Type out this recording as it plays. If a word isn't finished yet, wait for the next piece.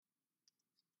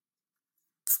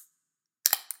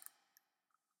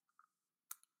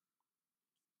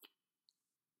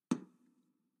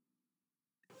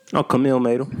Oh, Camille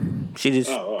made them. She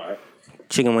just all right.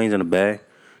 chicken wings in a bag.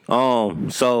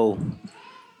 So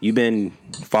you been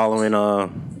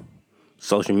following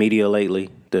social media lately?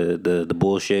 The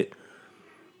bullshit.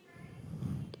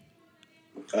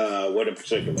 What in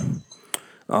particular?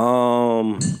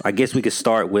 I guess we could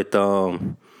start with I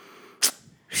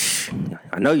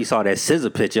know you saw that scissor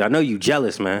picture. I know you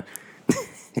jealous, man.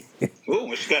 Ooh,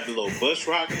 when she got the little bush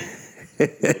rocking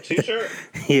little t-shirt.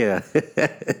 Yeah.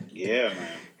 Yeah,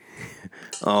 man.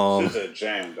 She's a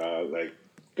jam, dog. Like,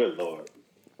 good lord.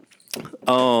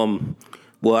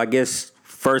 Well, I guess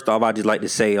first off, I just like to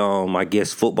say, I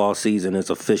guess football season is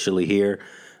officially here.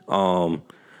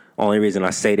 Only reason I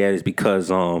say that is because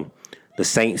the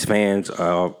Saints fans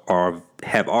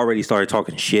have already started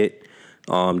talking shit.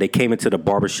 They came into the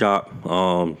barbershop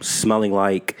smelling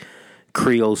like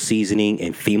Creole seasoning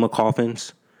and FEMA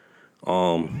coffins.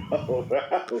 Oh,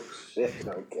 shit.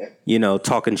 Okay. You know,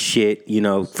 talking shit. You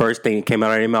know, first thing that came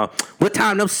out of their mouth. What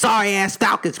time them sorry ass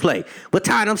Falcons play? What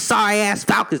time them sorry ass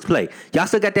Falcons play? Y'all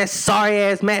still got that sorry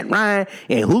ass Matt Ryan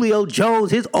and Julio Jones,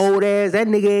 his old ass. That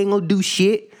nigga ain't gonna do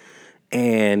shit.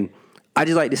 And I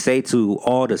just like to say to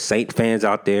all the Saint fans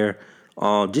out there,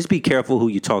 just be careful who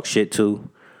you talk shit to.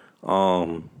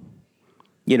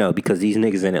 You know, because these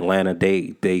niggas in Atlanta,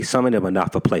 they some of them are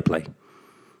not for play.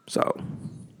 So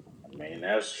I mean,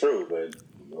 that's true, but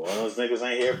one of those niggas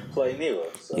ain't here to play neither.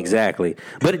 So. exactly.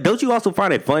 But don't you also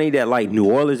find it funny that like New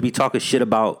Orleans be talking shit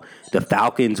about the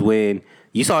Falcons when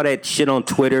you saw that shit on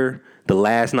Twitter the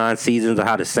last 9 seasons of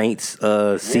how the Saints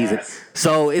season. Yes.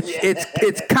 So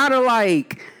it's kind of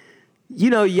like, you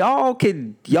know, y'all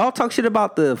talk shit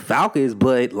about the Falcons,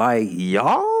 but like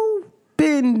y'all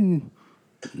been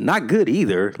not good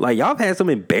either. Like y'all had some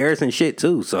embarrassing shit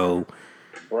too. So,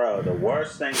 bro, the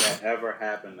worst thing that ever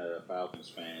happened to the Falcons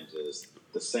fans is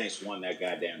the Saints won that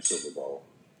goddamn Super Bowl.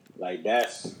 Like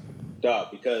that's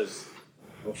dog because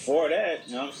before that,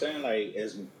 you know what I'm saying? Like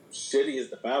as shitty as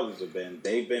the Falcons have been,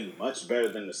 they've been much better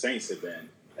than the Saints have been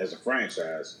as a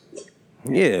franchise.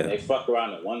 yeah. They fucked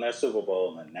around and won that Super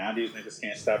Bowl, and now these niggas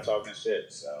can't stop talking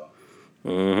shit. So,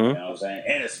 you know what I'm saying?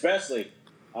 And especially,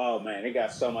 oh man, it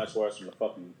got so much worse when the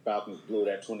fucking Falcons blew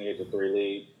that 28-3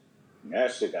 lead.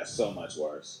 That shit got so much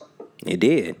worse. It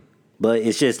did. But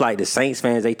it's just like the Saints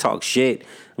fans, they talk shit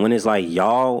when it's like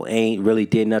y'all ain't really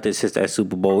did nothing since that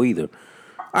Super Bowl either.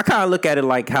 I kind of look at it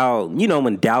like how, you know,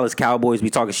 when Dallas Cowboys be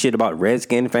talking shit about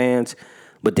Redskin fans,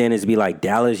 but then it's be like,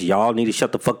 Dallas, y'all need to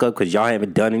shut the fuck up because y'all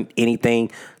haven't done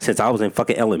anything since I was in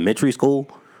fucking elementary school.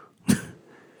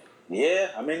 Yeah,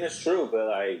 I mean, it's true, but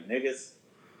like,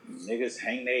 niggas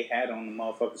hang their hat on the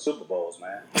motherfucking Super Bowls,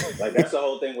 man. Like, that's the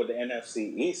whole thing with the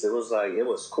NFC East. It was like, it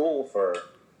was cool for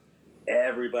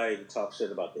everybody to talk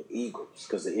shit about the Eagles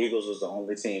because the Eagles was the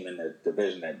only team in the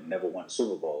division that never won a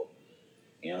Super Bowl.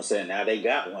 You know what I'm saying? Now they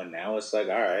got one. Now it's like,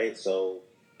 all right, so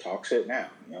talk shit now.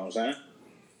 You know what I'm saying?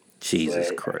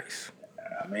 Jesus Christ.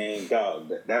 I mean,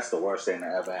 dog, that's the worst thing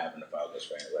that ever happened to Falcons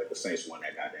fans. Like, the Saints won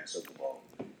that goddamn Super Bowl.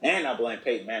 And I blame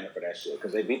Peyton Manning for that shit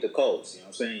because they beat the Colts. You know what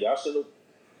I'm saying? Y'all should have...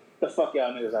 The fuck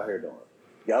y'all niggas out here doing?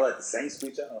 Y'all let the Saints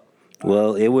beat y'all?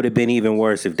 Well, it would have been even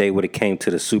worse if they would have came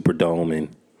to the Superdome.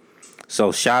 And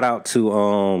so shout out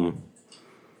to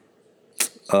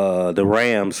the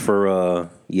Rams for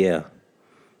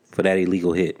that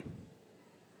illegal hit.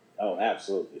 Oh,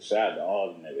 absolutely. Shout out to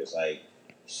all them niggas. Like,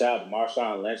 shout out to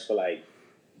Marshawn Lynch for, like,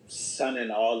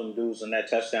 sunning all them dudes on that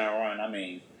touchdown run. I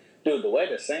mean, dude, the way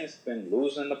the Saints been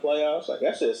losing the playoffs, like,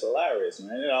 that shit's hilarious,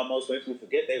 man. It almost makes me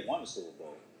forget they won the Super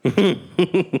Bowl. You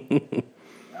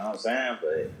know what I'm saying? But,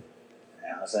 you know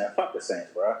what I'm saying? Fuck the Saints,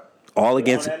 bro. All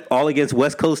against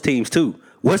West Coast teams, too.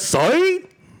 West Side?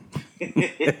 Yeah,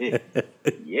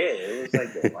 it was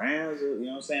like the Rams, you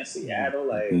know what I'm saying? Seattle,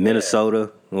 like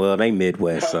Minnesota. Yeah. Well, they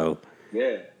Midwest, so. Yeah. You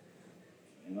know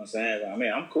what I'm saying? I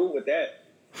mean, I'm cool with that.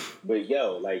 But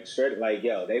yo, like straight like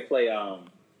yo, they play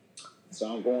so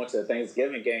I'm going to the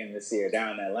Thanksgiving game this year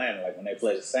down in Atlanta, like when they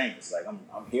play the Saints. Like I'm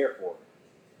here for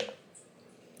it.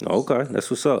 Okay, that's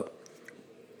what's up.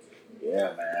 Yeah,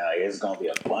 man. Like, it's gonna be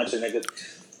a bunch of niggas.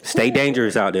 Stay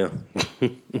dangerous out there.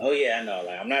 Oh yeah, I know.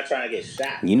 Like I'm not trying to get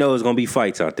shot. You know it's gonna be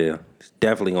fights out there. It's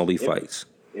definitely gonna be fights.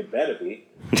 It better be.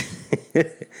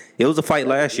 It was a fight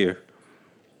last year.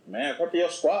 Man, prep your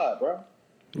squad, bro.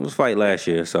 It was a fight last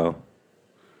year, so.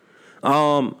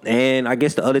 And I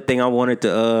guess the other thing I wanted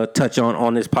to touch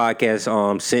on this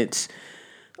podcast, since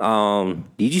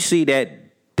did you see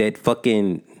that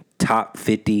fucking top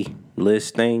 50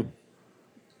 list thing?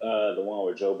 The one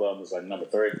where Joe Budden was like number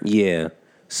 3. Yeah.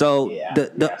 So I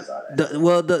saw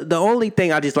that. the only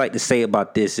thing I just like to say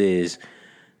about this is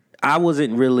I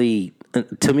wasn't really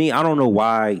to me, I don't know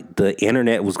why the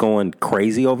internet was going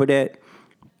crazy over that.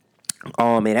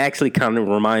 It actually kind of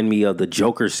reminded me of the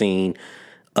Joker scene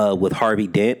with Harvey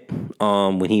Dent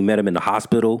when he met him in the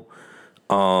hospital.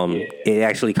 It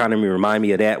actually kind of reminded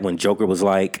me of that when Joker was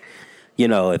like, you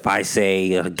know, if I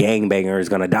say a gangbanger is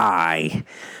going to die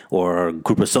or a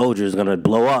group of soldiers is going to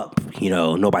blow up, you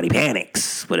know, nobody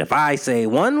panics. But if I say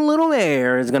one little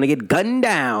mayor is going to get gunned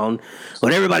down,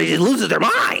 well, everybody just loses their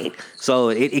mind. So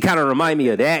it kind of reminded me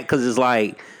of that because it's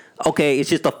like, okay, it's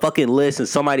just a fucking list and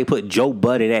somebody put Joe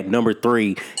Budden at number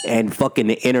 3 and fucking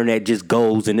the internet just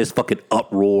goes in this fucking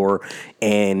uproar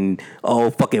and, oh,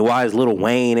 fucking why is Lil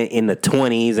Wayne in the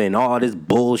 20s and all this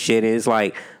bullshit. And it's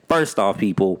like, first off,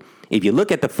 people, if you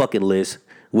look at the fucking list,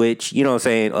 which, you know what I'm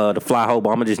saying, the Fly Hobo,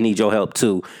 I'm going to just need your help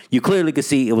too. You clearly could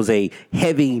see it was a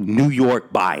heavy New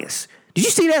York bias. Did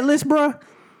you see that list, bro?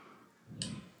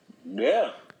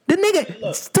 Yeah. The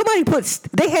nigga, somebody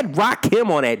they had Rakim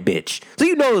on that bitch. So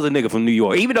you know it was a nigga from New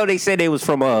York, even though they said they was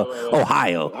from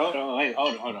Ohio. Hold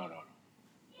on.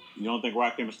 You don't think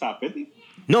Rakim is top 50?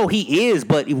 No, he is,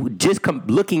 but just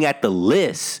looking at the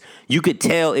list, you could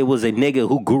tell it was a nigga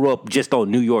who grew up just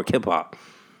on New York hip hop.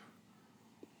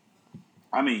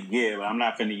 I mean, yeah, but I'm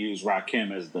not finna use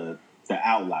Rakim as the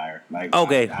outlier. Like,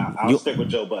 okay, I'll stick with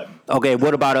Joe Budden. Okay,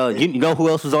 what about you know who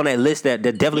else was on that list that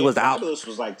definitely was the outlier? Fabulous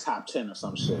was like top 10 or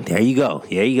some shit. There you go.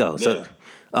 Yeah. So,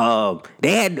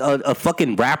 they had a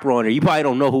fucking rapper on there. You probably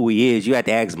don't know who he is. You have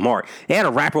to ask Mark. They had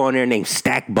a rapper on there named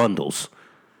Stack Bundles.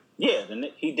 Yeah,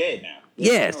 he dead now.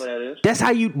 Yes, you know that is.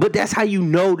 That's how you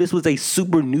know this was a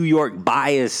super New York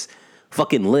bias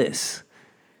fucking list.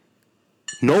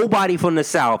 Nobody from the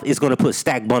South is going to put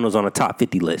Stack Bundles on a top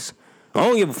 50 list. I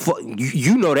don't give a fuck.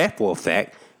 You know that for a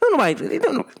fact. Nobody.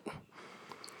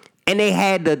 And they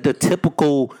had the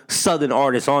typical Southern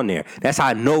artists on there. That's how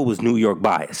I know it was New York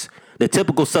bias. The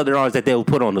typical Southern artists that they would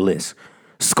put on the list: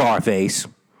 Scarface,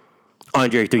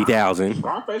 Andre 3000.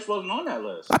 Scarface wasn't on that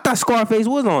list. I thought Scarface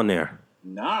was on there.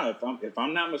 Nah, if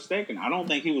I'm not mistaken, I don't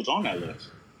think he was on that list.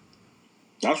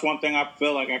 That's one thing I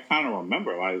feel like I kind of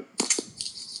remember. Like,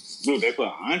 dude, they put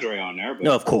Andre on there, but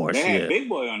no, of course, they had Big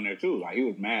Boy on there too. Like, he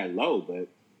was mad low, but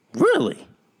really,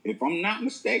 if I'm not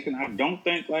mistaken, I don't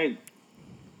think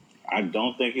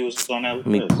he was on that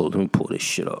list. Let me pull this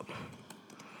shit up.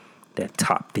 That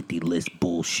top 50 list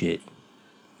bullshit.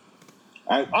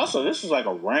 Also, this is like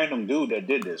a random dude that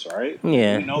did this, right?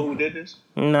 Yeah. You know who did this?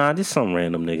 Nah, just some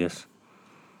random niggas.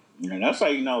 And that's how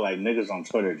you know, like, niggas on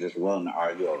Twitter just willing to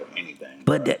argue over anything.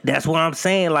 But that's what I'm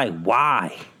saying. Like,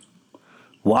 why?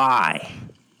 Why?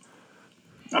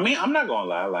 I mean, I'm not gonna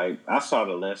lie. Like, I saw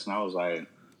the list and I was like,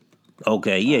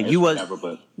 okay, yeah, you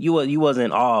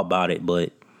wasn't all about it,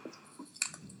 but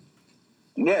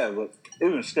yeah, but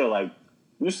even still, like,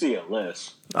 you see a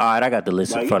list. All right, I got the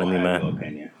list in front of me, man. Your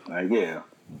opinion. Like, yeah,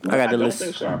 I got the list.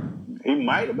 Think so. He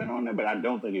might have been on there, but I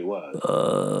don't think he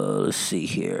was. Let's see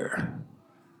here.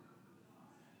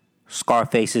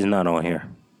 Scarface is not on here.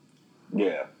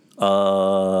 Yeah.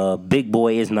 Big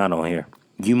Boy is not on here.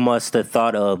 You must have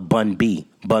thought of Bun B.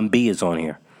 Bun B is on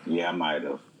here. Yeah, I might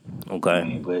have. Okay. I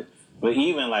mean, but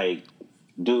even like,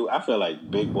 dude, I feel like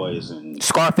Big Boy is in.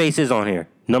 Scarface is on here,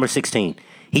 number 16.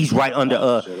 He's right under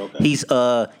okay.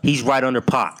 He's right under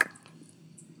Pac.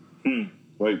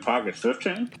 Wait, Pac is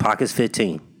 15? Pac is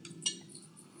 15.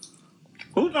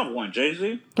 Who's number 1?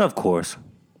 Jay-Z? Of course.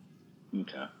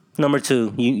 Okay. Number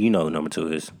 2, you know who number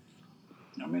 2 is.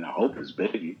 I mean, I hope it's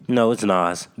Biggie. No, it's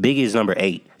Nas. Biggie is number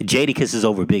 8. Jadakiss is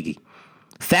over Biggie.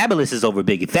 Fabulous is over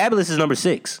Biggie. Fabulous is number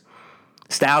 6.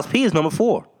 Styles P is number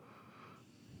 4.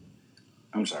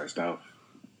 I'm sorry, Styles.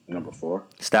 Number 4.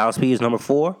 Styles P is number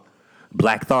 4.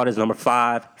 Black Thought is number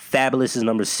 5. Fabulous is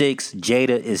number 6.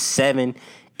 Jada is 7.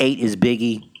 8 is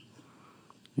Biggie.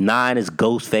 9 is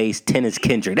Ghostface. 10 is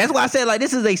Kendrick. That's why I said, like,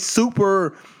 this is a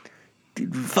super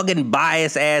fucking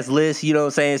biased ass list. You know what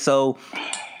I'm saying? So,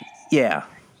 yeah.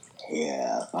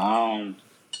 Yeah.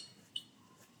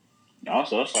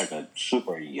 Also, it's like a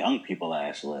super young people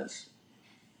ass list.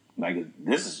 Like,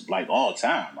 this is like all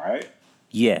time, right?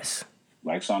 Yes.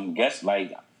 Like, so I'm guess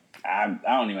like I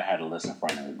don't even have the list in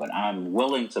front of me, but I'm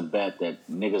willing to bet that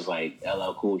niggas like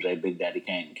LL Cool J, Big Daddy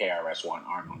Kane, and KRS-One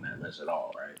aren't on that list at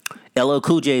all, right? LL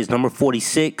Cool J is number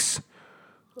 46.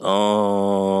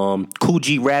 Cool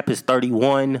G Rap is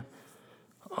 31.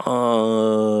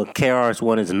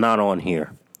 KRS-One is not on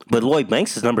here. But Lloyd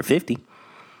Banks is number 50.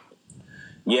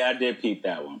 Yeah, I did peep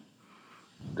that one.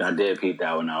 I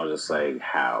was just like,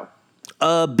 how?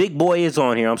 Big Boy is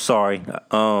on here. I'm sorry.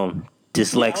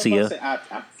 Dyslexia. Yeah,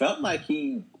 I felt like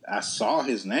I saw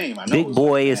his name. I know Big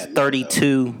Boy is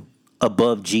 32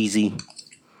 above Jeezy.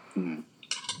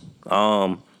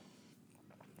 Can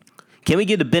we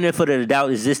give the benefit of the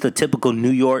doubt? Is this the typical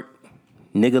New York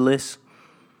nigga list?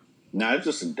 Nah, it's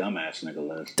just a dumbass nigga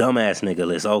list. Dumbass nigga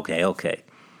list. Okay.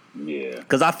 Yeah.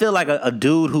 Because I feel like a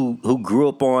dude who grew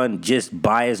up on just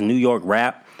biased New York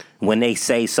rap, when they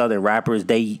say Southern rappers,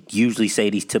 they usually say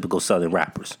these typical Southern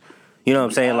rappers. You know what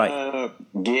I'm saying?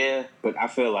 Yeah, but I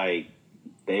feel like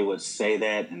they would say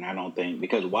that, and I don't think,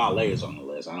 because Wale is on the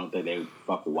list, I don't think they would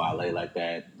fuck with Wale like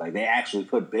that. Like, they actually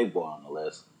put Big Boy on the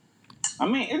list. I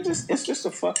mean, it's just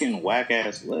a fucking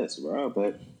whack-ass list, bro.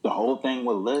 But the whole thing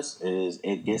with lists is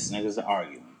it gets niggas to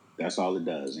arguing. That's all it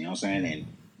does. You know what I'm saying? And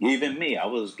even me, I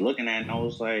was looking at it and I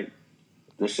was like,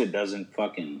 this shit doesn't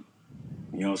fucking,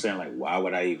 you know what I'm saying? Like, why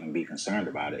would I even be concerned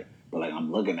about it? But, like,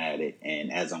 I'm looking at it,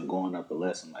 and as I'm going up the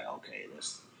list, I'm like, okay,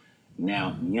 this.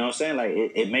 Now, you know what I'm saying? Like,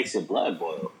 it makes your blood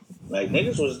boil. Like,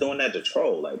 niggas was doing that to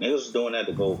troll. Like, niggas was doing that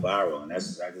to go viral, and that's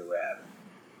exactly what happened.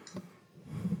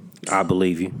 I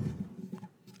believe you.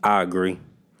 I agree.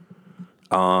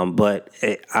 But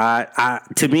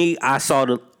to me, I saw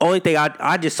the only thing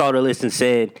I just saw the list and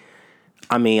said,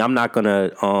 I mean, I'm not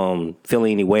gonna feel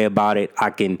any way about it.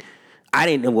 I didn't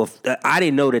know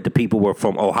that the people were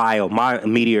from Ohio. My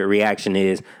immediate reaction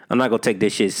is, I'm not gonna take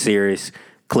this shit serious.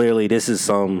 Clearly, this is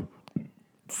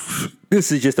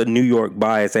just a New York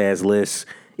bias ass list.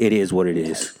 It is what it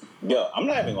is. Yo, I'm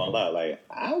not even gonna lie. Like,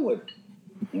 I would.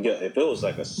 Yeah, if it was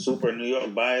like a super New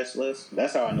York bias list,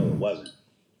 that's how I knew it wasn't.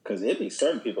 Because it'd be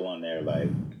certain people on there, like,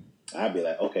 I'd be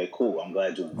like, okay, cool, I'm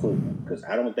glad you included him. Because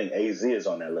I don't think AZ is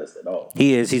on that list at all.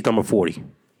 He is. He's number 40.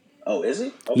 Oh, is he?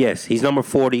 Okay. Yes, he's number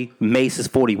 40. Mace is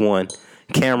 41.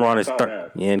 Cameron is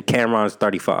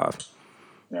 35.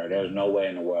 No, there's no way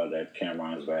in the world that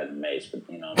Cameron is better than Mace, but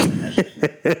you know what I'm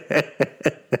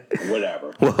saying?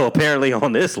 Whatever. Well, apparently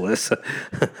on this list.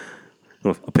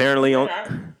 Apparently on...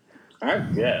 I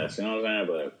guess, you know what I'm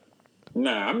saying? But,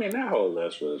 nah, I mean, that whole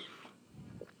list was...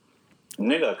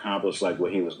 Nigga accomplished, like,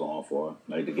 what he was going for.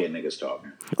 Like, to get niggas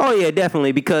talking. Oh, yeah,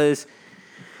 definitely, because...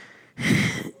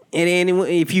 And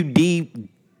if you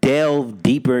delve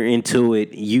deeper into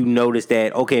it, you notice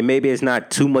that, okay, maybe it's not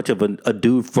too much of a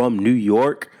dude from New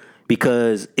York,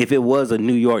 because if it was a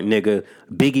New York nigga,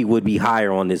 Biggie would be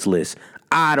higher on this list.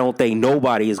 I don't think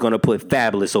nobody is going to put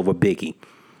Fabulous over Biggie.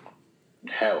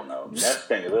 Hell no. That's the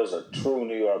thing. If it was a true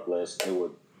New York list, it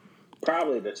would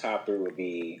probably the top three would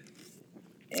be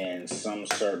in some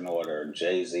certain order: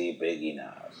 Jay-Z, Biggie,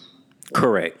 Nas.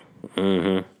 Correct.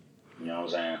 Mm-hmm. You know what I'm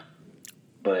saying?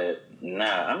 But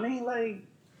nah, I mean, like,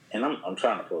 and I'm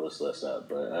trying to pull this list up,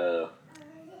 but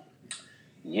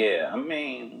yeah, I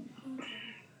mean,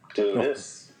 dude,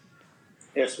 it's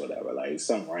whatever. Like,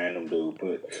 some random dude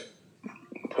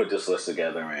put this list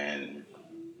together and.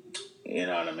 You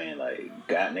know what I mean? Like,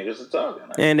 got niggas to talking.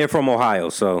 Like, and they're from Ohio,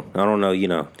 so I don't know,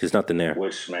 there's nothing there.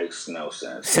 Which makes no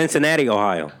sense. Cincinnati,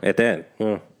 Ohio, at that.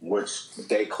 Yeah. Which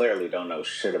they clearly don't know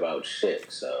shit about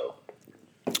shit, so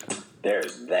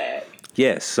there's that.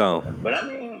 Yes, so. But I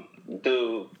mean,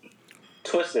 dude,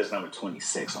 Twista's number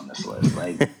 26 on this list.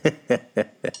 Like,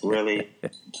 really?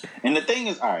 And the thing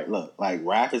is, all right, look, like,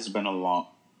 rap has been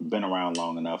around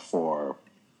long enough for...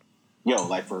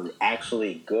 like, for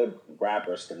actually good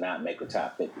rappers to not make the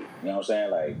top 50. You know what I'm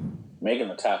saying? Like, making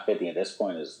the top 50 at this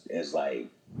point is like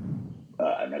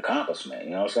an accomplishment. You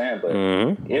know what I'm saying? But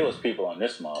it was people on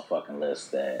this motherfucking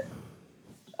list that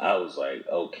I was like,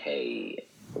 okay,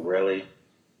 really?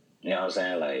 You know what I'm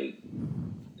saying? Like,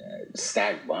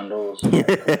 stack bundles. Like,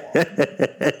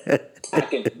 I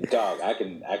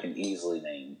can easily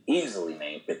name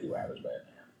 50 rappers better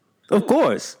than him. Of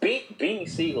course. Beanie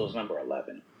Siegel's number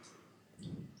 11.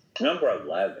 Number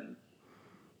 11.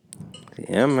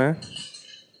 Yeah, man.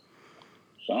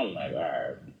 So I'm like, all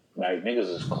right. Like, niggas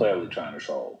is clearly trying to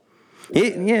troll.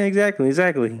 Yeah, exactly. I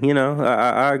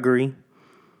agree.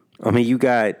 I mean, you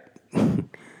got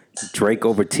Drake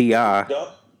over T.I.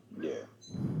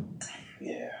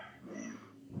 Yeah, man.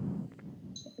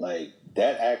 Like,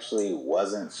 that actually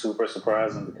wasn't super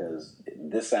surprising because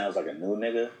this sounds like a new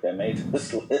nigga that made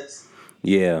this list.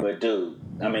 Yeah. But, dude,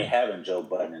 I mean, having Joe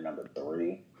Budden at number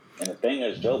 3. And the thing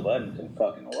is, Joe Budden can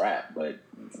fucking rap, but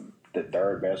the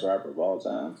third best rapper of all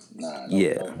time? Nah,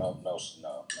 no, that's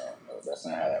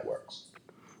not how that works.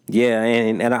 Yeah,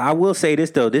 and I will say this,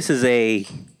 though. This is a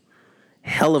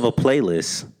hell of a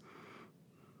playlist.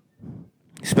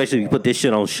 Especially if you put this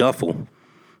shit on shuffle.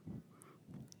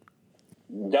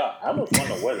 Yeah, I was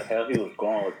wondering where the hell he was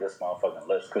going with this motherfucking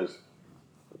list, because...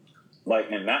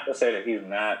 Like, and not to say that he's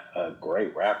not a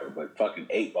great rapper, but fucking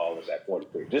 8 Ball is at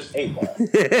 43. Just 8 Ball. That's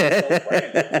so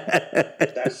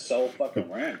random. That's so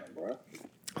fucking random, bro.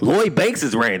 Lloyd Banks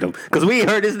is random because we ain't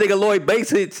heard this nigga Lloyd Banks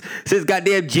since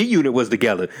goddamn G Unit was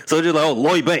together. So just like, oh,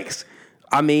 Lloyd Banks.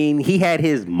 I mean, he had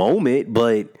his moment,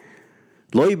 but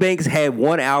Lloyd Banks had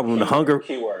one album, The Hunger.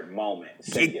 Keyword moment,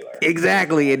 singular.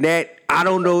 Exactly, and that I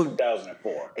don't know.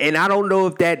 2004. And I don't know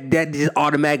if that just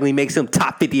automatically makes him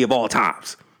top 50 of all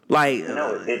times. Like,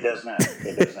 no, it does not.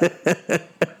 It does not.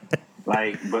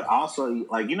 Like, but also,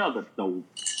 like, you know, the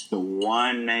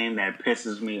one name that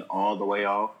pisses me all the way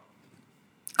off.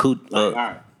 Cool. All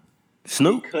right.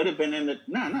 Snoop He could have been in the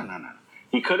no.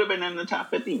 He could have been in the top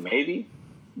 50, maybe.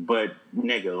 But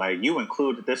nigga, like, you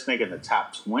included this nigga in the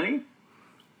top 20.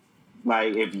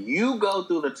 Like, if you go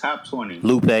through the top 20,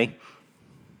 Lupe,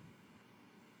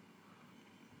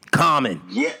 Common.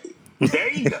 Yeah,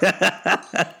 there you go.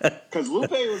 Because Lupe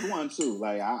was one too.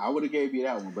 Like, I would have gave you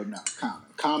that one, but no, Common.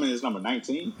 Common is number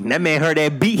 19. That man heard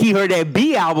that B. He heard that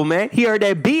B album, man. He heard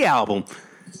that B album.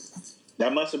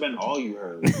 That must have been all you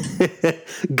heard.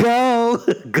 Go.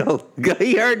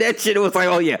 He heard that shit. It was like,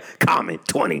 oh yeah, Common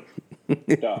 20.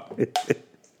 Dog.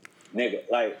 Nigga,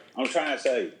 like, I'm trying to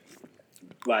say,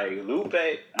 like, not Lupe,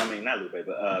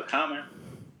 but Common,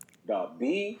 dog,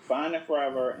 B, Find It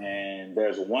Forever, and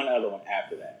there's one other one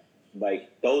after that. Like,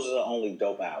 those are the only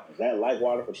dope albums. That Like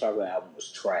Water for Chocolate album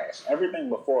was trash. Everything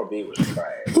before B was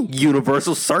trash.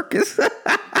 Universal Circus.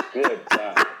 Good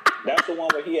job. That's the one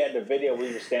where he had the video where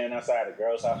he was standing outside the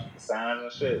girl's house with the signs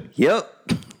and shit.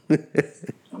 Yep.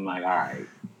 I'm like,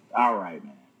 all right,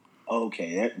 man.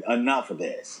 Okay, enough of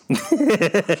this. You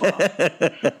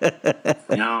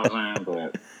know what I'm saying?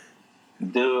 But,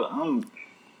 dude,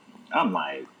 I'm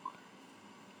like,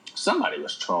 somebody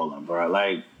was trolling, bro.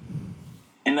 Like,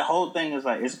 and the whole thing is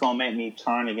like, it's gonna make me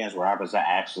turn against rappers I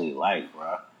actually like,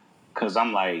 bro. Cause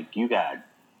I'm like, you got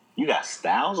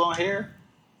Styles on here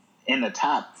in the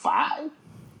top 5,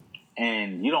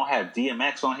 and you don't have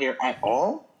DMX on here at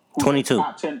all. 22.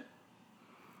 Top 10.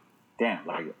 Damn,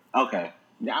 like, okay.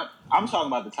 I'm talking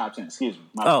about the top 10. Excuse me.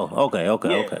 Okay.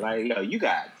 Like, yo, you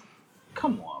got,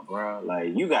 come on, bro.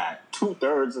 Like, you got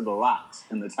 2/3 of the locks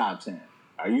in the top 10.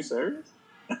 Are you serious?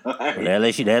 That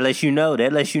lets you know.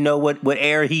 That lets you know what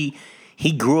era he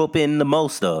grew up in the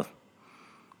most of.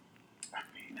 I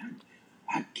mean,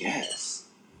 I guess.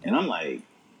 And I'm like,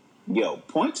 yo,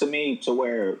 point to me to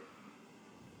where,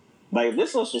 like, if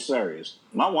this list was serious,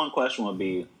 my one question would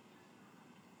be,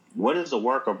 what is the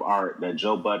work of art that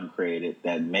Joe Budden created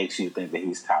that makes you think that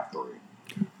he's top 3?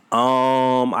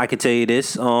 I can tell you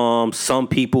this. Some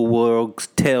people will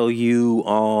tell you,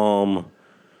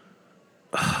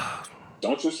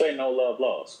 don't you say No Love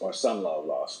Lost or Some Love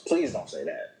Lost. Please don't say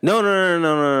that.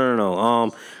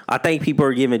 No. I think people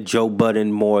are giving Joe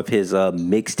Budden more of his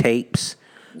mixtapes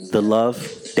the love.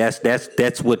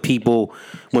 That's what people,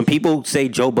 when people say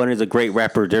Joe Budden is a great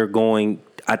rapper, they're going,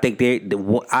 I think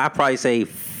I probably say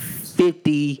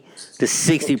 50 to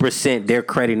 60% they're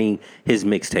crediting his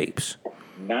mixtapes.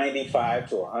 95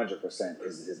 to 100%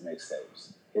 is his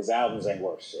mixtapes. His albums ain't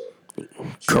worth shit.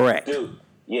 Correct. Dude,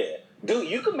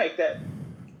 you can make that.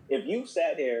 If you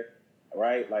sat here,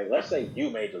 right, like, let's say you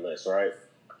made the list, right,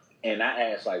 and I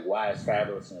asked, like, why is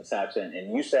Fabulous in the top 10,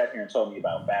 and you sat here and told me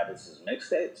about Fabulous's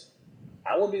mixtapes,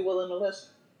 I would be willing to listen,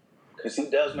 because he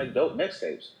does make dope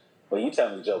mixtapes. But you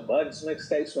tell me Joe Budden's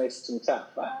mixtapes makes it to the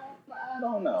top 5? I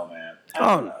don't know, man.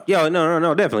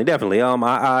 No, definitely.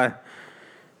 I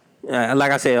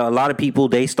like I said, a lot of people,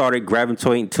 they started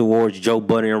gravitating towards Joe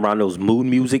Budden around those mood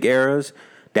music eras.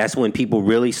 That's when people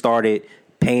really started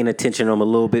paying attention to him a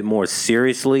little bit more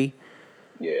seriously.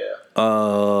 Yeah.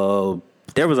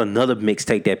 There was another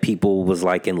mixtape that people was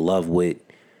like in love with.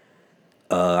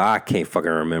 I can't fucking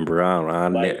remember. I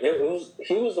don't know.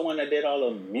 He was the one that did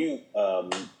all the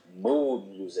mood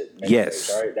music.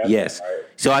 Yes. Right? That's yes. Him, right?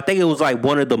 So I think it was like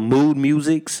one of the mood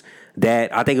musics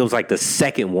that I think it was like the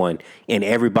second one, and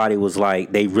everybody was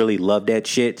like, they really loved that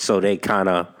shit. So they kind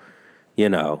of,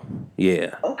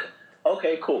 yeah.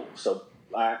 Okay, cool. So,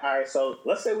 all right. So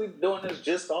let's say we're doing this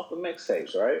just off the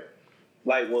mixtapes, right?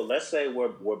 Like, well, let's say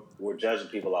we're judging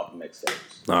people off the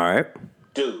mixtapes. All right.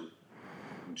 Dude,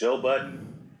 Joe Budden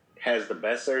has the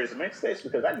best series of mixtapes,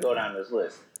 because I can go down this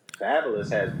list. Fabulous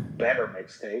has better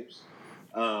mixtapes.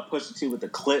 Pusha T with the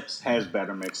Clips has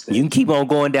better mixtapes. You can keep on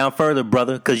going down further,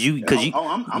 brother,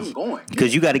 I'm going.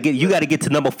 Because you got to get to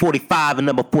number 45 and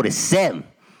number 47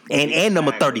 and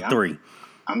number 33.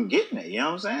 I'm getting it. You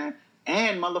know what I'm saying?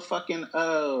 And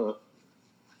motherfucking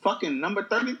fucking number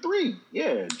 33.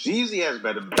 Yeah, Jeezy has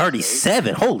better mixtapes.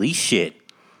 37. Holy shit.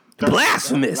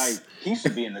 Blasphemous. Like, he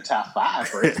should be in the top 5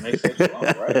 for his mixtapes alone,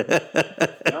 right?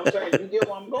 You know what I'm saying? You get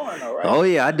where I'm going, though, right? Oh,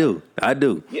 yeah, I do.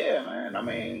 Yeah, man. I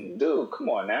mean, dude, come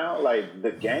on now. Like,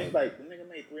 the game, like, the nigga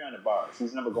made need 300 bars.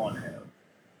 He's never going to hell.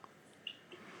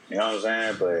 You know what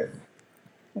I'm saying?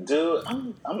 But dude,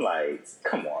 I'm like,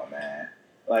 come on, man.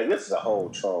 Like, this is a whole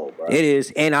troll, bro. It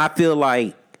is, and I feel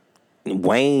like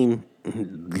Wayne,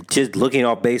 just looking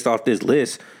off based off this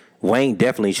list, Wayne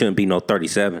definitely shouldn't be no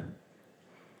 37.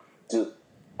 Dude,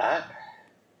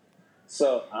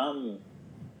 so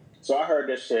I heard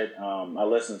this shit. I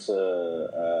listened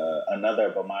to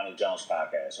another Bomani Jones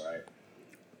podcast, right?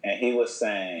 And he was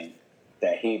saying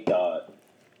that he thought,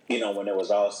 you know, when it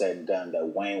was all said and done, that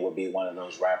Wayne would be one of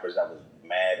those rappers that was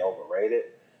mad overrated.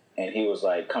 And he was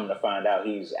like, come to find out,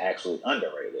 he's actually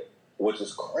underrated, which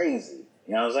is crazy.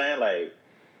 You know what I'm saying? Like,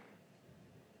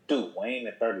 dude, Wayne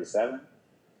at 37?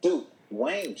 Dude,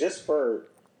 Wayne, just for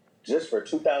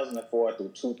 2004 through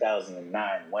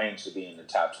 2009, Wayne should be in the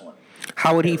top 20.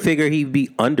 How would he figure he'd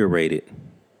be underrated?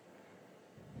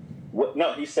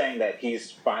 No, he's saying that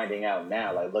he's finding out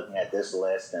now, like looking at this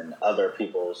list and other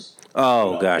people's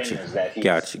gotcha. opinions, that he's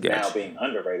now being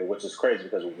underrated, which is crazy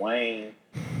because Wayne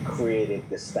created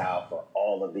the style for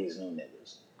all of these new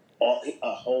niggas.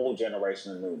 A whole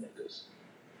generation of new niggas.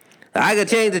 I could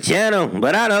change the channel,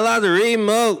 but I don't love the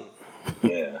remote.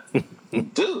 Yeah.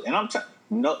 Dude, and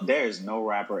there is no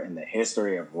rapper in the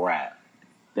history of rap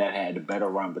that had a better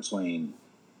run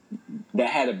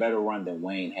than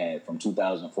Wayne had from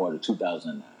 2004 to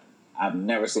 2009. I've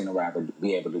never seen a rapper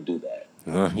be able to do that.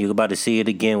 You're about to see it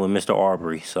again with Mr.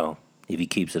 Arbery, so if he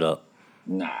keeps it up.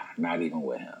 Nah, not even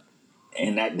with him.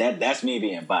 And that's me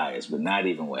being biased, but not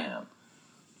even with him.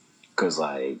 Because,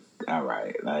 like, all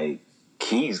right, like,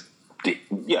 he's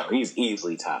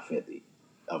easily top 50,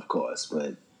 of course.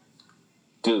 But,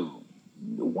 dude,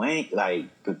 Wayne,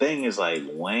 like, the thing is, like,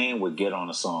 Wayne would get on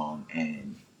a song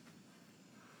and...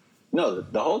 No,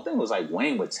 the whole thing was, like,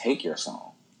 Wayne would take your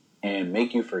song and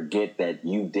make you forget that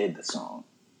you did the song.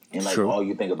 And, like, all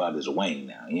you think about is Wayne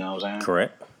now. You know what I'm saying?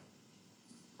 Correct.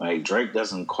 Like, Drake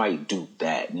doesn't quite do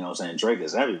that. You know what I'm saying? Drake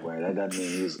is everywhere. That doesn't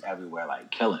mean he's everywhere,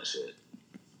 like, killing shit.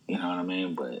 You know what I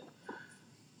mean? But,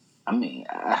 I mean...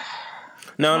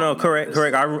 No, correct.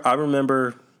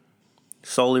 I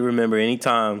solely remember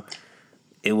anytime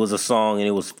it was a song and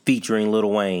it was featuring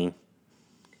Lil Wayne,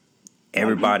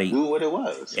 everybody knew what it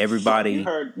was. Everybody...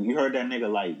 So you heard that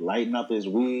nigga, like, lighting up his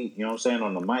weed, you know what I'm saying,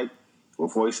 on the mic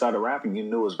before he started rapping, you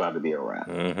knew it was about to be a rap.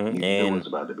 Mm-hmm. You knew it was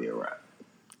about to be a rap.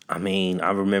 I mean,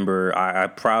 I remember I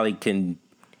probably can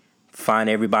find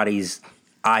everybody's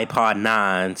iPod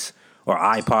 9s or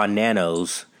iPod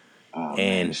Nanos. Oh,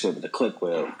 man, the shit with the click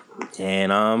wheel.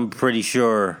 And I'm pretty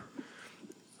sure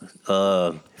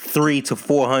 300 to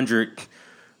 400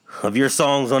 of your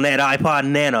songs on that iPod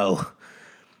Nano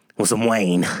was some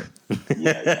Wayne.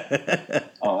 Yeah.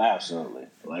 Oh, absolutely.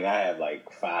 Like, I have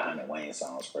like 500 Wayne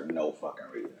songs for no fucking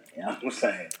reason. You know what I'm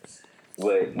saying?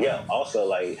 But, yeah, also,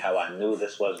 like, how I knew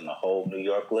this wasn't a whole New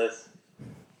York list.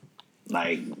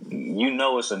 Like, you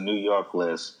know it's a New York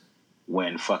list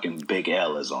when fucking Big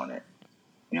L is on it.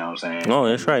 You know what I'm saying? Oh,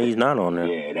 that's right. He's not on there.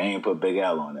 Yeah, they ain't put Big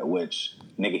L on it, which,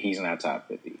 nigga, he's not top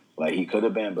 50. Like, he could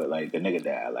have been, but, like, the nigga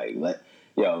died. Like, you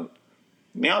know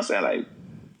what I'm saying? Like,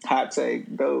 hot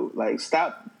take, dude. Like,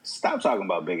 stop talking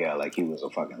about Big L like he was a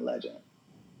fucking legend.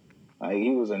 Like,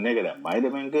 he was a nigga that might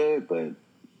have been good, but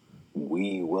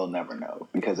we will never know.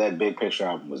 Because that Big Picture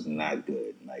album was not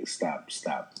good. Like, stop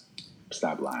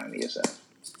lying to yourself.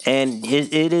 And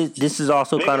this is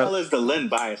also Big kind L of... is the Lynn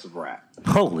Bias of rap.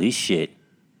 Holy shit.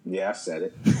 Yeah, I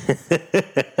said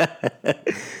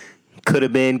it. Could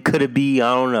have been, could it be,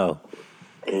 I don't know.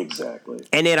 Exactly.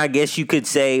 And then I guess you could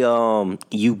say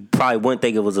you probably wouldn't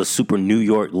think it was a super New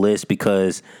York list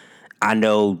because I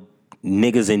know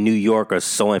niggas in New York are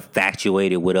so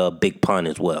infatuated with Big Pun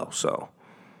as well. So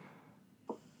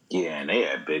yeah, and they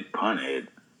had Big Pun at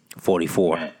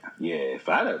 44. Man, yeah, if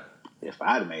I'd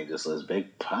have made this list,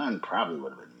 Big Pun probably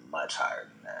would have been much higher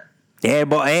than that. Yeah,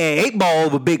 8 Ball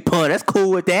over Big Pun. That's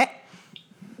cool with that.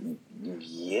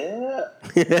 Yeah.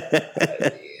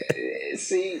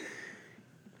 See,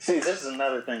 this is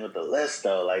another thing with the list,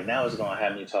 though. Like, now it's going to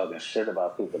have me talking shit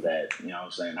about people that, you know what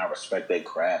I'm saying, I respect their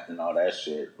craft and all that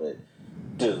shit. But,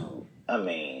 dude, I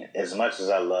mean, as much as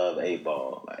I love 8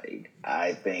 Ball, like,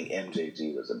 I think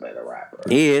MJG was a better rapper.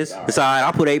 He is. It's all right.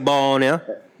 I'll put 8 Ball on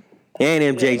there.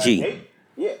 And MJG.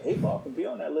 Yeah, 8 Ball can be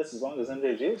on that list as long as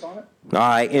MJG is on it. All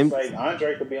right. It's like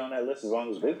Andre could be on that list as long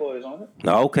as Big Boy is on it.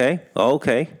 Okay.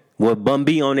 Well, Bun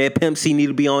B on there, Pimp C need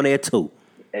to be on there too.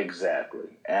 Exactly.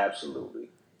 Absolutely.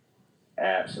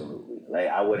 Like,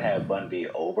 I would have Bun B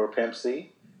over Pimp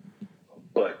C,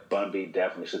 but Bun B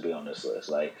definitely should be on this list.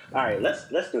 Like, all right, let's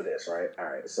do this, right? All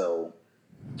right, so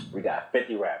we got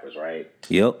 50 rappers, right?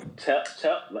 Yep.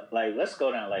 Tell, like, let's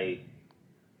go down, like,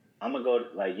 I'm gonna go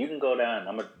like you can go down.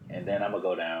 And then I'm gonna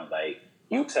go down like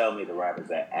you tell me the rappers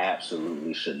that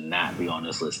absolutely should not be on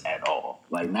this list at all.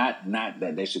 Like not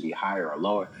that they should be higher or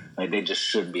lower. Like they just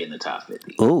shouldn't be in the top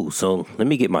 50. Oh, so let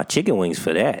me get my chicken wings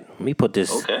for that. Let me put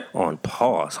this on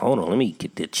pause. Hold on. Let me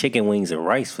get the chicken wings and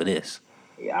rice for this.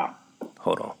 Yeah.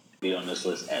 Hold on. Be on this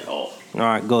list at all. All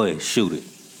right, go ahead. Shoot it.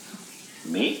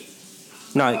 Me?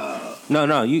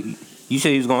 No. You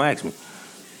said you was gonna ask me.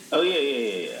 Oh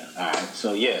yeah. All right.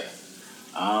 So yeah.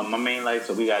 I mean, like,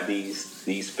 so we got these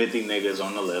 50 niggas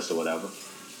on the list or whatever.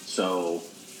 So,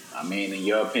 I mean, in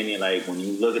your opinion, like, when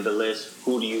you look at the list,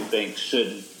 who do you think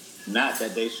shouldn't, not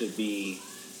that they should be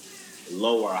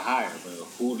lower or higher, but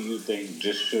who do you think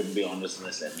just shouldn't be on this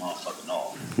list at motherfucking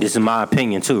all? This is my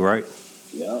opinion too, right?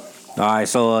 Yep. All right,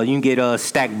 so you can get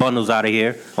stack bundles out of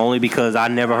here, only because I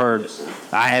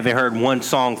haven't heard one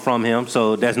song from him,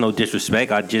 so that's no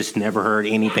disrespect. I just never heard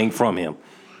anything from him.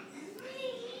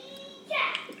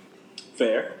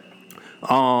 Fair.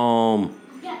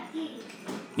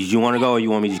 Did you want to go or you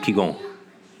want me to just keep going?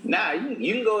 Nah,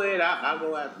 you can go ahead. I'll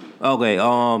go after you. Okay,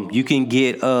 you can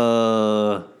get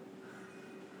I'll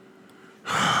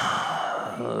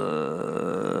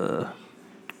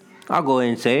go ahead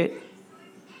and say it.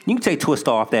 You can take Twista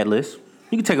off that list.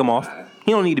 You can take him off.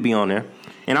 He don't need to be on there.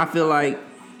 And I feel like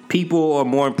people are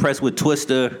more impressed with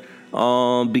Twista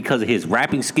because of his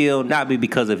rapping skill, not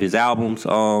because of his albums.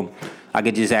 I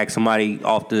could just ask somebody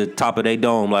off the top of their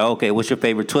dome, like, okay, what's your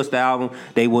favorite Twista album?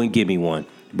 They wouldn't give me one.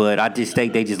 But I just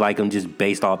think they just like him just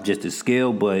based off just his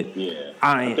skill. But yeah,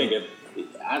 I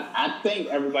think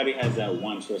everybody has that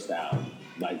one Twista album,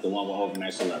 like the one with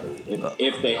Overnight Celebrity.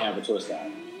 If they have a Twista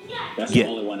album, that's the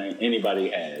only one that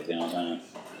anybody has. You know what I'm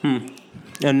saying?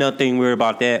 Another thing weird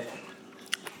about that.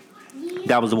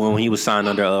 That was the one when he was signed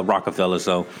under Rockefeller.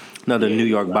 So another New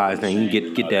York bias thing. You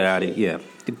can get that out of here. Yeah,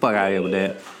 get the fuck out of here with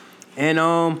that. And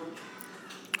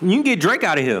you can get Drake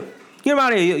out of here. Get him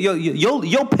out of here.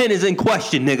 Your pen is in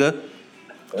question, nigga.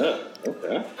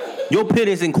 Okay. Your pen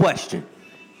is in question.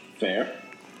 Fair.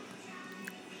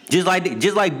 Just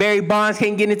like Barry Bonds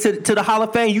can't get into the Hall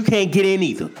of Fame, you can't get in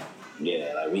either.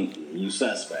 Yeah, like you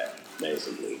suspect,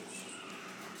 basically.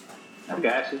 I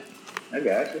got you.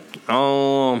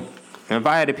 If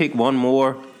I had to pick one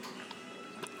more,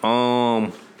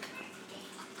 I'm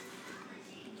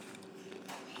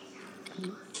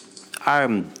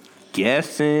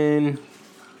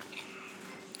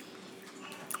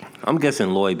guessing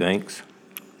Lloyd Banks.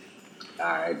 All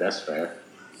right, that's fair.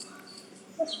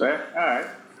 All right.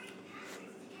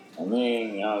 I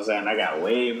mean, you know what I'm saying? I got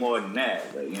way more than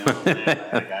that, but you know what I'm saying?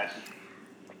 Like,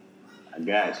 I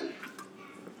got you.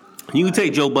 You can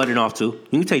take Joe Budden off too.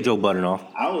 You can take Joe Budden off.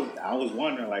 I was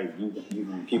wondering, like, you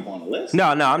gonna keep on the list? No,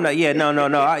 I'm not. Yeah,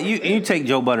 no. You take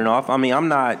Joe Budden off. I mean, I'm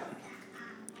not.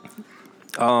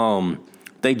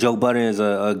 Think Joe Budden is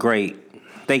a great.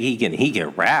 Think he can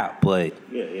rap, but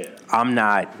yeah. I'm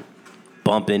not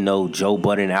bumping no Joe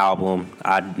Budden album.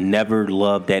 I never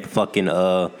loved that fucking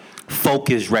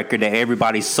Focus record that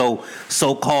everybody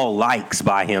so-called likes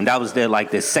by him. That was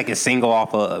the second single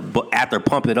off after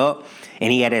Pump It Up, and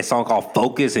he had that song called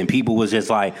Focus, and people was just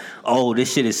like, "Oh,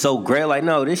 this shit is so great." Like,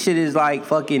 no, this shit is like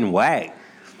fucking whack.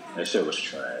 That shit was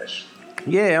trash.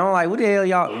 Yeah, I'm like, what the hell,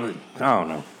 y'all? I don't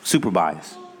know. Super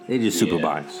biased. They just super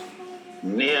biased.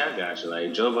 Yeah, I got you.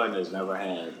 Like Joe Budden has never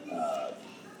had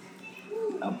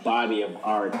a body of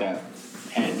art that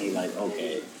had me like,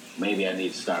 okay, maybe I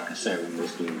need to start considering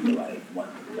this dude for like one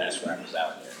of the best rappers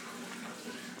out there.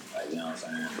 Like, you know what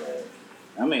I'm saying? But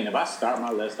I mean, if I start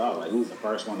my list off, like he's the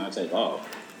first one I take off.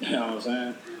 You know what I'm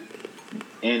saying?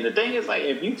 And the thing is, like,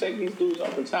 if you take these dudes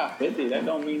off the top 50, that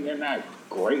don't mean they're not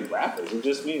great rappers. It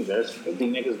just means there's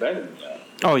 50 niggas better than y'all.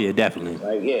 Oh yeah, definitely.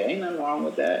 Like, yeah, ain't nothing wrong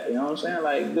with that. You know what I'm saying?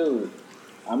 Like, dude,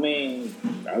 I mean,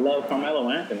 I love Carmelo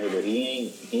Anthony, but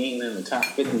he ain't in the top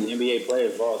 50 NBA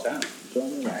players of all time. You feel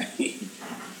me? Like, you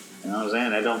know what I'm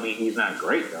saying? That don't mean he's not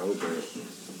great though.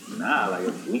 But nah, like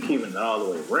if we keeping it all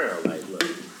the way real. Like, look,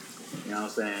 you know what I'm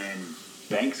saying?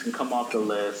 Banks can come off the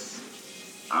list.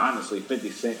 Honestly, 50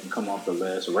 Cent can come off the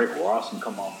list. Rick Ross can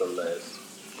come off the list.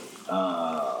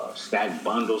 Stack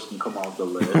Bundles can come off the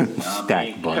list. You know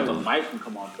Kevin Mike can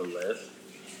come off the list.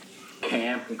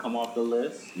 Cam can come off the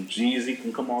list. Jeezy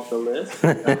can come off the list.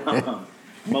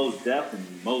 Mos Def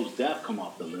come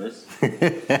off the list.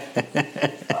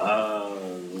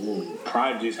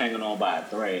 Prodigy's hanging on by a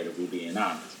thread, if we're being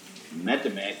honest.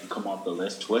 Method Man can come off the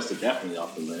list. Twista definitely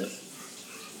off the list.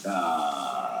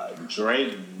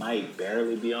 Drake might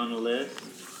barely be on the list.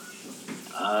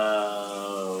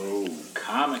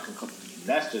 Common can come.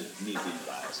 That's just me being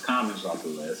biased. Common's off the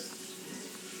list.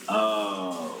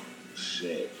 Oh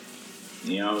shit.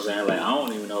 You know what I'm saying? Like, I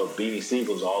don't even know if Beanie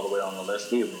Siegel's all the way on the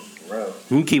list either. For real.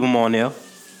 You can keep him on there.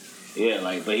 Yeah,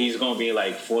 like, but he's gonna be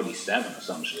like 47 or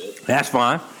some shit. That's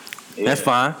fine. Yeah. That's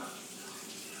fine.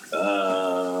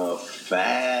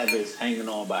 Fab is hanging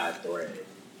on by a thread.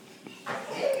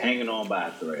 Hanging on by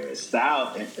a thread.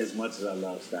 Styles, as much as I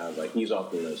love Styles, like, he's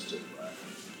off the list too,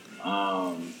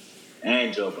 right?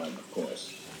 And Joe Budden, of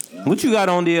course. You know? What you got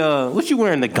on the? What you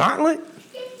wearing? The gauntlet?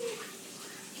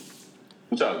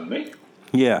 You talking to me?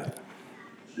 Yeah.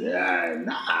 Yeah,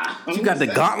 nah. You got the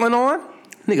gauntlet on?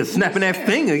 Nigga snapping that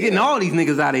finger, getting all these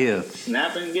niggas out of here.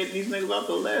 Snapping, getting these niggas off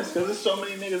the list. Because there's so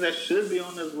many niggas that should be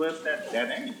on this list that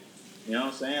ain't. You know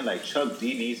what I'm saying? Like, Chuck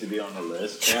D needs to be on the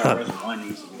list. KRS-One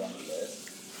needs to be on the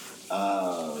list.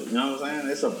 You know what I'm saying?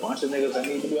 There's a bunch of niggas that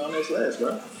need to be on this list,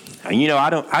 bro. You know,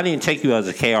 I didn't take you as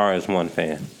a KRS-One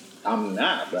fan. I'm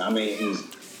not, but I mean, he's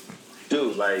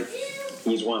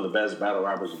one of the best battle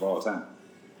rappers of all time.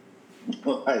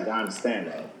 Like, I understand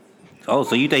that. Oh,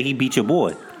 so you think he beat your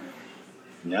boy?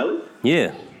 Nelly?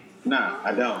 Yeah. Nah,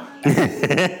 I don't.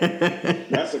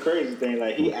 That's the crazy thing.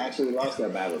 Like, he actually lost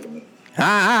that battle to me.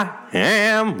 I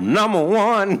am number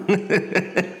one.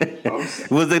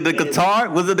 Was it the guitar?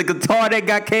 Was it the guitar that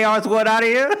got KRS-One out of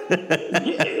here?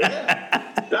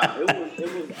 Yeah. No, it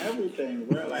was everything,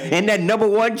 bro. Like, and that number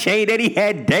one chain that he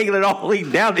had dangling all the way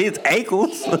down his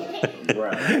ankles. Bro,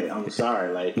 like, I'm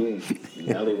sorry. Like,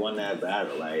 Nelly won that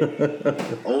battle. Like,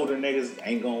 older niggas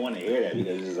ain't gonna want to hear that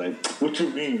because it's like, what you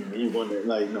mean he won that?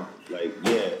 Like, no. Like,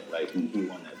 yeah, like, he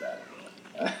won that battle.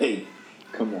 Like,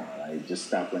 come on. Like, just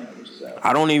stop playing with yourself.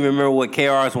 I don't even remember what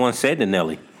KRS-One said to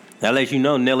Nelly. That lets you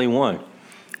know Nelly won.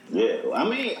 Yeah. I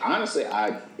mean, honestly,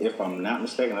 if I'm not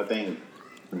mistaken, I think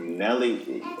Nelly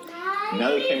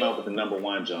came out with the number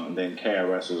one joint, and then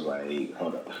KRS was like, hey,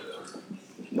 hold up.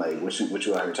 Like, what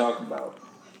you out here talking about?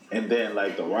 And then,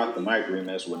 like, the Rock the Mic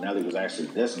remix where Nelly was actually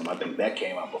dissing him, I think that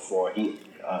came out before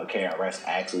KRS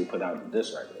actually put out the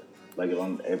diss record. Like,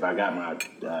 if I got my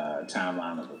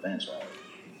timeline of events right.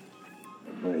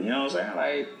 But, you know what I'm saying?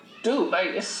 Like, dude, like,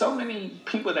 it's so many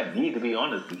people that need to be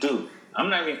on this. Dude, I'm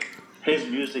not even... His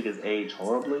music is aged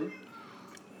horribly,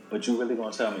 but you really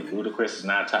gonna tell me Ludacris is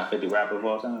not a top 50 rapper of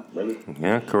all time? Really?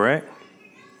 Yeah, correct.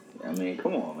 I mean,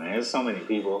 come on, man. There's so many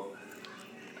people...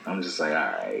 I'm just like, all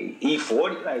right,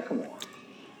 E40, like, come on.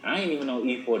 I ain't even no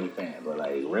E40 fan, but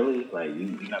like, really, like,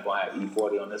 you're not gonna have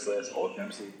E40 on this list or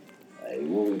MC? Like,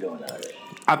 what are we doing out here?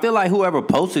 I feel like whoever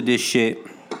posted this shit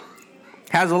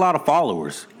has a lot of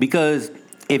followers because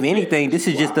if anything, this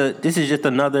is just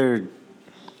another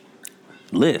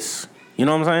list. You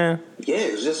know what I'm saying? Yeah,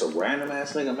 it's just a random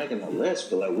ass nigga making a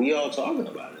list, but like, we all talking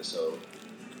about it, so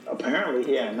apparently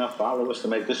he had enough followers to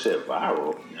make this shit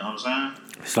viral. You know what I'm saying?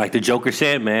 It's like the Joker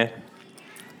said, man.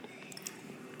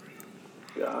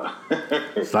 Yeah.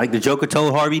 It's like the Joker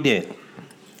told Harvey Dent.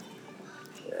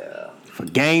 Yeah. If a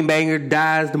gangbanger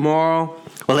dies tomorrow,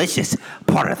 well, it's just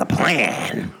part of the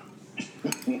plan.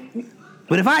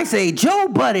 But if I say Joe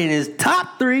Budden is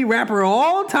top 3 rapper of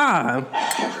all time,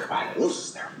 everybody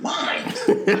loses their mind.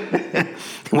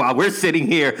 While we're sitting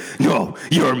here, no,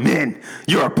 you're men,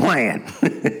 you're a plan.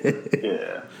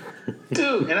 Yeah.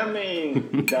 Dude, and I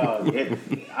mean, dog,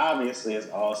 obviously it's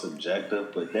all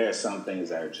subjective, but there are some things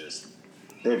that are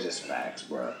they're just facts,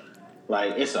 bro.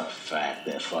 Like, it's a fact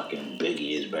that fucking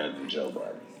Biggie is better than Joe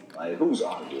Budden. Like, who's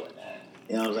arguing that?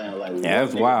 You know what I'm saying? Like, yeah,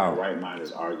 that's wild. Right mind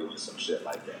is arguing some shit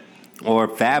like that. Or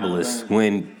Fabulous,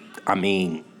 when, I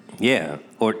mean, yeah.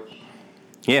 Or,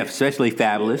 yeah, especially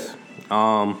Fabulous.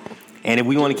 Yeah. And if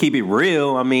we want to keep it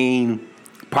real, I mean,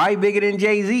 probably bigger than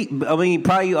Jay-Z. I mean,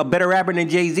 probably a better rapper than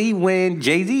Jay-Z when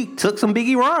Jay-Z took some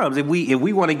Biggie rhymes. If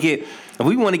we want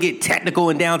to get technical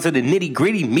and down to the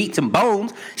nitty-gritty meats and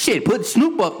bones, shit, put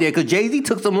Snoop up there because Jay-Z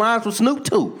took some lines from Snoop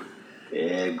too.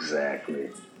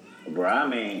 Exactly. Bro, I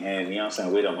mean, and you know what I'm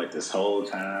saying, we done went this whole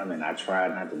time, and I tried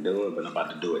not to do it, but I'm about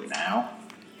to do it now.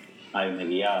 Like,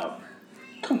 nigga, y'all,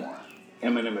 come on.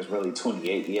 Eminem is really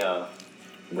 28, y'all.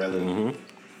 Really?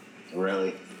 Mm-hmm.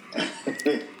 Really?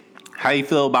 How you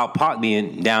feel about Pac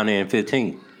being down there in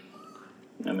 15?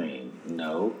 I mean,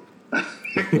 no.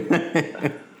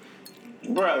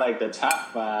 Bro, like, the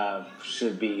top 5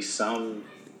 should be some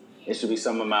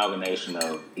amalgamation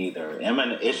of either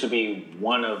Eminem. It should be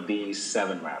one of these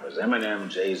 7 rappers: Eminem,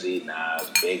 Jay-Z, Nas,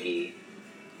 Biggie.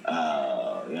 You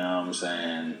know what I'm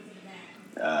saying?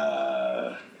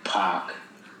 Pac.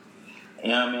 You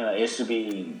know what I mean? Like, it should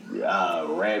be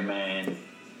Redman,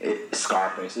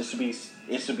 Scarface. It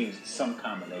should be some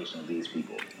combination of these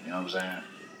people. You know what I'm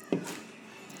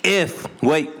saying?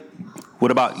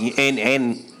 What about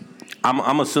and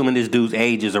I'm assuming this dude's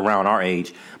age is around our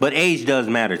age, but age does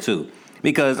matter too.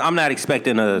 Because I'm not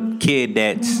expecting a kid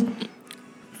that's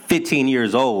 15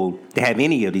 years old to have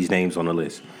any of these names on the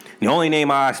list. The only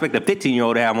name I expect a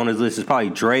 15-year-old to have on his list is probably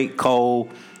Drake, Cole,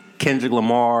 Kendrick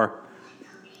Lamar,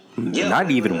 not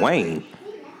even Wayne.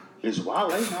 Is Wale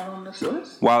not on this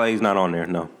list? Wale's not on there,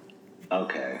 no.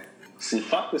 Okay. See,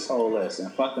 fuck this whole list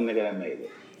and fuck the nigga that made it.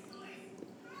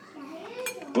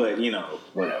 But,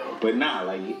 whatever. But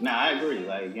I agree.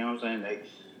 Like, you know what I'm saying?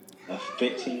 A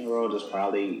 15-year-old is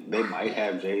probably, they might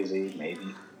have Jay-Z,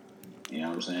 maybe. You know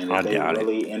what I'm saying? If they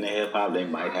really into hip-hop, they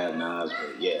might have Nas.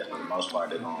 But, yeah, for the most part,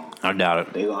 they're going to. I doubt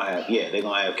it. They're going to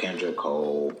have Kendrick,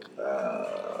 Cole,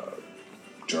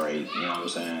 Drake, you know what I'm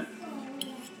saying?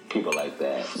 People like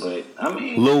that. But, I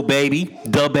mean. Lil Baby,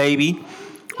 Da Baby.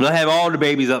 They'll have all the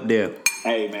babies up there.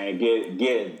 Hey, man, give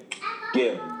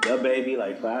Da Baby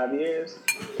like 5 years.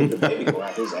 The baby can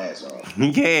rap his ass off.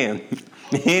 He can.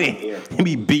 He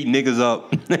be beating niggas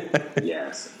up.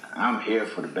 Yes. I'm here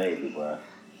for the baby, bro.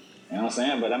 You know what I'm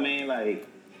saying? But, I mean, like,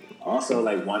 also,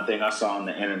 like, one thing I saw on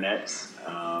the internet,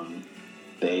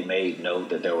 they made note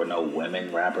that there were no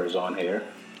women rappers on here.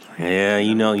 Yeah,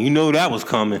 you know that was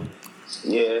coming.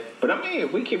 Yeah, but I mean,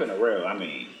 if we keeping it real, I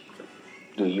mean,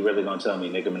 dude, you really gonna tell me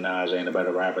Nicki Minaj ain't a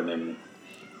better rapper than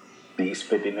these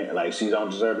 50 niggas? Like, she don't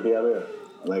deserve to be out there.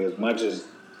 Like, as much as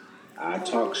I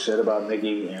talk shit about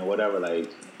Nicki and whatever,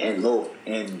 like, and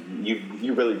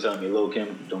you really telling me Lil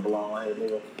Kim don't belong on here,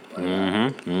 nigga? Like,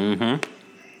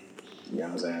 You know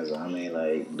what I'm saying? So, I mean,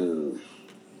 like, dude,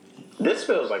 this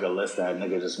feels like a list that a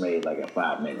nigga just made, like, in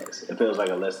 5 minutes. It feels like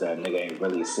a list that a nigga ain't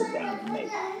really sit down and make.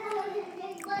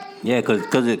 Yeah, cause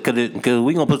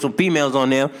we gonna put some females on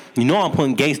there. You know I'm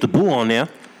putting Gangsta Boo on there.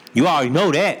 You already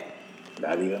know that.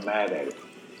 Not even mad at it.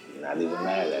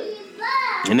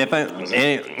 And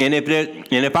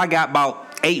if I got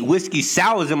about 8 whiskey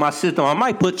sours in my system, I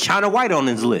might put China White on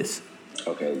this list.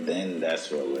 Okay, then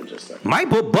that's what we're just like. Might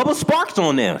put Bubba Sparks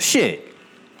on there. Shit.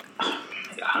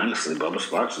 Honestly, Bubba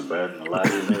Sparks is better than a lot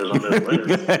of these niggas on this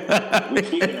list. We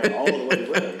keeping it all the way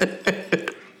with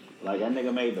it. Like, that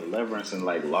nigga made Deliverance and,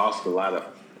 like, lost a lot of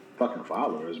fucking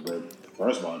followers. But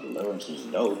first of all, Deliverance was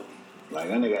dope. Like,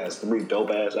 that nigga has 3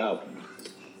 dope-ass albums.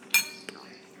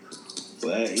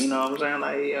 But, you know what I'm saying?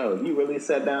 Like, yo, you really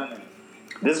sat down and...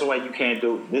 This is why you can't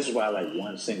do... This is why, like,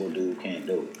 one single dude can't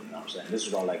do it. You know what I'm saying? This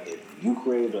is why, like, if you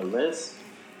create a list,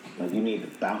 like, you need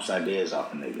to bounce ideas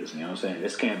off of niggas. You know what I'm saying?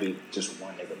 This can't be just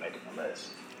one nigga making a list.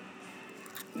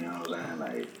 You know what I'm saying?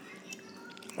 Like...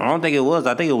 I don't think it was.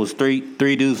 I think it was three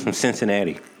dudes from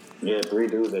Cincinnati. Yeah, 3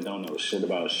 dudes that don't know shit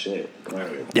about shit.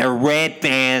 Right. They're Red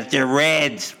fans. They're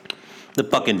Reds. The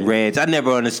fucking Reds. I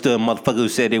never understood a motherfucker who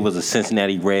said they was a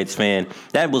Cincinnati Reds fan.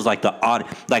 That was like the odd,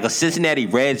 like a Cincinnati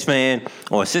Reds fan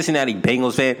or a Cincinnati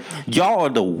Bengals fan. Y'all are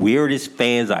the weirdest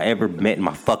fans I ever met in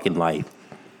my fucking life.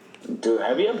 Dude,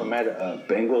 have you ever met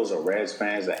Bengals or Reds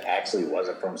fans that actually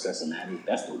wasn't from Cincinnati?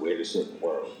 That's the weirdest shit in the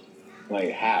world.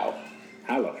 Like, how?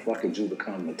 How the fuck did you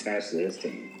become attached to this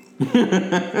team?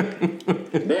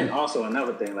 Then also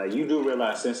another thing, like, you do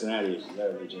realize Cincinnati is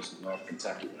literally just North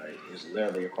Kentucky, right? It's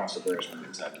literally across the bridge from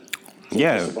Kentucky. So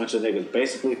yeah. There's a bunch of niggas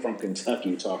basically from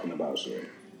Kentucky talking about shit.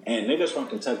 And niggas from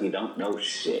Kentucky don't know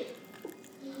shit.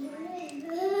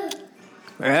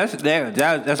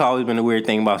 That's always been the weird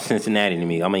thing about Cincinnati to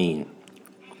me. I mean,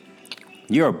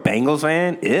 you're a Bengals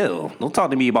fan? Ew. Don't talk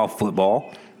to me about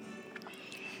football.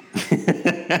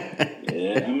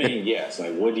 Yeah, I mean, yes.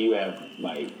 Like, what do you have?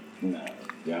 Like,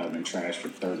 y'all been trash for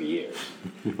 30 years.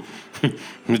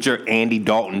 With your Andy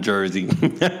Dalton jersey. And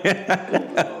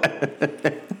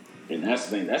that's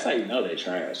the thing. That's how you know they're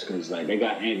trash. Because, like, they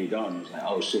got Andy Dalton. It's like,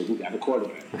 oh, shit, we got the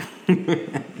quarterback.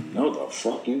 No, the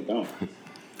fuck you don't.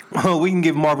 Oh, we can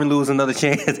give Marvin Lewis another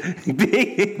chance.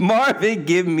 Marvin,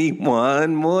 give me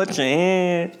one more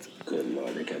chance. Good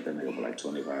Lord, they kept that nigga for like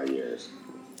 25 years.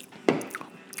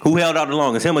 Who held out the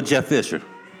longest, him or Jeff Fisher?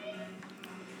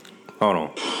 Hold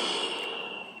on.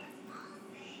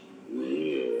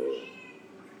 Yeah.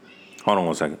 Hold on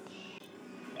one second.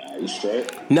 You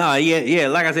straight? Nah, yeah.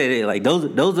 Like I said, like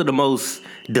those are the most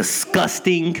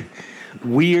disgusting,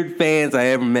 weird fans I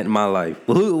ever met in my life.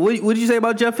 What did you say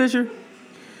about Jeff Fisher?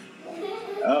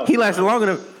 Oh, he lasted longer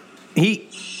than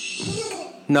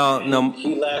No.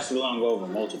 He lasted long over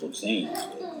multiple teams.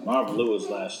 Marvin Lewis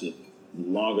lasted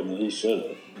longer than he should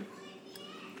have.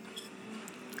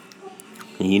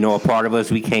 You know, a part of us,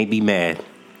 we can't be mad.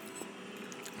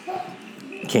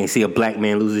 Can't see a black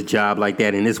man lose a job like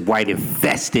that in this white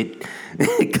infested.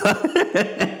 That's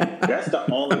the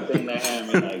only thing that had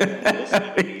me like, listen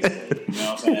to these, you know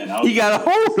what I'm saying? He got to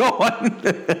hold on.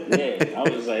 Yeah, I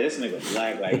was like, this nigga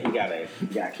black, like he gotta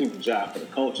keep the job for the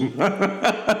culture.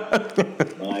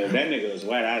 But like if that nigga was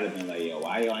white, I'd have been like, yo,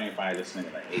 why y'all ain't fired this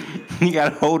nigga like 8 years? He got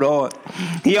to hold on.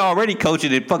 He already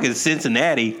coaching in fucking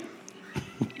Cincinnati.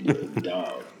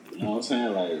 Dog, you know what I'm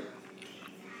saying? Like,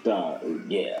 dog,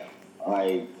 yeah.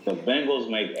 Like the Bengals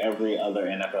make every other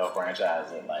NFL franchise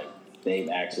that like they've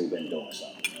actually been doing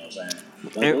something. You know what I'm saying?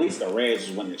 Like, at least the Reds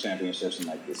was winning the championships in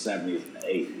like the 70s and the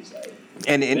 80s. Like,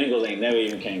 and the Bengals ain't never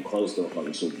even came close to a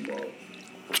fucking Super Bowl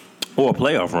or a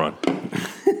playoff run.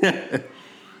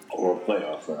 or a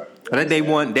playoff run. I think they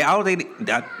won.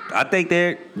 I think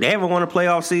they haven't won a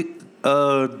playoff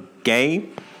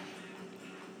game.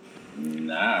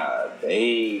 Nah,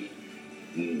 I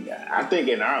think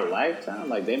in our lifetime,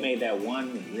 like they made that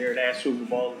one weird ass Super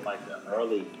Bowl in like the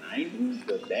early 90s,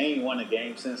 but they ain't won a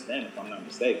game since then, if I'm not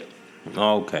mistaken.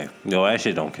 Okay. No, that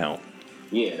shit don't count.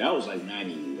 Yeah, that was like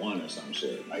 91 or some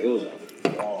shit. Like it was a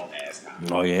long ass time.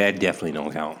 Oh yeah, that definitely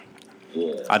don't count.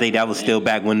 Yeah. I think that was still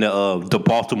back when the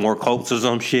Baltimore Colts or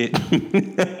some shit. I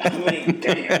mean,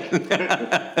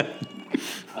 damn.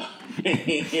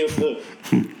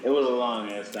 It was a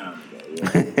long ass time ago.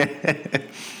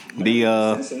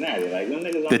 Yeah. Cincinnati, like them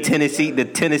niggas the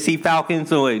Tennessee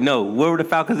Falcons. Or wait, no, where were the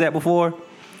Falcons at before?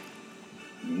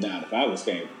 Nah, the Falcons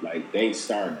came like they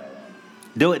started that one.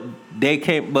 Do it. They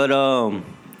came, but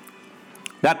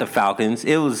not the Falcons.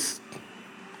 It was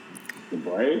the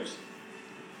Braves.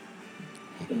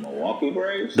 The Milwaukee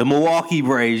Braves. The Milwaukee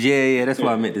Braves. Yeah, that's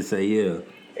what I meant to say. Yeah.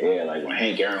 Yeah, like when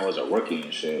Hank Aaron was a rookie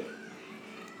and shit.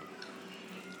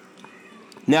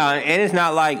 Now, and it's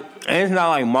not like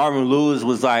Marvin Lewis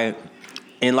was like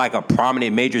in like a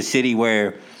prominent major city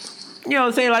where, you know what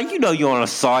I'm saying, like you're on a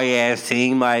sorry ass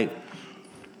team, like,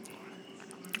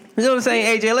 you know what I'm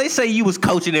saying, AJ. Let's say you was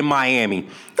coaching in Miami,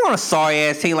 you're on a sorry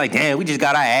ass team, like damn, we just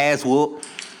got our ass whooped.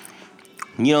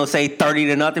 You know what I'm saying,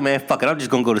 30-0, man. Fuck it, I'm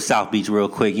just gonna go to South Beach real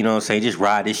quick. You know what I'm saying, just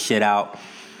ride this shit out.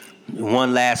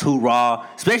 One last hoorah,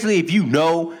 especially if you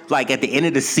know, like at the end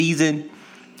of the season,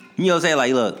 you know what I'm saying,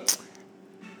 like look.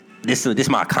 This is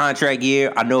my contract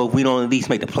year. I know if we don't at least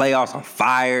make the playoffs, I'm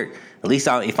fired. At least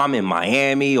if I'm in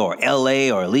Miami or LA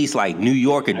or at least like New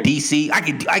York or DC,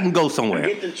 I can go somewhere.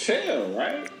 Get to chill,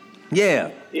 right?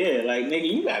 Yeah. Yeah, like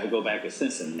nigga, you got to go back to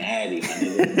Cincinnati, my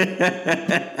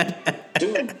nigga.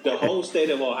 Dude, the whole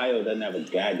state of Ohio doesn't have a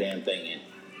goddamn thing in it.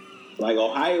 Like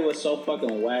Ohio was so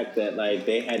fucking whack that like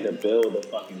they had to build a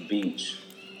fucking beach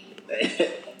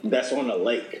that's on the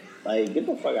lake. Like, get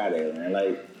the fuck out of here, man.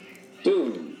 Like,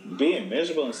 dude, being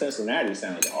miserable in Cincinnati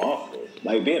sounds awful.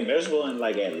 Like, being miserable in,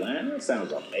 like, Atlanta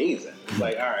sounds amazing. It's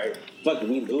like, all right, fuck it,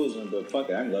 we losing, but fuck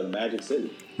it, I can go to Magic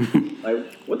City.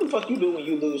 Like, what the fuck you do when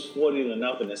you lose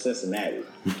 40-0 in Cincinnati?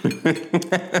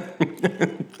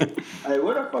 Like,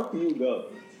 where the fuck do you go?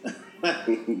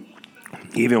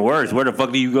 Even worse, where the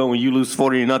fuck do you go when you lose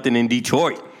 40-0 in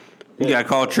Detroit? You gotta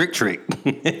call Trick.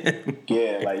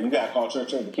 Yeah, like, you gotta call Trick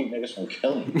to keep niggas from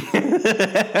killing you.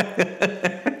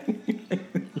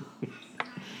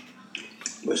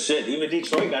 But shit, even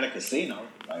Detroit got a casino.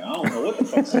 Like, I don't know what the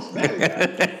fuck Cincinnati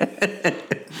got.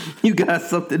 You got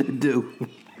something to do.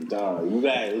 Dog, you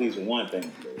got at least one thing to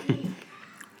do.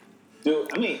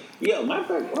 Dude, I mean, yo, my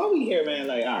fact, why we here, man?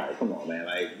 Like, all right, come on, man.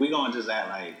 Like, we gonna just act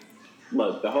like,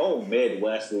 look, the whole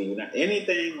Midwest League,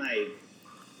 anything like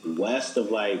west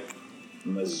of like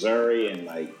Missouri and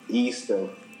like east of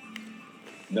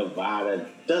Nevada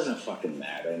doesn't fucking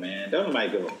matter, man. Don't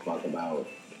nobody give a fuck about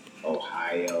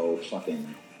Ohio,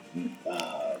 fucking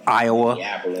Iowa,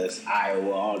 Minneapolis,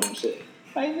 Iowa, all them shit.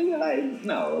 Like, nigga, like,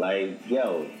 no, like,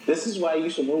 yo, this is why you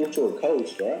should move to a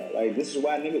coast, bro. Like, this is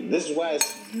why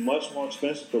it's much more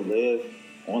expensive to live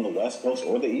on the West Coast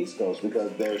or the East Coast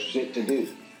because there's shit to do.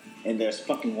 And there's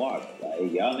fucking water.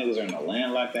 Like, y'all niggas are in a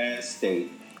landlocked ass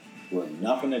state with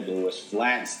nothing to do. It's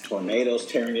flats, tornadoes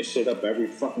tearing this shit up every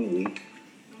fucking week.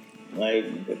 Like,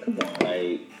 come on,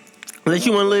 like. Unless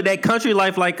you want to live that country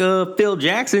life like Phil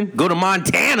Jackson, go to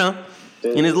Montana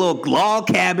in his little log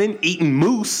cabin eating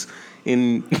moose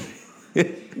and.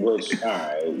 Which, all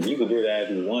right, you can do that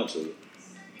if you want to.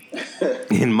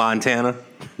 In Montana.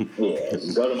 Yeah,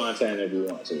 go to Montana if you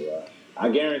want to. I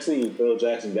guarantee you, Phil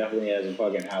Jackson definitely has a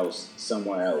fucking house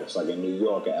somewhere else, like in New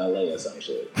York or LA or some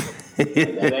shit. Like,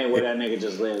 that ain't where that nigga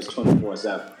just lives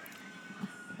 24/7.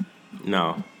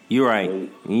 No, you're right.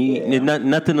 Yeah.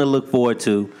 Nothing to look forward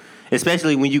to,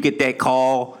 especially when you get that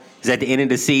call. It's at the end of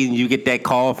the season. You get that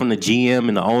call from the GM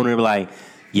and the owner, like,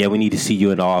 "Yeah, we need to see you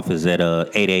in the office at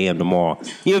 8 a.m. tomorrow."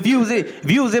 You know, if you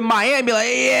was in Miami, like,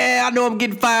 "Yeah, I know I'm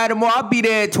getting fired tomorrow. I'll be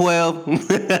there at 12."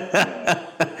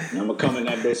 I'm gonna come in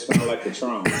that bitch smell like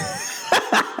Patron.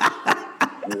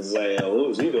 It's like, what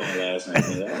was he doing last night?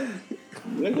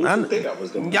 Nigga, what you think I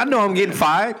was doing? Y'all know I'm getting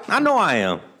fired. I know I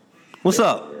am. What's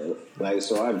up? Like,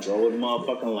 so I drove the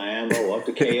motherfucking Lambo up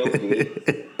to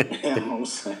KOD. You know what I'm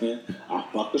saying? I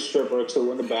fucked a stripper or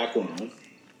two in the back room.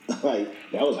 Like,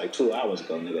 that was like 2 hours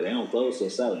ago, nigga. They don't close till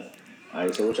 7.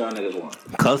 Like, so what y'all niggas want?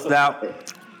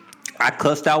 I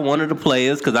cussed out one of the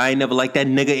players because I ain't never liked that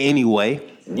nigga anyway.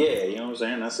 Yeah, you know what I'm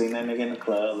saying? I seen that nigga in the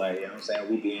club. Like, you know what I'm saying?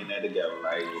 We be in there together.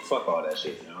 Like, fuck all that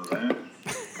shit. You know what I'm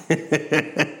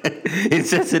saying? In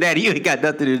Cincinnati, you ain't got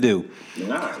nothing to do.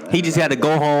 Nah, man. He just had to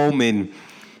go home and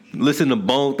listen to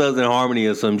Bone Thugs and Harmony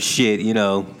or some shit, you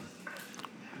know.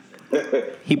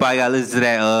 He probably got to listen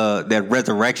to that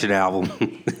Resurrection album.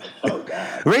 Oh,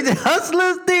 God. Raise the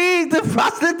hustlers, things, the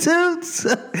prostitutes.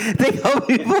 They hold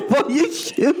you before you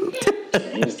shoot.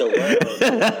 Change the world.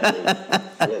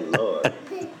 Good Lord.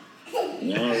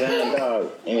 You know what I'm saying,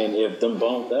 dog? And if them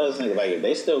Bone Thugs niggas, like, if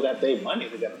they still got their money,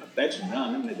 they got an affection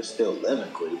now, them niggas still live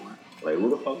in Cleveland. Like, who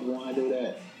the fuck would want to do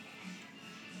that?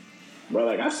 Bro,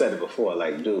 like I said it before,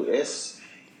 like, dude, it's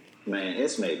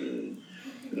maybe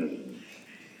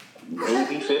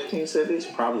 15 cities,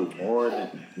 probably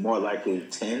more likely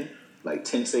 10. Like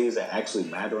 10 cities that actually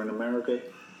matter in America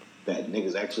that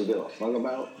niggas actually give a fuck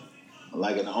about.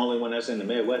 Like, and the only one that's in the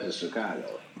Midwest is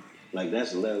Chicago. Like,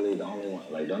 that's literally the only one.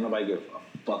 Like, don't nobody give a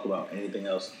fuck about anything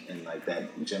else in, like, that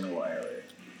general area.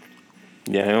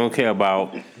 Yeah, they don't care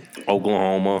about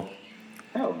Oklahoma.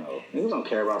 Hell no. Niggas don't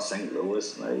care about St.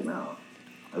 Louis. Like, no.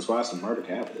 That's why it's the murder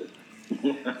capital.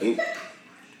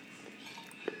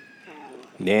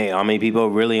 Yeah, I mean, people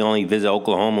really only visit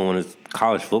Oklahoma when it's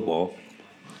college football.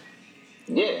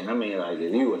 Yeah, and I mean, like,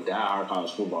 if you a diehard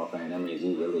college football fan, that means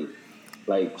you really,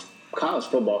 like, college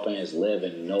football fans live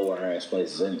in nowhere-ass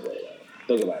places anyway. Like,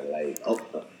 think about it, like,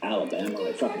 Alabama,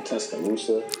 like, fucking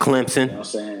Tuscaloosa. Clemson. You know what I'm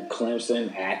saying?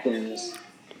 Clemson, Athens,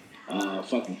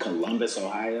 fucking Columbus,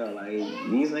 Ohio. Like,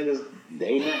 these niggas,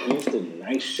 they not used to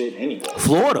nice shit anyway.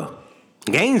 Florida.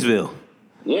 Gainesville.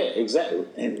 Yeah, exactly.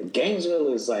 And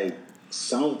Gainesville is, like,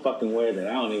 some fucking way that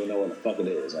I don't even know what the fuck it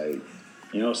is. Like,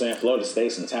 you know what I'm saying? Florida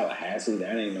State's in Tallahassee.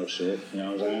 That ain't no shit. You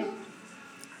know what I'm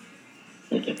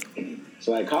saying?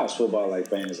 So, like, college football, like,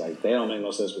 fans, like, they don't make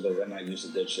no sense because they're not used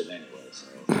to good shit anyway. So.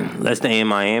 Let's stay in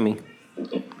Miami.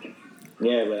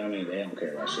 Yeah, but, I mean, they don't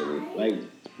care about shit either. Like,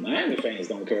 Miami fans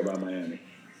don't care about Miami.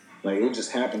 Like, it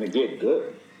just happened to get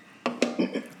good.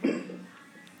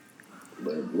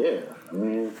 But, yeah, I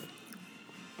mean,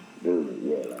 dude,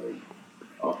 yeah, like,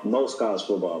 most college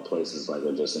football places, like,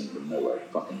 are just in the middle of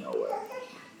fucking nowhere.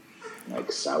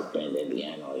 Like, South Bend,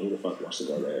 Indiana. Like, who the fuck wants to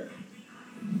go there?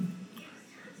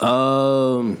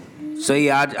 So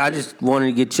yeah, I just wanted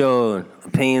to get your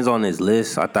opinions on this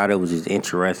list. I thought it was just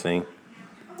interesting.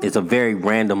 It's a very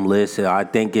random list. I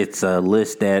think it's a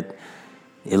list that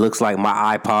it looks like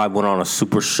my iPod went on a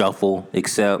super shuffle,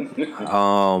 except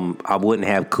I wouldn't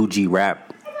have Coogee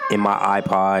Rap in my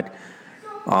iPod.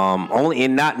 Only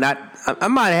and not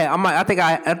I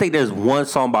think there's one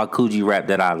song by Coogee Rap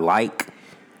that I like,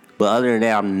 but other than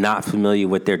that, I'm not familiar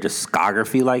with their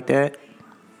discography like that.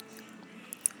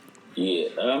 Yeah,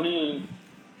 I mean,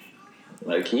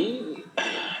 like, if you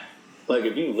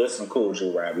listen to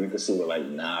Coogee Rap, you can see where, like,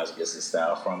 Nas gets his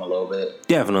style from a little bit.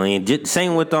 Definitely, and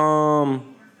same with Rakim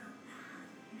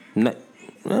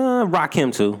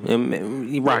too.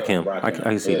 Rakim, I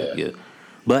can see that. Yeah,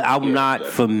 but I'm not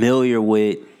familiar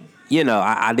with. You know,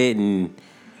 I didn't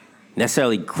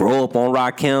necessarily grow up on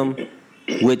Rakim,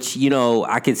 which, you know,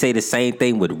 I can say the same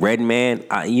thing with Redman.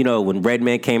 You know, when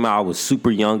Redman came out, I was super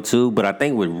young too. But I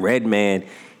think with Redman,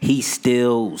 he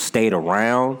still stayed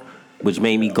around, which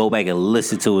made me go back and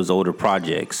listen to his older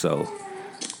projects. So,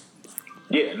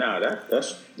 yeah,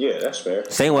 that's fair.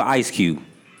 Same with Ice Cube.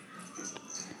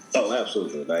 Oh,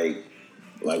 absolutely. Like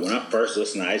when I first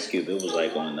listened to Ice Cube, it was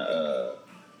like on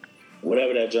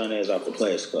whatever that joint is off the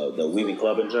Players Club, the We Be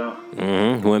Clubbing joint.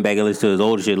 Mm-hmm. Went back and listened to his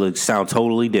older shit. Sound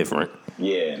totally different.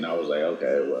 Yeah, and I was like,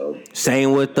 okay, well.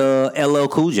 Same with LL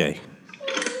Cool J.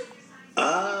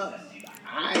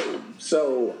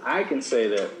 So I can say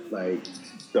that, like,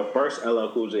 the first LL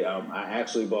Cool J album, I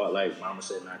actually bought, like, Mama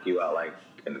Said Knock You Out, like,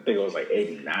 and I think it was like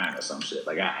 89 or some shit.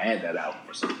 Like, I had that album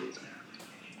for some reason.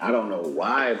 I don't know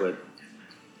why, but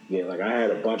yeah, like, I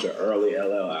had a bunch of early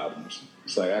LL albums.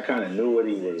 It's like I kind of knew what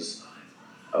he was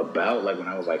about, like, when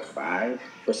I was like 5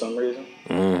 for some reason.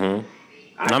 Mm-hmm.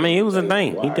 I mean, he was a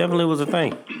thing. He definitely was a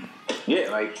thing. Yeah,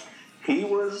 like,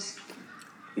 he's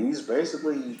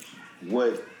basically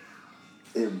what,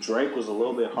 if Drake was a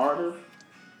little bit harder,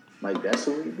 like, that's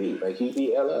who he'd be. Like, he'd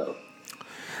be LL.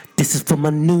 This is for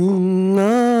my new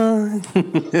love. Oh,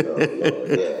 Lord,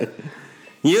 yeah.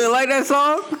 You didn't like that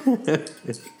song?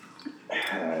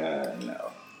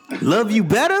 No. Love You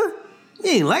Better? You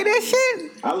didn't like that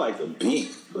shit? I like the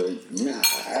beat, but nah,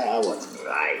 I wasn't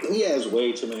like. He has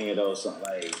way too many of those songs.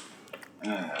 Like,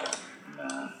 nah.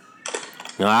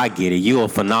 No, I get it. You a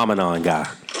phenomenon guy.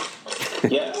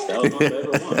 Yes, that was my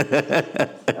favorite one.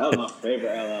 That was my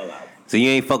favorite LL album. So you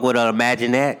ain't fuck with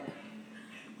Imagine That?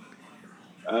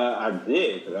 I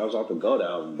did, because I was off the GOAT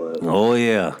album, but... Oh,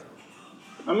 yeah.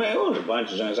 I mean, it was a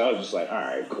bunch of things. I was just like, all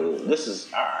right, cool. This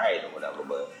is all right or whatever,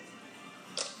 but...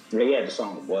 They had the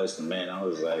song Boyz II Men. I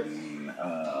was like,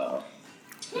 nah,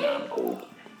 I'm cool.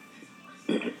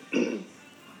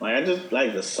 Like, I just,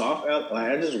 like, the soft LL,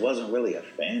 like, I just wasn't really a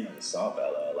fan of the soft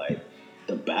LL. Like,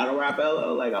 the battle rap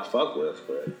LL, like, I fuck with,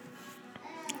 but...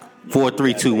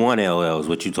 4321 LL is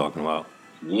what you talking about.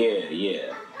 Yeah. You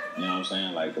know what I'm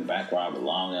saying? Like, the Back Rob, the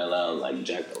Long LL, like,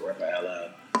 Jack the Ripper LL.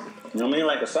 You know what I mean?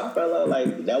 Like, a soft LL,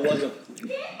 like, that wasn't...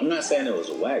 I'm not saying it was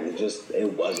whack.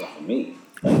 It wasn't for me.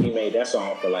 Like, he made that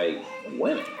song for, like,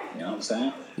 winning. You know what I'm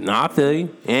saying? No, I feel you.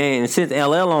 And since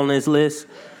LL on this list,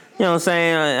 you know what I'm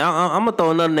saying? I'm gonna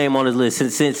throw another name on this list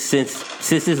since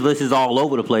this list is all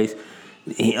over the place.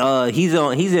 He's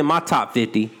in my top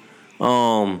 50. Shit,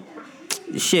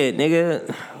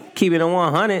 nigga, keep it at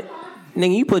 100.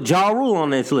 Nigga, you put Ja Rule on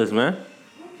this list, man.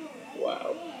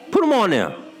 Wow. Put him on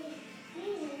there.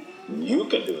 You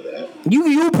can do that.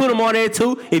 You put him on there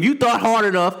too. If you thought hard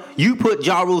enough, you put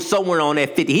Ja Rule somewhere on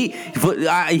that 50. He'll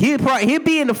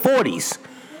be in the 40s.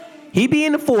 He'd be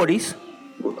in the 40s.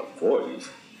 With the 40s?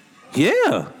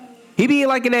 Yeah. He'd be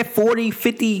like in that 40,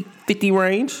 50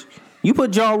 range. You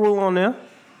put Ja Rule on there.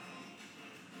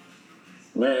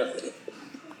 Man,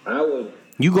 I would...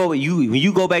 You go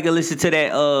back and listen to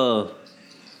that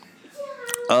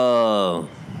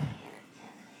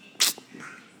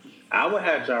I would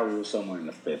have Ja Rule somewhere in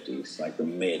the 50s, like the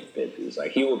mid-50s.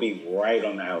 Like, he would be right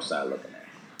on the outside looking at.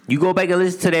 You go back and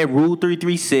listen to that Rule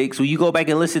 336. Or you go back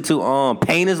and listen to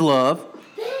Pain Is Love.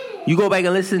 You go back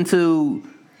and listen to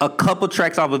a couple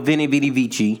tracks off of Veni Vidi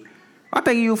Vici. I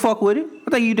think you'll fuck with it.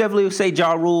 I think you definitely would say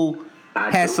Ja Rule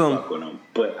has some... fuck with him,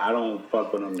 but I don't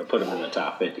fuck with him to put him in the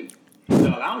top 50.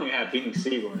 So I don't even have Beanie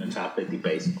Siegel in the top 50,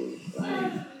 basically.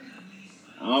 Like,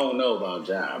 I don't know about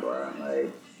Ja, bro.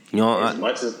 Like, you know, as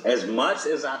much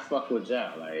as I fuck with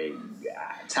Ja, like,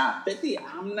 top 50,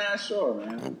 I'm not sure,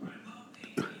 man.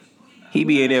 He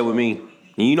be in there with me.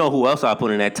 And you know who else I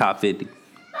put in that top 50?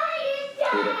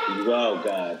 Oh,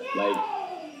 God. Like...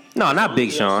 No, not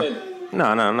Big Sean. No.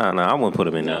 I wouldn't put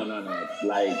him in there. No.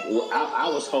 Like, I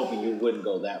was hoping you wouldn't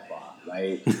go that far.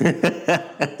 Like,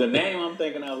 the name I'm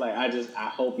thinking of, like, I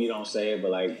hope you don't say it,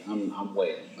 but, like, I'm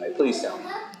waiting. Like, please tell me.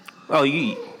 Oh,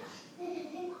 did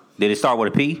it start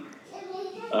with a P?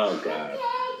 Oh, God.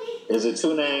 Is it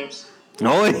two names?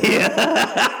 Oh, yeah.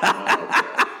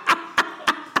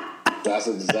 That's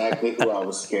exactly who I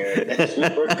was scared that you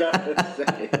were going to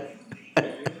say.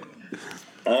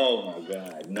 Oh, my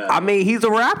God. No. I mean, he's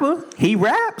a rapper. He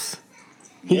raps.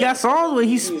 He got songs where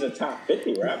he's a top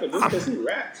 50 rapper just because he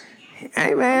raps.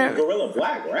 Hey, man. Gorilla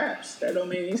Black raps. That don't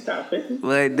mean he's top 50.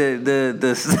 But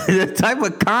the type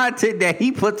of content that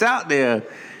he puts out there.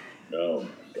 Oh, my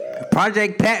God.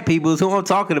 Project Pat people is who I'm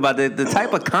talking about. The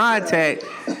type of content,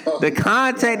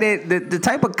 the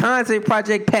type of content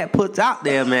Project Pat puts out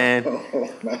there, man. Oh,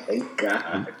 my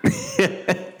God.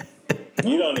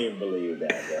 You don't even believe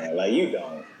that, bro. Like, you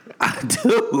don't. I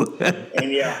do. In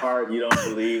your heart, you don't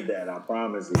believe that. I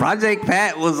promise you. Project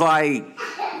Pat was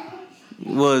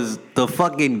the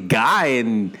fucking guy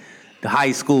in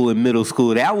high school and middle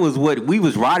school. That was what we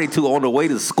was riding to on the way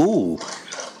to school.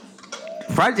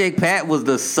 Project Pat was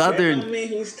the southern... That don't mean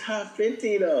he's top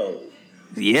 50, though.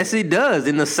 Yes, it does.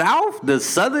 In the South, the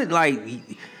southern, like...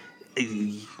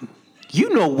 You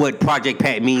know what Project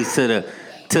Pat means to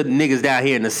niggas down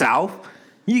here in the South.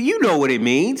 You know what it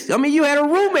means. I mean, you had a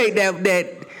roommate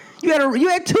that you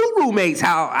had two roommates.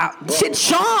 Shit,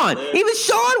 Sean. Even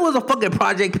Sean was a fucking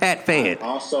Project Pat fan. I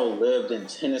also lived in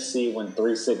Tennessee when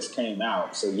 3-6 came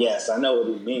out. So yes, I know what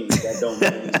it means. That don't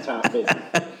mean he's top 50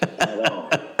 at all.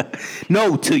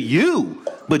 No, to you.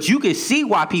 But you can see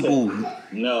why people...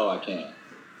 No, I can't.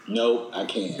 Nope, I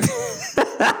can't.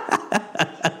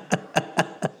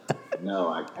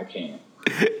 No, I can't.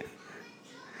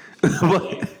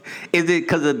 Is it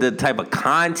because of the type of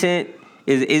content?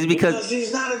 Is it because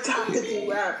he's not a top 50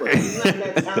 rapper. He's not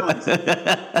that talented.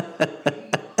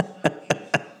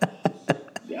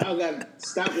 Y'all got to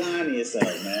stop lying to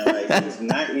yourself, man.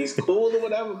 Like, he's cool or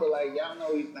whatever, but like, y'all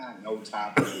know he's not no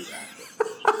top 50 rapper.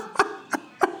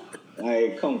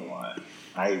 Like, come on.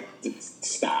 Like,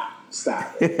 stop.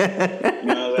 Stop it. You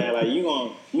know what I'm saying? Like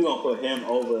you gonna put him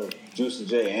over Juicy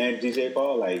J and DJ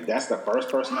Paul? Like that's the first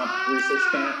person on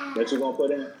 3-6 camp that you gonna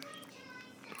put in?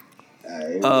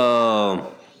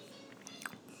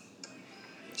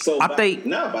 So I think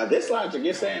by this logic,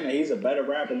 you're saying that he's a better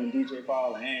rapper than DJ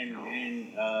Paul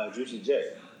and Juicy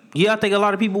J. Yeah, I think a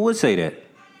lot of people would say that.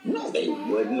 No, they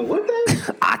wouldn't. Would they?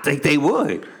 I think they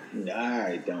would.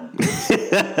 I don't.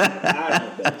 I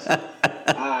don't think so.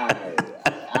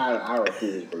 I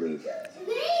refuse to believe that.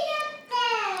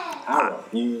 I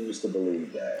refuse to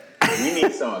believe that. We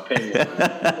need some opinion on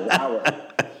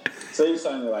that. So you're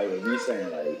saying like, if you're saying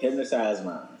like Hypnotized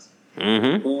Minds,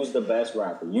 who's the best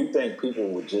rapper? You think people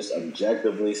would just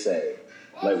objectively say,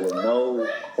 like with no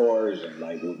coercion,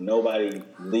 like with nobody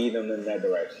leading them in that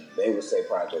direction, they would say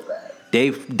Project Pat?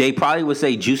 They probably would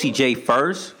say Juicy J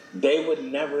first. They would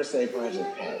never say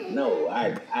Project Pat. No,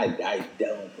 I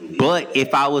don't believe But that.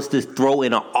 if I was to throw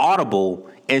in an audible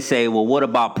and say, well, what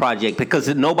about Project? Because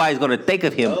nobody's going to think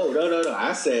of him. No.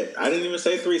 I didn't even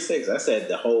say 3-6. I said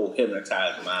the whole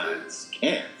Hypnotized Minds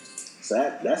camp. So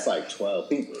that's like 12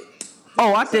 people.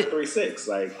 Oh, I think 3-6.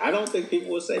 Like, I don't think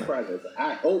people would say Project.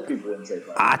 I hope people wouldn't say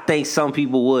Project. I think some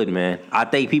people would, man. I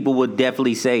think people would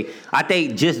definitely say. I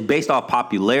think just based off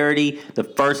popularity, the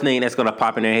first name that's gonna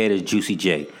pop in their head is Juicy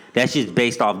J. That's just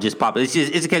based off just pop. It's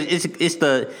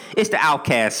the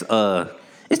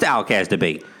Outkast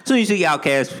debate. So you see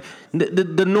Outkast,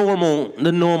 the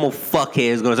normal fuckhead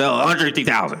is gonna say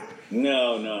 150,000.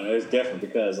 No, it's different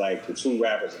because like the two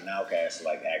rappers in Outkast are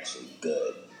like actually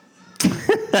good.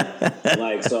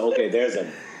 Like, so okay, there's a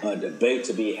debate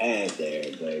to be had there,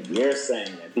 but you're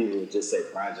saying that people would just say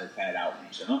Project Pat out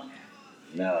and jump?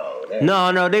 No,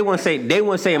 they wouldn't say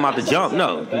him out the jump.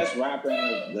 No, the best rapper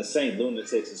in the St.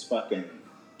 Lunatics is fucking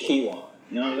Keywan.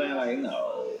 You know what I'm saying? Like,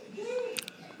 no.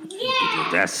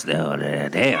 That's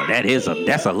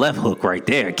that's a left hook right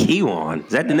there. Keywan,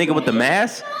 is that the nigga with the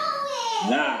mask?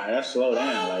 Nah, that's Slow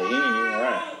Down. Like, he ain't even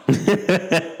rap.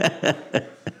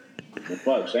 The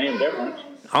fuck, same difference.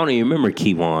 I don't even remember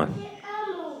Keywan.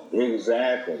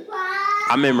 Exactly.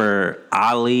 I remember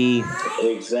Ali.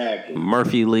 Exactly.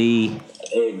 Murphy Lee.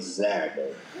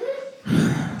 Exactly.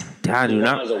 I do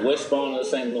not. There's a wishbone of the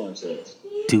St. Lunatics.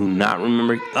 Do not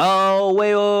remember. Oh,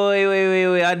 wait.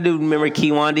 I do remember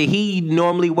Keywan. Did he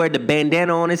normally wear the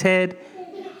bandana on his head?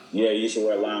 Yeah, you should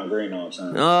wear lime green all the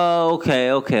time. Oh, okay.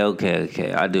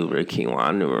 I do remember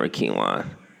Keywan.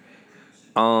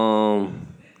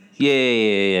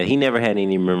 Yeah. He never had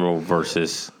any memorable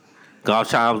verses. I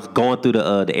was going through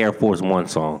the Air Force One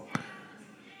song,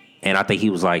 and I think he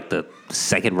was like the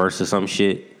second verse or some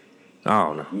shit. I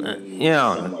don't know.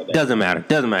 Like doesn't matter.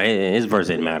 His verse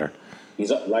didn't matter. He's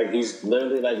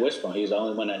literally like Wishbone. He's the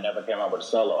only one that never came out with a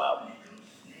solo album.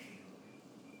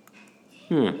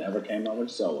 Never came out with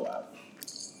a solo album.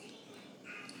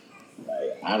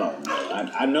 Like, I don't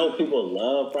know. I know people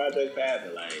love Project Pat,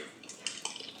 but like,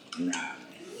 nah.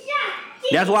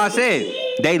 That's why I said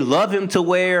they love him to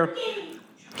where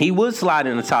he would slide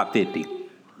in the top 50. Nah,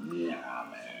 man.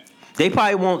 They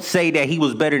probably won't say that he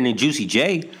was better than Juicy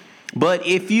J, but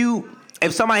if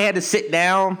somebody had to sit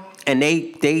down and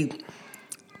they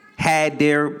had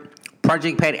their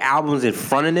Project Pat albums in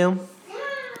front of them,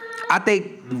 I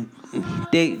think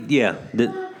they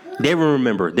will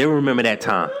remember. They will remember that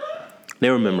time. They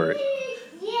remember it.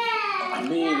 I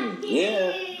mean,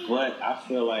 yeah. But I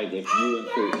feel like if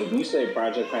you say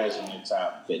Project Pat's in your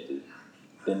top 50,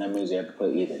 then that means you have to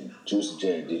put either Juicy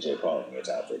J and DJ Paul in your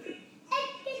top 50.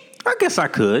 I guess I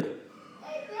could.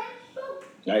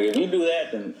 Like, if you do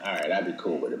that, then all right, I'd be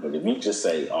cool with it. But if you just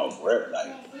say off rip,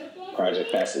 like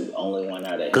Project Pat's the only one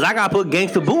out there, because I gotta put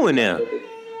Gangsta Boo in there.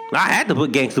 I had to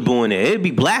put Gangsta Boo in there. It'd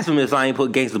be blasphemous if I ain't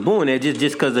put Gangsta Boo in there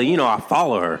just because I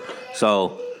follow her.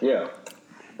 So yeah.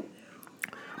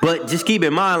 But just keep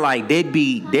in mind, like they'd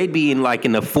be in like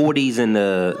in the 40s and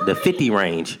the 50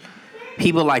 range.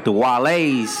 People like the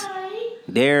Wale's,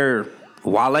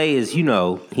 Wale is,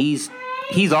 he's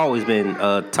always been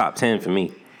top 10 for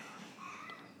me.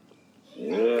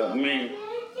 Yeah, I mean,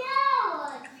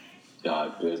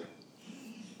 God, good.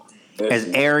 As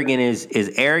arrogant and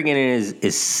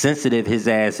as sensitive his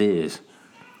ass is.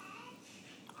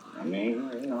 I mean,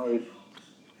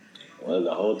 well,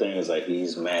 the whole thing is like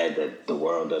he's mad that the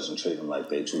world doesn't treat him like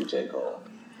they treat J. Cole.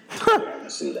 I can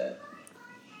see that.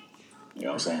 You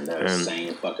know what I'm saying? They're the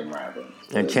same fucking rapper.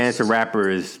 And Chance the Rapper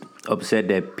is upset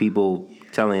that people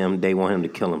telling him they want him to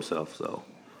kill himself. So,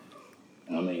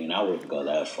 I mean, I wouldn't go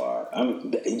that far.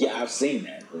 I've seen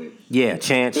that. But yeah,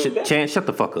 Chance, shut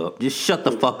the fuck up. Just shut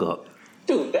the fuck up.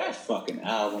 Dude, that fucking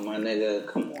album, my nigga.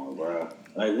 Come on, bro.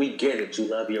 Like, we get it. You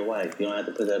love your wife. You don't have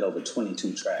to put that over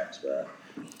 22 tracks, bro.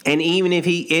 And even if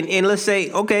he and let's say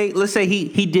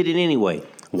he did it anyway.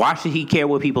 Why should he care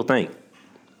what people think?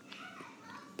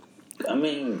 I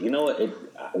mean, you know what?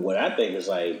 What I think is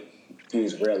like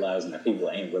he's realizing that people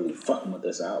ain't really fucking with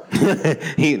this album.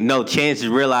 Chance is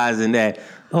realizing that.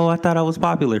 Oh, I thought I was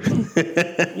popular.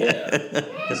 Yeah,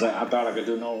 it's like I thought I could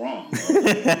do no wrong.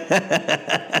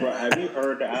 Bro, have you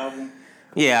heard the album?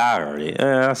 Yeah, I heard it.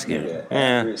 I scared it.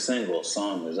 Every single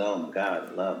song is, oh my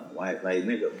God, I love my wife. Like,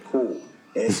 nigga, cool.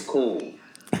 It's cool.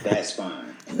 That's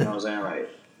fine. You know what I'm saying? Like,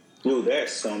 dude,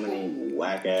 there's so many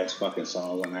whack ass fucking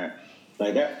songs on there.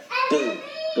 Like that, dude.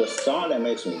 The song that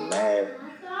makes me mad.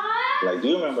 Like, do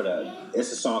you remember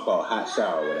it's a song called Hot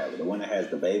Shower or whatever, the one that has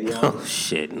the baby on it? Oh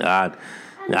shit! I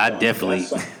definitely.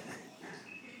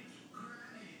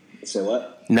 Say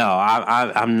what? No,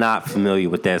 I'm not familiar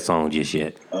with that song just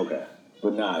yet. Okay,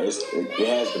 but nah, it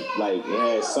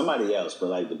has somebody else, but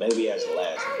like the baby has the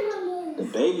last one. The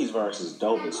baby's verse is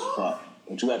dope as fuck,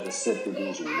 but you have to sit through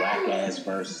these whack ass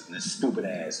verses and this stupid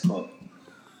ass hook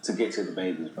to get to the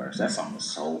baby's verse. That song was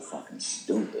so fucking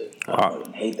stupid. I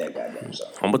fucking hate that goddamn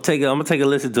song. I'm gonna take a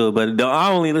listen to it, but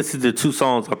I only listen to 2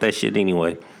 songs off that shit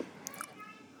anyway.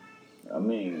 I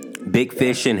mean, Big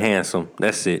Fish and Handsome.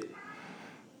 That's it.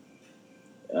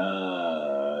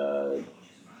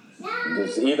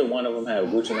 Does either one of them have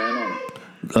Gucci Mane on it?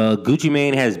 Gucci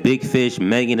Mane has Big Fish.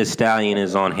 Megan Thee Stallion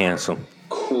is on Handsome.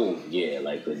 Cool, yeah.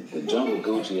 Like the joint with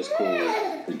Gucci is cool.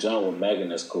 The joint with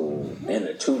Megan is cool, and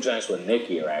the 2 joints with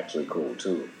Nicki are actually cool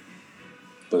too.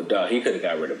 But dog, he could have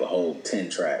got rid of a whole 10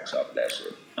 tracks off of that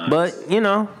shit. Honestly.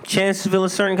 But Chance feel a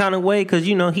certain kind of way because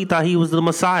he thought he was the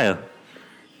Messiah,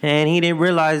 and he didn't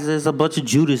realize there's a bunch of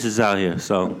Judases out here.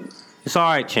 So it's all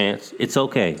right, Chance. It's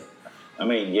okay. I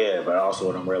mean, yeah, but also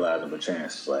what I'm realizing with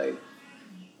Chance is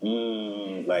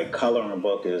like Coloring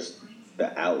Book is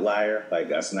the outlier. Like,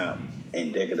 that's not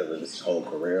indicative of his whole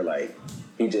career. Like,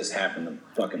 he just happened to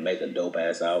fucking make a dope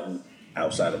ass album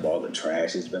outside of all the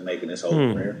trash he's been making his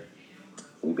whole career.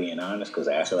 We being honest, because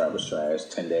After That was trash,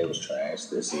 10 Day was trash.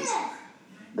 This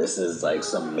is like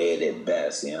some mid at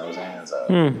best. You know what I'm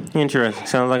saying? So, Interesting.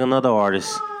 Sounds like another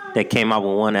artist that came out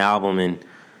with one album and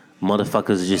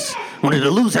motherfuckers just wanted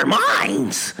to lose their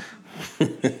minds.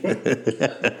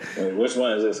 Which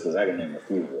one is this? Because I can name a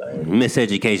few. Like,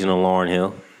 Miseducation of Lauryn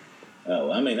Hill.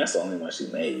 Oh, I mean, that's the only one she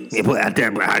made. Yeah, but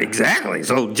exactly.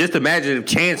 So just imagine if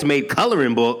Chance made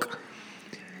Coloring Book.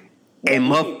 And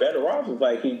he'd be better off if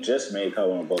like he just made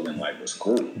Coloring Book and like was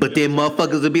cool. But then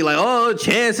motherfuckers would be like, oh,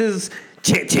 Chance is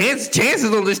on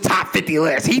this top 50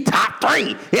 list. He top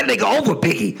 3. That nigga over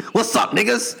Biggie. What's up,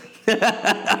 niggas? Yeah,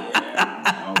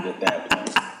 I don't get that point.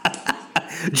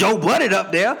 Joe Budden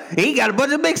up there. He got a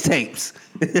bunch of mixtapes.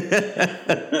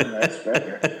 That's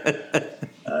fair.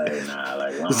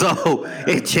 So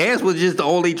if Chance was just the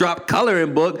only drop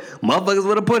Coloring Book, motherfuckers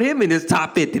would have put him in this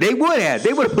top 50. They would have.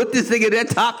 They would have put this nigga in that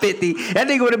top 50. That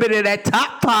nigga would have been in that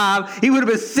top 5. He would have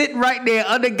been sitting right there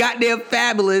under goddamn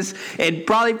Fabulous and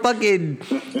probably fucking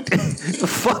Irv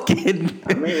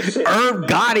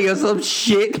Gotti or some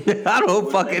shit. I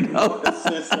don't fucking know.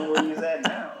 That's where he's at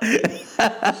now.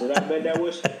 So I bet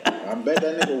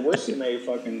that nigga wish he made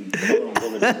fucking Coloring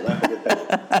Book and left it at that.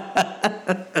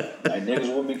 Like, niggas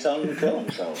wouldn't be telling him to kill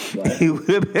himself. Right? He would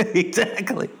have been,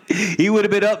 exactly. He would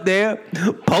have been up there.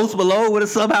 Post Malone would have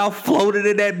somehow floated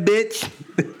in that bitch.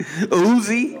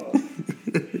 Uzi.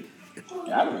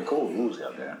 Yeah, I'd have been cool with Uzi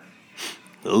up there.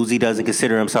 Uzi doesn't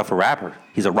consider himself a rapper.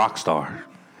 He's a rock star.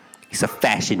 He's a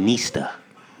fashionista.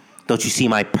 Don't you see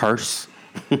my purse?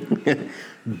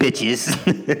 Bitches.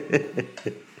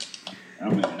 I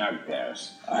mean, not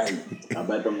gas. I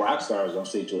bet them rock stars don't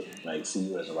see you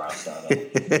as a rock star though.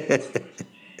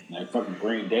 Like fucking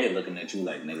Green Day looking at you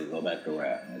like, nigga, go back to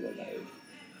rap. Nigga, like,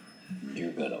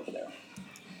 you're good over there.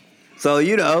 So,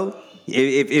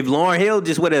 if Lauryn Hill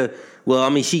just would have, well, I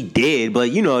mean, she did, but,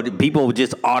 people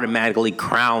just automatically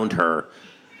crowned her,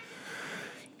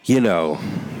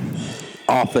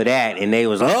 off of that, and they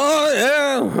was, top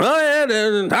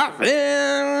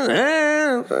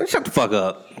 10, shut the fuck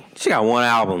up. She got one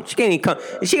album. She can't even come.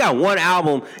 She got one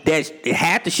album that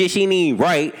half the shit she didn't even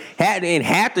write, and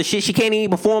half the shit she can't even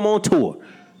perform on tour.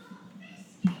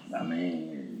 I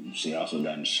mean, she also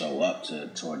doesn't show up to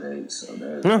tour dates. So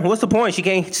what's the point? She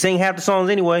can't sing half the songs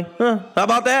anyway. How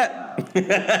about that?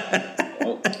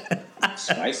 Wow.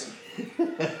 Spicy.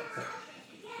 I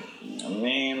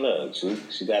mean, look,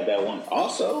 she got that one.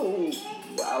 Also,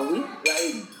 are we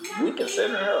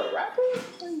consider her a rapper?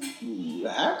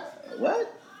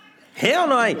 What? Hell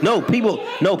no, ain't. No,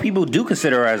 people do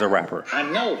consider her as a rapper. I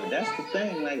know, but that's the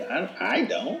thing. Like, I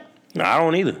don't. No, I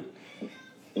don't either.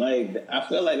 Like, I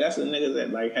feel like that's the niggas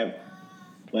that like have,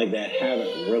 like that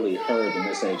haven't really heard the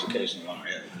Miseducation of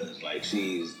L'Oreal because like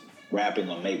she's rapping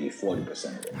on maybe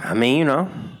 40% of it. I mean, you know,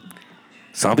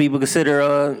 some people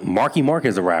consider Marky Mark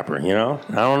as a rapper. You know,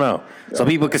 I don't know. Some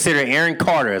people consider Aaron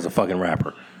Carter as a fucking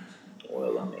rapper.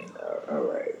 Well, I mean, all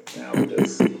right, now we're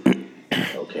just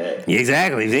okay.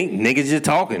 Exactly. Niggas just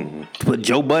talking. Put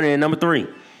Joe Budden in number 3.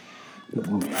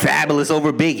 Fabulous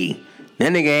over Biggie.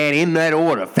 That nigga had in that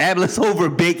order. Fabulous over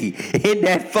Biggie. In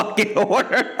that fucking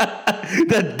order.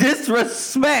 The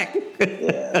disrespect.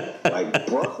 Yeah. Like,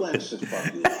 Brooklyn should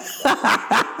fuck you up.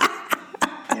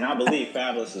 And I believe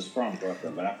Fabulous is from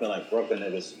Brooklyn, but I feel like Brooklyn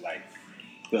niggas, like,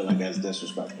 feel like that's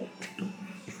disrespectful.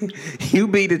 You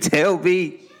be to tell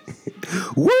me.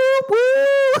 Woo woo.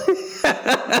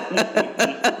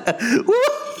 Woo.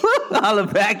 Holla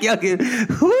back, youngin.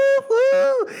 Woo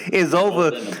woo. It's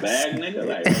over. In the bag, nigga?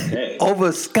 Like, okay.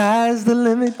 Over sky's the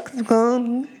limit.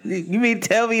 You mean to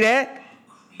tell me that?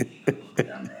 I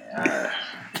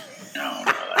don't know.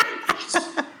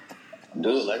 Like,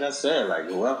 dude, like I said, like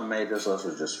whoever made this list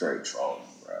was just straight trolling,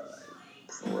 bro.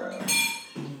 Like, for real.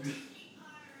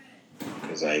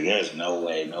 Because like, there's no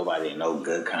way nobody in no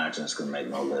good conscience can make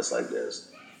no list like this.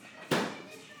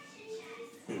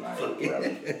 Like,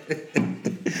 really.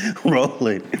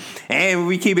 Rolling. And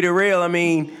we keep it real. I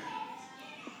mean,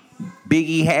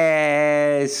 Biggie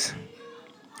has,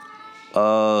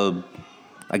 I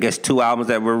guess 2 albums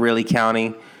that we're really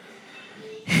counting.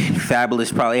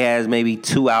 Fabulous probably has maybe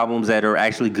 2 albums that are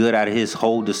actually good out of his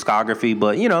whole discography.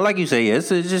 But, you know, like you say, it's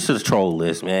just a troll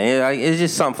list, man. It's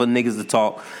just something for niggas to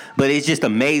talk. But it's just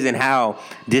amazing how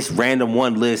this random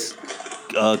one list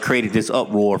created this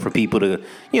uproar for people to,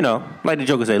 you know, like the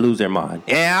Joker said, lose their mind.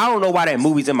 And I don't know why that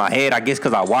movie's in my head. I guess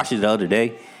because I watched it the other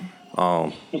day.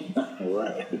 Right.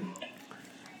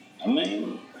 I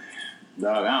mean,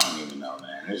 dog, I don't even know,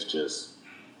 man. It's just,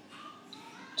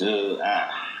 dude,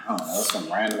 I don't know. Some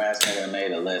random ass nigga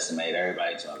made a list and made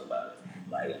everybody talk about it,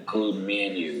 like including me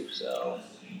and you. So,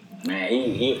 man,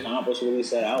 he accomplished what he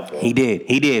set out for. He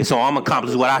did. So I'm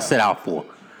accomplished what I set out for.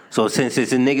 So since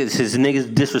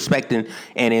niggas disrespecting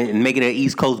and making it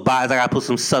East Coast bias, I gotta put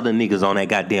some Southern niggas on that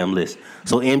goddamn list.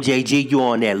 So MJG, you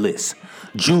on that list.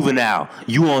 Juvenile,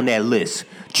 you on that list.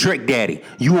 Trick Daddy,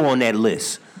 you on that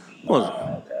list.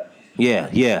 Okay.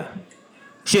 Yeah.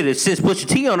 Shit, since Pusha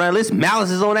T on that list,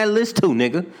 Malice is on that list too,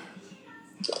 nigga.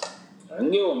 I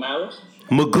can give him Malice.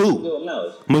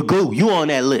 Magoo, you on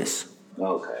that list.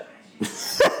 Okay. We're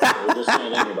just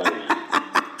saying anybody now.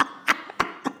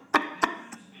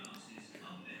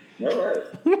 All right.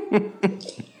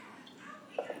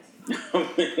 I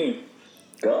mean,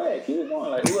 go ahead, keep it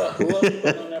going. Like, who else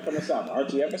put on there from the South?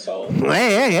 Archie Ebersole?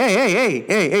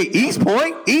 Hey. East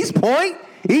Point.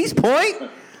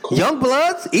 Cool. Young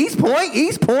Bloods, East Point.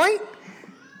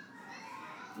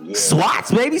 Yeah.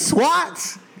 Swats, baby,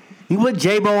 Swats. You put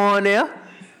J-Bo on there?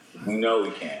 No,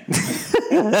 we can't.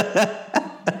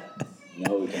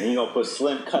 No, we can't. You gonna put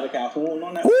Slim Cutter Calhoun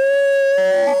on that?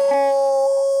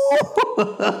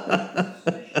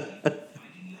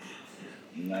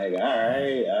 Like, all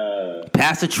right.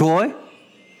 Pastor Troy?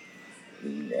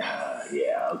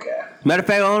 Yeah, okay. Matter of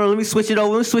fact, let me switch it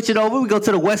over. We go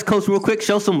to the West Coast real quick.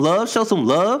 Show some love.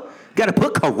 Got to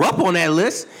put Corrupt on that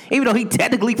list. Even though he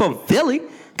technically from Philly.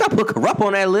 Got to put Corrupt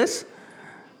on that list.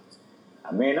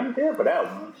 I mean, I'm there for that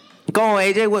one. Go on,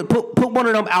 AJ. Put one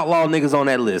of them outlaw niggas on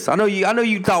that list. I know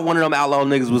you thought one of them outlaw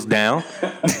niggas was down.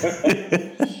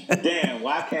 Damn,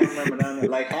 why can't I remember none?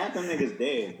 Like, half them niggas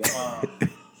dead.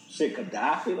 Shit,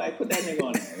 Gaddafi, like, put that nigga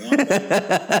on there. You know what I'm saying?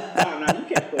 No, you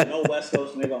can't put no West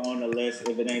Coast nigga on the list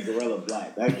if it ain't Gorilla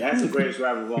Black. That's the greatest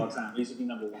rapper of all time. He should be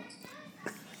number 1.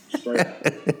 Straight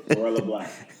up. Gorilla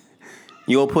Black.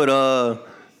 You'll put, I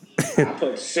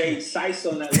put Shade Sice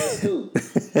on that list, too.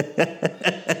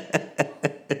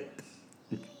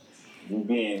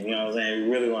 You know what I'm saying?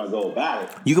 You really want to go about it.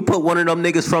 You could put one of them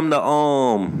niggas from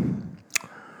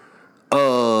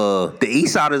the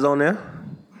East Siders on there.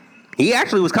 He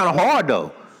actually was kind of hard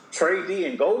though. Trey D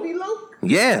and Goldie Loc?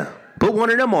 Yeah, put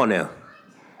one of them on there.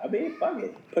 I mean, fuck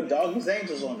it. Put Doggy's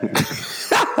Angels on there. Let's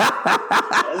go.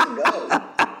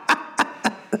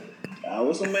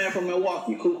 What's the man from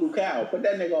Milwaukee? Cuckoo Cow. Put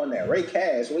that nigga on there. Ray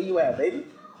Cash, where you at, baby?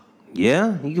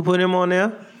 Yeah, you can put him on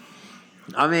there.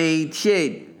 I mean,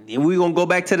 shit. We gonna go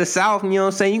back to the South, you know what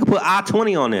I'm saying? You can put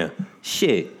I-20 on there.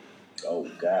 Shit. Oh,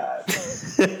 God.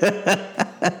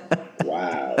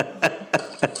 Wow.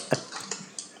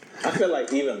 I feel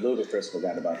like even Ludacris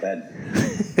forgot about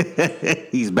that.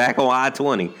 He's back on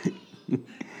I-20.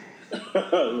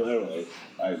 Literally.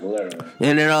 Like, literally.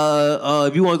 And then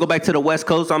if you want to go back to the West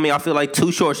Coast, I mean, I feel like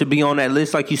Too Short should be on that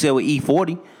list, like you said, with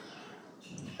E40.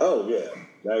 Oh, yeah.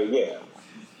 Like, yeah.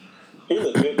 He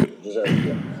legit deserves to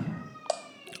be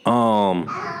on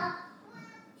there.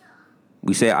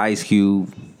 We said Ice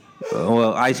Cube.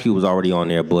 Well, Ice Cube was already on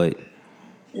there, but...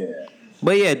 Yeah.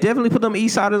 But yeah, definitely put them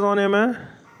East Siders on there, man.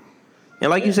 And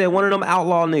like you said, one of them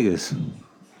outlaw niggas.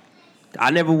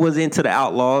 I never was into the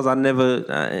Outlaws. I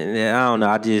don't know.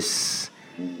 I just...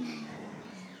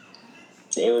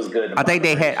 It was good. I think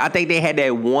they had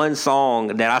that one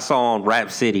song that I saw on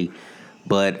Rap City,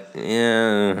 but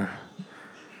yeah.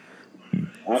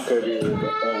 I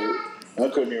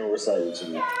couldn't even recite it to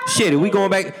you. Shit, if we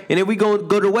going back, and if we go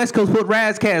to the West Coast, put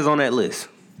Razzcazz on that list.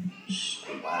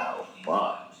 Wow,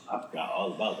 fuck. I forgot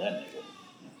all about that nigga.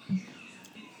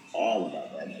 All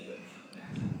about that nigga.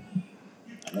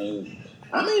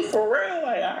 I mean, for real,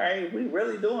 like, all right, we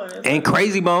really doing this. And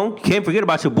Crazy Bone, can't forget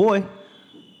about your boy.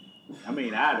 I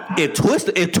mean, if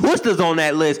Twister's on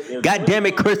that list, God damn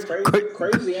it, Chris.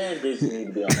 Crazy and Busy need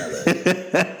to be on that list.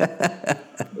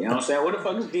 You know what I'm saying? What the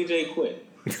fuck is DJ Quick?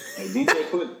 Like, DJ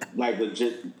Quick, like,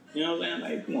 legit. You know what I'm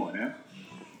saying? Like, come on, man.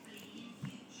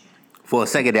 For a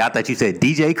second there, I thought you said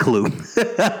DJ Clue.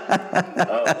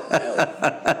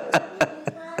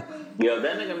 Yo,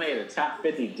 that nigga made a top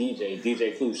 50 DJ.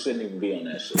 DJ Clue shouldn't even be on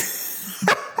that shit.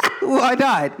 Why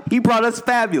not? He brought us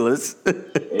Fabulous.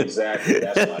 Exactly.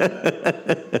 That's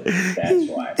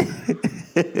why.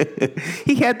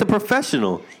 He had The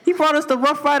Professional. He brought us the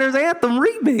Rough Riders Anthem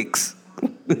remix.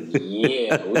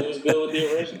 Yeah, we was good with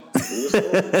the original. We was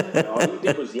cool. All he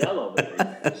did was yell over the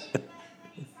remix.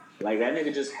 Like, that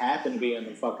nigga just happened to be in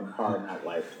the fucking Hard Knock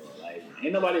Life tour. Like,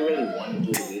 ain't nobody really wanted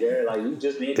you to be there. Like, you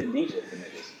just need to DJ for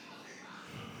niggas.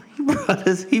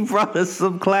 He brought us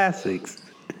some classics.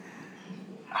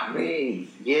 I mean,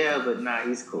 yeah, but nah,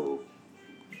 he's cool.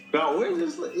 Bro, where's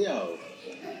this? Yo,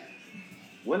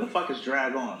 when the fuck is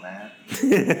Drag On, man?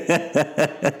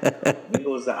 Nigga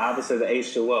was the opposite of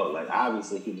H2O. Like,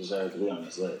 obviously, he deserves to be on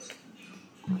this list.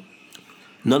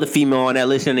 Another female on that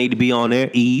list that need to be on there,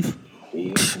 Eve.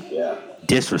 Yeah.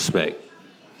 Disrespectful.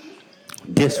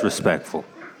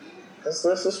 This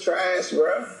list is trash,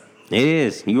 bro. It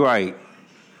is. You're right.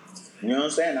 You know what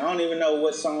I'm saying? I don't even know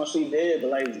what song she did,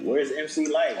 but like, where's MC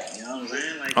Light? You know what I'm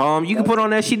saying? Like, you can put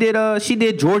on that. She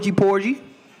did Georgie Porgy.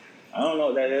 I don't know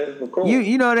what that is, but cool.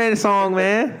 You know that song,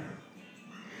 man.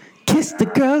 Kiss the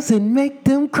girls and make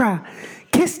them cry.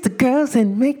 Kiss the girls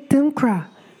and make them cry.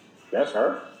 That's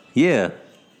her? Yeah.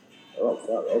 Oh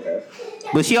fuck, okay.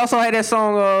 But she also had that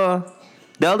song,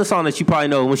 the other song that you probably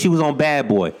know when she was on Bad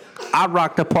Boy. I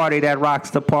rock the party that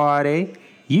rocks the party.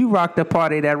 You rock the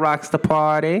party that rocks the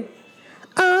party.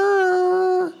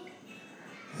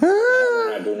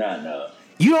 I do not know.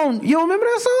 You don't remember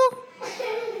that song?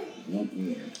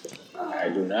 Mm-mm. I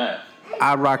do not.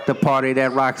 I rock the party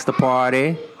that rocks the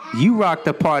party. You rock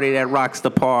the party that rocks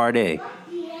the party.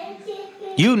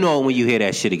 You know when you hear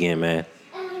that shit again, man.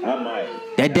 I might.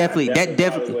 That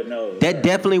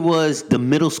definitely was the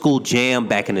middle school jam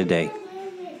back in the day.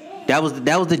 That was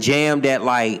the jam that,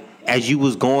 like, as you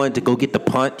was going to go get the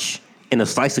punch and a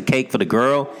slice of cake for the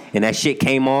girl, and that shit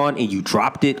came on and you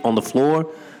dropped it on the floor,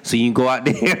 so you can go out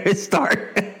there and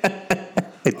start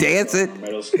dancing.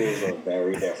 Middle schools are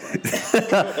very different.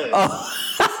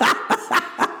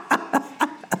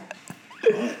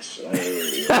 Punch.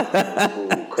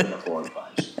 Who couldn't afford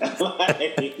punch?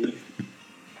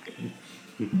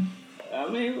 I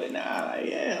mean, but nah, like,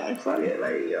 yeah, like, fuck it.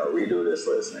 Like, yo, redo this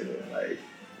list, nigga. Like,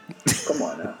 come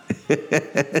on now.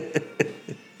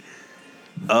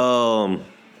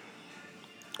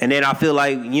 And then I feel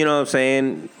like, you know what I'm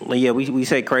saying? Like, yeah, we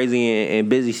say Crazy and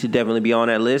Busy should definitely be on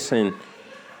that list. And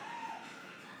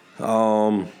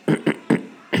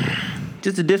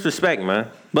just a disrespect,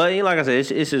 man. But like I said,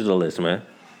 it's just a list, man.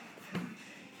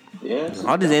 Yeah.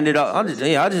 I'll just end it off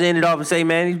and say,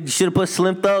 man, you should have put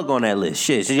Slim Thug on that list.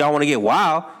 Shit, so y'all want to get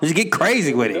wild, just get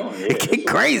crazy with it. Yeah, get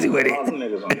crazy with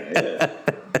it.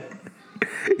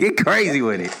 Get crazy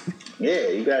with it. Yeah,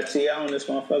 you got T.I. on this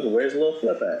motherfucker. Where's Lil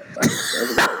Flip at?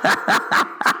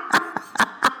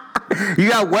 You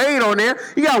got Wayne on there.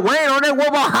 What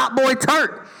about Hot Boy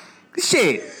Turk?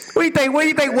 Shit. Where you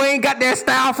think Wayne got that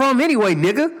style from anyway,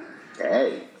 nigga?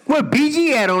 Hey. Where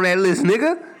BG at on that list,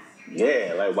 nigga?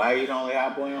 Yeah, like, why you the only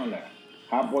Hot Boy on there?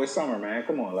 Hot Boy Summer, man.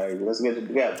 Come on, like, let's get it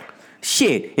together.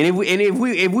 Shit. And if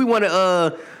we want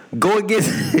to go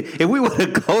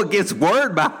against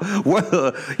word by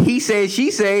he said,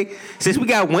 she say, since we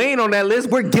got Wayne on that list,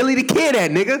 where Gilly the Kid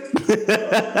at, nigga?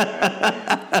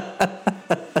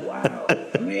 Wow. I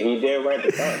mean, he did write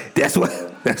the car.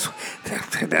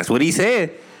 That's what he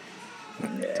said.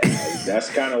 Yeah,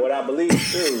 that's kind of what I believe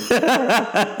too. As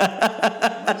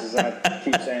I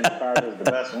keep saying the Card is the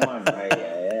best one. Like,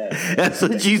 yeah. That's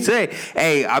what you say.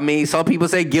 Hey, I mean, some people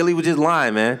say Gilly was just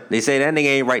lying, man. They say that nigga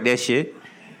ain't write that shit.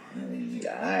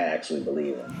 I actually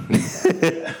believe him.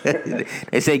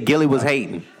 They say Gilly was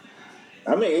hating.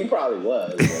 I mean, he probably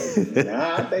was. But,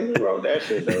 I think he wrote that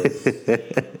shit though.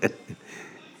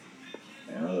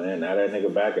 You know, man, now that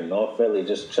nigga back in North Philly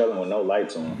just chilling with no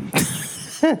lights on.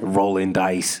 Rolling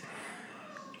dice.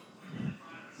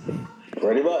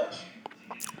 Pretty much.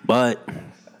 But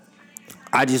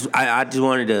I just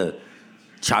wanted to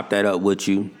chop that up with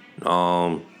you.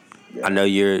 I know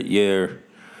you're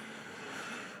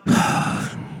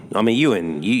I mean you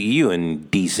in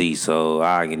DC, so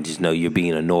I can just know you're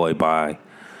being annoyed by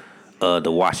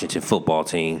the Washington football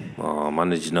team.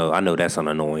 I know that's an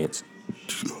annoyance.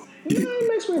 It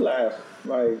makes me laugh.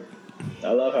 Like,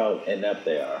 I love how inept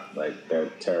they are. Like, they're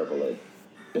terrible at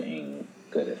being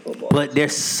good at football. But they're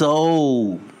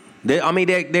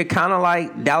kind of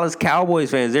like Dallas Cowboys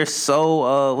fans. They're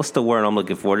so what's the word I'm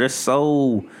looking for? They're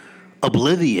so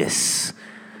oblivious.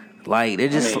 Like they're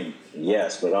just.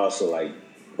 Yes, but also like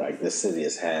this city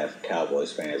has half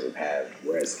Cowboys fans and half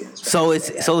Redskins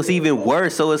fans. So it's even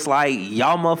worse. So it's like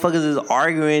y'all motherfuckers is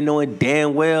arguing knowing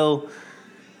damn well.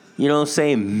 You know what I'm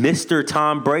saying? Mr.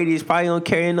 Tom Brady is probably gonna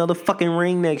carry another fucking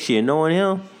ring next year, knowing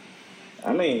him.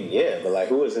 I mean, yeah, but like,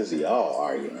 who is this y'all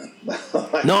arguing?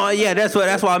 No, yeah, that's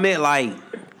what I meant. Like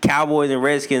Cowboys and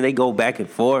Redskins, they go back and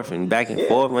forth when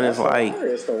it's like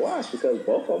hilarious to watch because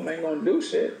both of them ain't gonna do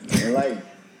shit. And like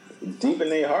deep in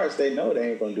their hearts, they know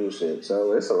they ain't gonna do shit.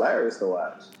 So it's hilarious to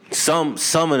watch. Some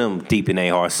of them deep in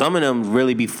their hearts. Some of them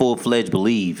really be full-fledged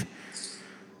believe.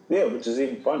 Yeah, which is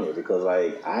even funnier because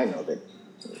like I know that.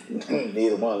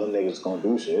 Neither one of them niggas gonna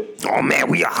do shit. Oh man,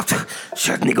 we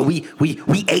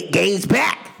 8 games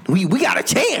back. We got a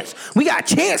chance. We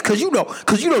got a chance because you know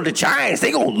the Giants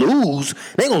they gonna lose.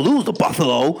 They gonna lose to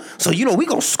Buffalo. So we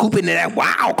gonna scoop into that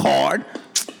wild card.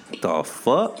 The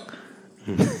fuck?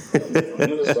 I'm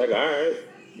just like, all right,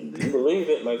 you believe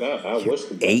it? Like I wish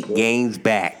the 8 games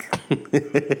back.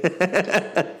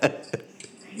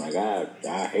 Like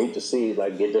I hate to see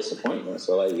like get disappointment.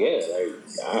 So like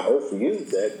I hope for you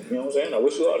that you know what I'm saying. I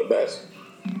wish you all the best.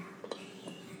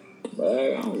 But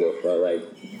I don't give a fuck.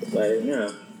 Like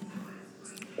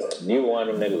neither one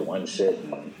of them niggas won shit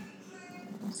in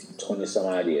 20 some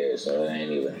odd years, so it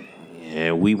ain't even.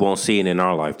 Yeah, we won't see it in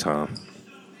our lifetime.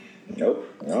 Nope,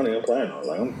 I don't even plan on it.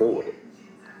 Like I'm cool with it.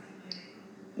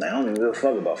 Like, I don't even give a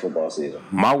fuck about football season.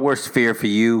 My worst fear for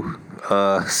you,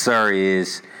 sir,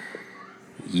 is.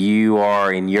 You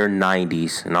are in your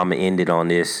 90s, and I'm going to end it on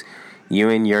this.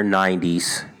 You're in your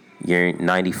 90s. You're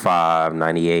 95,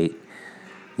 98.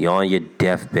 You're on your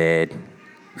deathbed.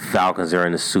 Falcons are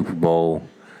in the Super Bowl.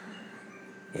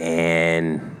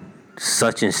 And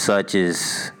such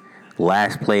is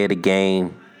last play of the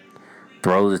game.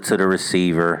 Throws it to the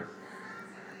receiver.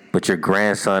 But your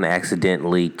grandson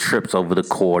accidentally trips over the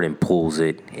cord and pulls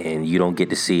it. And you don't get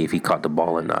to see if he caught the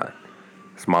ball or not.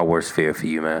 It's my worst fear for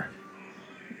you, man.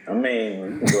 I mean, we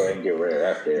can go ahead and get rid of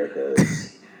that there,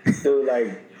 because, dude,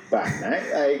 like,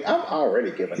 I'm already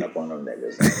giving up on them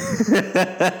niggas.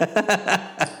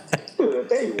 Dude, if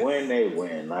they win, they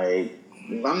win. Like,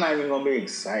 I'm not even going to be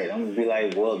excited. I'm going to be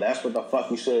like, well, that's what the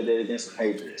fuck you should have did against the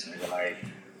Patriots, nigga. Like,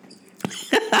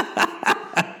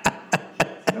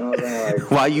 you know what I'm saying?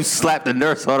 Like, while you slap the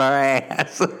nurse on her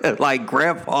ass like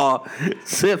Grandpa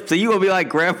Simpson. You going to be like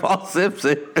Grandpa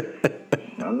Simpson.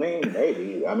 I mean,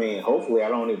 maybe. I mean, hopefully I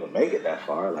don't even make it that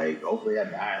far. Like, hopefully I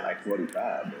die at like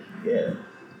 45. But yeah.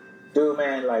 Dude,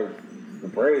 man, like, the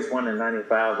Braves won in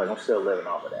 95. Like, I'm still living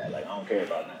off of that. Like, I don't care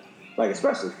about that. Like,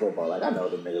 especially football. Like, I know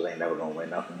them niggas ain't never gonna win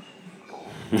nothing.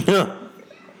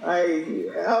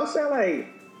 I was saying, like,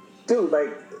 dude,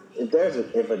 like,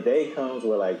 if a day comes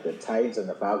where, like, the Titans and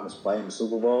the Falcons play in the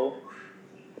Super Bowl,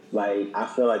 like, I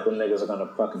feel like them niggas are going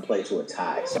to fucking play to a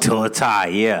tie. To a tie,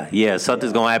 yeah. Yeah,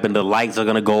 something's going to happen. The lights are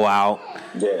going to go out.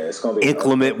 Yeah, it's going to be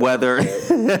inclement weather.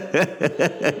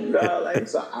 No, like,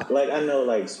 so, I know,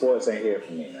 like, sports ain't here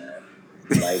for me, man.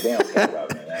 Like, they don't care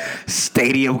about me, man.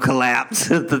 Stadium collapse.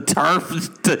 The turf.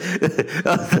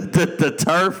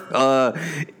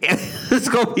 It's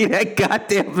going to be that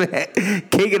goddamn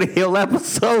King of the Hill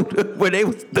episode where they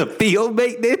was the field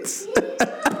maintenance.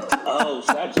 Oh,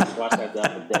 so I just watched that the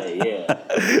other day, yeah.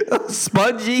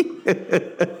 Spongy.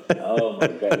 Oh, my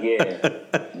God, yeah.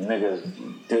 Niggas,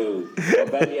 dude.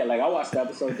 But yeah, like, I watched the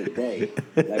episode today.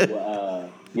 Like,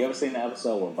 you ever seen the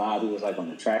episode where Bobby was, like, on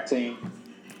the track team?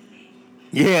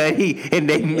 Yeah, and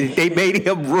they made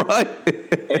him run.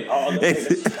 And all the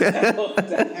niggas fell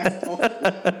down.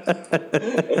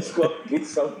 It's gonna be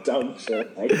some dumb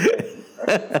shit like that.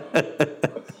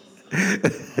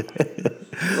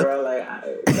 Bro, like,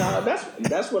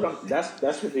 that's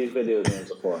what these video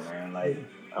games are for, man. Like,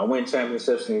 I win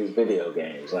championships in these video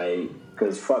games, like,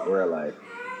 cause fuck real life.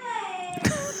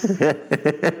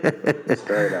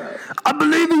 Straight up. I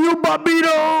believe in you,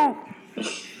 Bobito.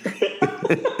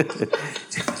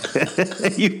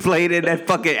 You played in that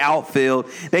fucking outfield.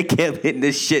 They kept hitting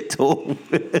this shit to him.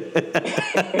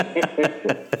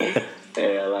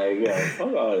 Yeah, like, yo,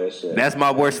 fuck all this shit. That's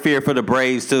my worst fear for the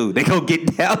Braves too. They gonna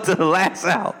get down to the last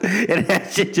out, and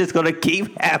that shit just gonna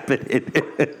keep happening.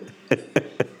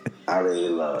 I really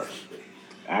love.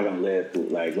 I done lived through,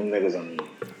 like, them niggas.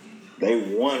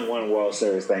 They won one World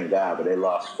Series, thank God, but they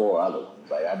lost 4 other ones.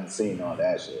 Like, I haven't seen all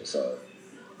that shit, so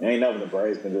there ain't nothing the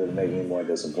Braves can do to make me more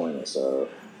disappointed. So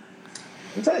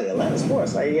I'm telling you, Atlanta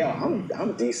sports, like, yo, I'm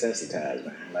desensitized,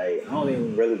 man. Like, I don't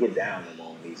even really get down no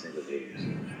more on these interviews.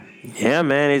 Yeah,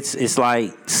 man, it's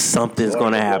like something's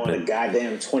gonna happen. A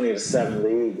goddamn 20-7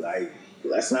 league, like,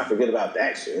 let's not forget about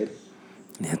that shit.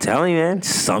 I'm telling you, man,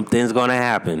 something's gonna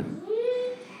happen.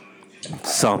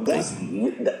 Something.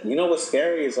 You know what's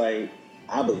scary is, like,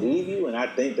 I believe you and I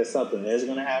think that something is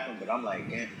gonna happen, but I'm like,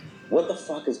 man, what the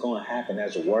fuck is gonna happen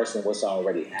that's worse than what's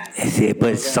already happened?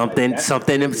 But something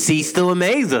ceased to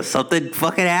amaze us. Something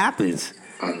fucking happens.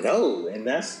 I know, and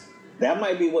that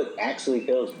might be what actually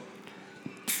kills me.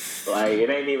 Like, it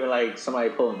ain't even like somebody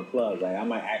pulling the plug. Like, I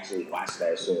might actually watch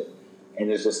that shit, and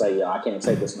it's just like, yo, I can't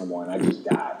take this no more, and I just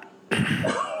die.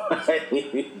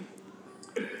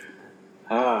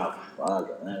 Fuck,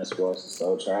 Atlanta sports is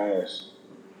so trash.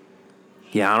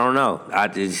 Yeah, I don't know.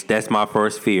 That's my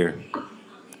first fear.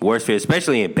 Worst fear,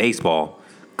 especially in baseball,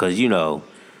 because you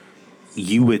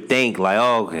would think like,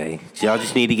 oh, okay, y'all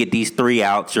just need to get these 3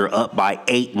 outs. You're up by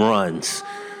 8 runs,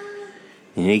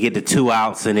 and you get the 2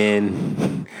 outs, and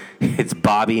then it's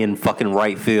Bobby in fucking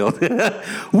right field.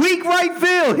 Weak right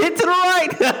field, hit to the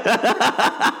right.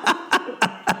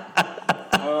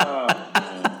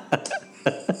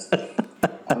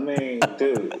 I mean,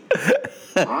 dude.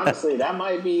 Honestly, that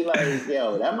might be like,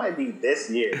 yo, that might be this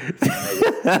year.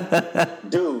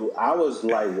 Dude, I was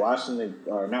like watching the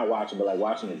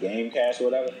game cast or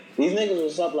whatever. These niggas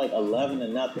was up like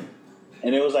 11-0.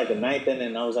 And it was like the 9th inning,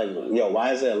 and I was like, yo,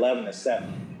 why is it 11-7?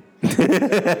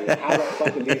 Like, how the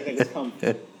fuck did these niggas come?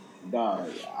 Dog,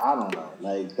 I don't know.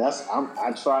 Like,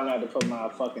 I try not to put my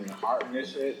fucking heart in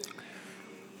this shit.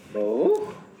 But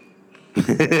woo.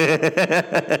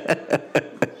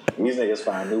 These niggas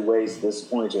find new ways to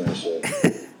disappoint you and shit.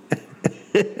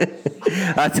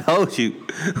 I told you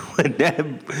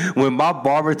when my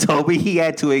barber told me he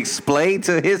had to explain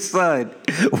to his son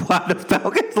why the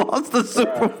Falcons lost the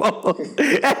Super Bowl.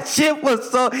 That shit was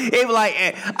it was like,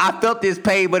 I felt this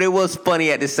pain, but it was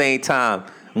funny at the same time.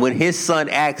 When his son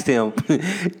asked him,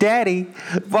 "Daddy,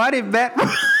 why did Matt?"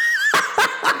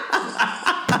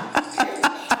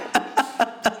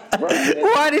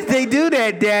 Why did they do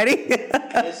that, Daddy?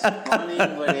 It's funny,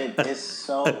 but it's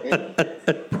so...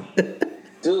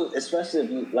 Dude, especially if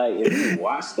you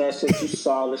watched that shit, you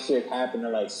saw the shit happen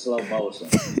in like slow motion,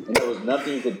 and there was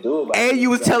nothing you could do about it. And you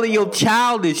was telling your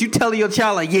child this. You telling your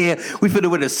child like, yeah, we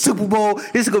finna win a Super Bowl.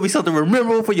 This is gonna be something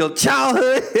memorable for your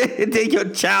childhood. And then your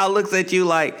child looks at you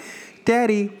like,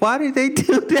 Daddy, why did they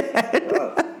do that?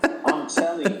 Bro, I'm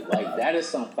telling you, like, that is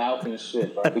some Falcon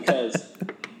shit, bro, because...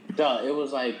 Duh, it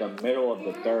was like the middle of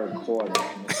the 3rd quarter,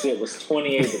 and the shit was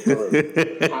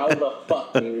 28-3. How the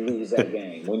fuck do you lose that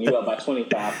game when you're up by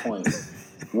 25 points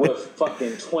with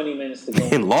fucking 20 minutes to go?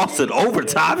 And lost in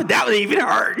overtime, and that would even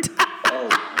hurt. Oh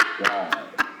my god!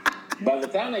 By the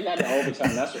time they got to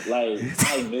overtime, that's what, like,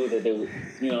 I knew that they,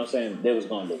 you know what I'm saying, they was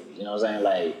gonna lose. You know what I'm saying?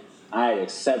 Like, I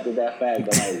accepted that fact,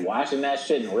 but like watching that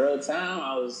shit in real time,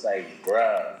 I was like,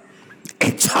 bruh.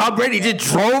 And Tom Brady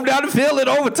just drove down the field in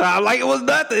overtime like it was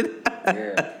nothing.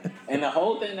 Yeah. And the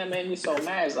whole thing that made me so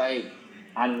mad is, like,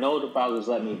 I know the Falcons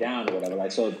let me down or whatever.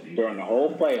 Like, so during the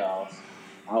whole playoffs,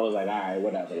 I was like, all right,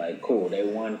 whatever. Like, cool. They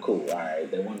won, cool. All right.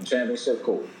 They won the championship,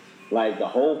 cool. Like, the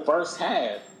whole first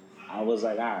half, I was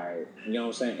like, all right. You know what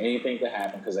I'm saying? Anything could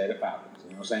happen because they're the Falcons.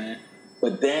 You know what I'm saying?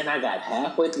 But then I got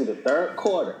halfway through the 3rd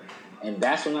quarter, and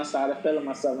that's when I started feeling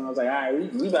myself, and I was like, all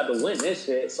right, we about to win this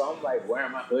shit. So I'm like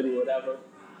wearing my hoodie or whatever,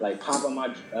 like popping my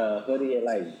hoodie at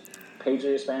like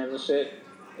Patriots fans and shit.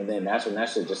 And then that's when that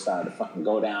shit just started to fucking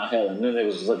go downhill. And then they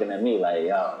was just looking at me like,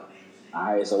 yo, all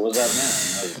right, so what's up now?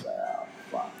 And I was like, oh,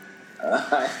 fuck.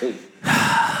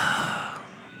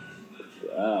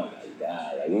 Oh my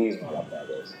god, like these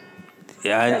motherfuckers.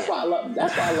 Yeah, That's why I love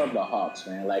the Hawks,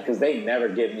 man. Like, cause they never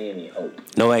give me any hope.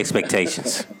 No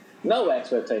expectations. No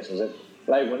expectations.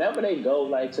 Like, whenever they go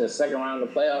like to the second round of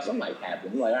the playoffs, I'm like happy.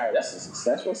 I'm like, all right, that's a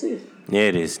successful season. Yeah,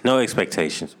 it is. No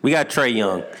expectations. We got Trae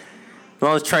Young. Yeah. As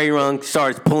long as Trae Young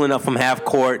starts pulling up from half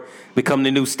court, become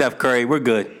the new Steph Curry, we're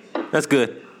good. That's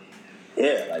good.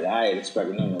 Yeah, like I ain't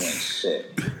expecting them to win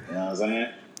shit. You know what I'm saying?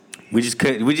 We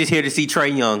just here to see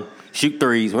Trae Young shoot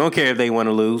threes. We don't care if they want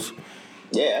to lose.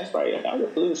 Yeah, that's right. I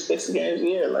would lose 60 games a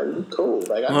year. Like, we cool.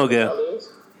 Like, I okay.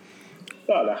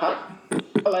 No, the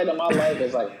highlight of my life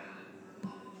is like,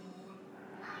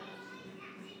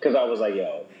 because I was like,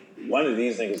 yo, one of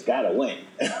these niggas gotta win.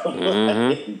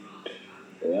 Mm-hmm.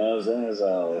 You know what I'm saying?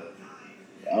 So,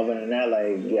 other than that,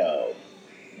 like, yo,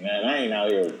 man, I ain't out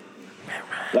here.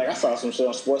 Like, I saw some shit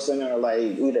on SportsCenter,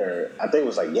 like, I think it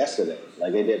was like yesterday.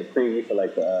 Like, they did a preview for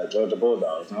like the Georgia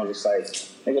Bulldogs. And I was just like,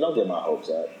 nigga, don't get my hopes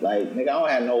up. Like, nigga, I don't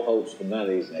have no hopes for none of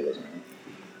these niggas, man.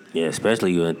 Yeah,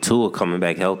 especially you and Tua coming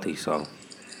back healthy, so.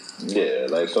 Yeah,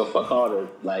 like, so fuck all the,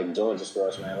 like, Georgia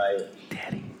sports, man. Like,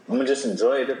 Daddy. I'm gonna just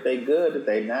enjoy it if they good. If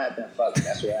they not, then fuck it.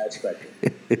 That's what I expected.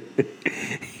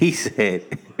 He said,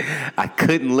 I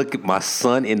couldn't look at my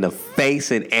son in the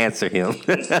face and answer him.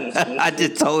 I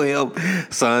just told him,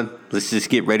 son, let's just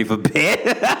get ready for bed.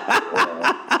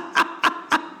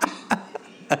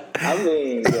 I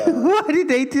mean, yeah. Why did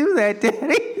they do that,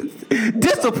 Daddy?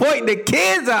 Disappointing the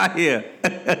kids out here.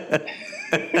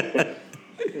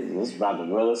 This is about the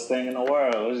realest thing in the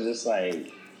world. It's just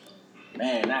like,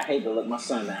 man, I hate to look my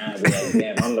son in the eye and be like,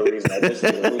 damn, I'm the reason that this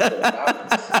nigga root for the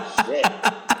Falcons. Shit.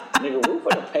 Nigga, root for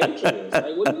the Patriots.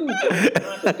 Like, what are you doing? You don't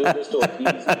have to do this to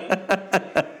appease me.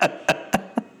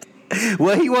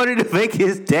 Well, he wanted to make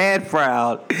his dad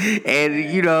proud.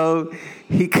 And, you know,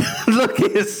 he couldn't look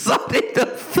his son in the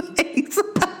face.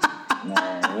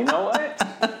 Man, you know what?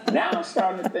 Now I'm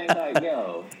starting to think, like,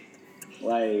 yo,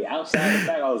 like, outside the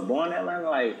fact I was born in Atlanta,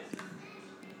 like,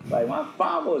 my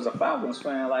father was a Falcons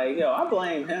fan. Like, yo, I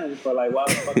blame him for, like, why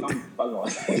the fuck I'm fucking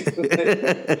with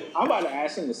him. I'm about to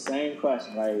ask him the same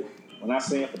question. Like, when I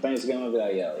see him for Thanksgiving, I'll be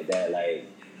like, yo, Dad, like,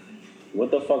 what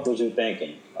the fuck was you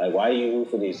thinking? Like, why you root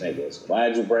for these niggas? Why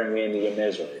did you bring me into your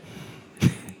misery?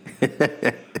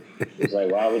 It's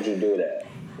like, why would you do that?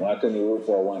 Why couldn't you root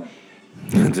for a winner?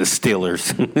 The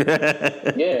Steelers.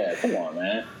 Yeah, come on,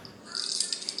 man.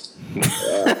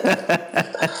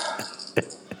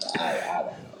 I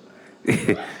don't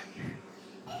know.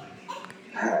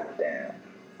 God damn.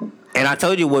 And I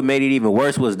told you what made it even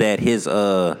worse was that his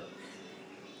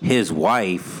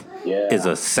wife is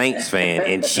a Saints fan,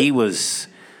 and she was,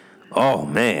 oh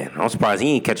man, I'm surprised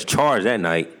he didn't catch a charge that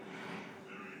night.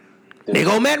 They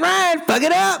go Matt Ryan, fuck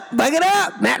it up,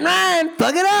 Matt Ryan,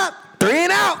 fuck it up, 3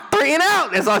 and out.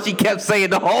 That's all she kept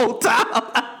saying the whole time.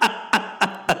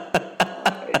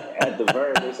 At the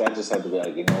very least, I just have to be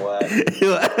like, you know what?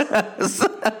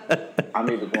 I'm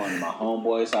either going to my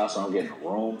homeboy's house or I'm getting a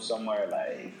room somewhere,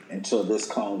 like, until this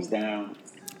calms down.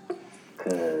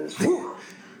 Because,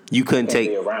 you couldn't take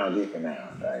be around you for now.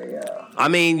 Like, I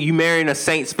mean, you marrying a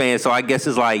Saints fan, so I guess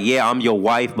it's like, yeah, I'm your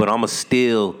wife, but I'm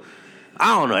still.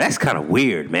 I don't know. That's kind of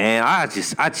weird, man. I do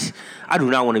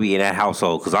not want to be in that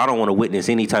household because I don't want to witness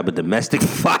any type of domestic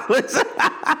violence.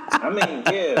 I mean,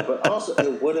 yeah, but also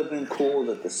it would have been cool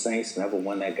that the Saints never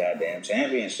won that goddamn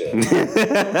championship.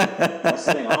 That's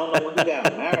the thing. I don't know when he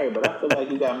got married, but I feel like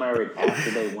he got married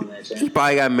after they won that championship. He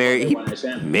probably got married.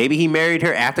 Maybe he married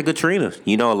her after Katrina.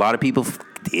 You know, a lot of people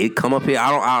did come up here.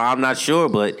 I'm not sure,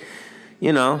 but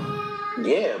you know.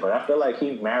 Yeah, but I feel like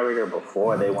he married her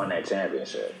before they won that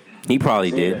championship. He probably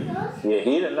did. Yeah,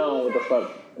 he didn't know what the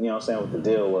fuck, you know what I'm saying, what the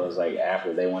deal was, like,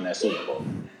 after they won that Super Bowl.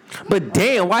 But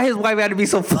damn, why his wife had to be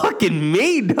so fucking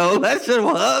mean, though? That's your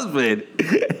husband.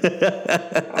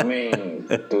 I mean,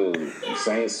 dude,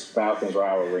 Saints-Falcons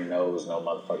rivalry knows no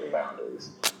motherfucking boundaries.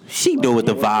 She knew what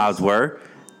the vibes were.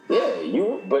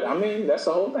 Yeah, but I mean, that's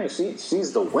the whole thing.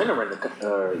 She's the winner in the,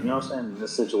 you know what I'm saying, in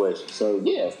this situation. So,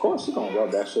 yeah, of course she's going to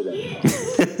rub that shit in.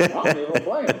 I don't even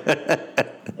blame her.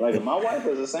 Like, if my wife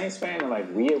was a Saints fan and, like,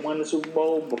 we had won the Super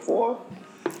Bowl before.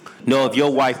 No, if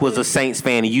your wife was a Saints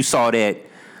fan and you saw that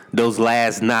those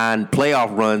last 9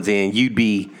 playoff runs in,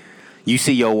 you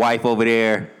see your wife over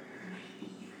there,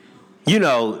 you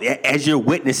know, as you're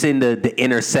witnessing the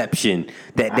interception,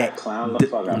 the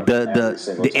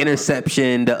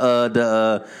interception,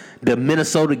 the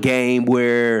Minnesota game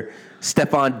where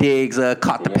Stephon Diggs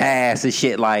caught the pass and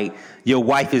shit. Like, your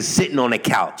wife is sitting on the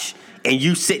couch and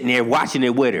you sitting there watching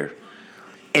it with her,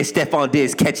 and Stephon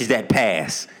Diggs catches that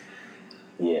pass.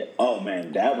 Yeah. Oh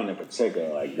man, that one in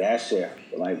particular, like that shit,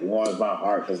 like warms my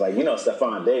heart because, like, you know,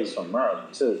 Stephon Diggs from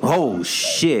Maryland too. Oh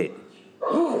shit.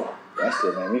 That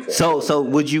shit made me feel. So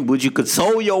would you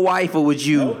console your wife or would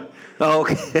you? Nope. Oh,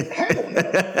 okay. Hell no.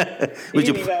 You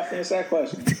didn't even gotta finish that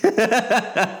question.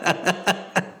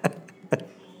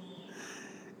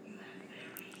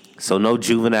 So no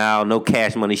Juvenile, no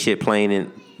Cash Money shit playing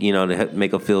in, to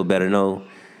make her feel better. No.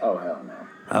 Oh hell no.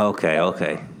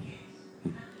 Okay.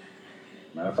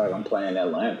 Matter of fact, I'm playing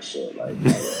Atlanta shit like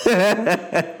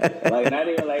not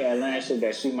even like Atlanta shit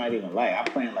that she might even like. I'm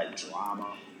playing like drama,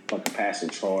 fucking Pastor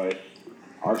Troy,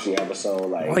 Archie episode.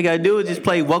 Like all you gotta do is just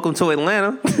play Welcome to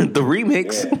Atlanta, the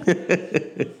remix.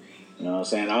 Yeah. You know what I'm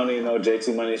saying? I don't even know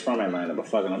JT Money's from Atlanta, but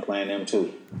fucking I'm playing them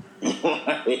too.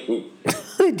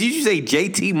 Did you say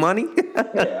JT Money?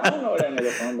 Yeah, I don't know where that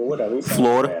nigga from, but whatever. He's from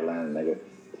Florida. Atlanta nigga.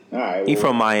 All right. He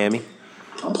from Miami.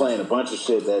 I'm playing a bunch of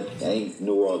shit that ain't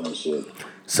New Orleans shit.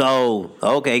 So,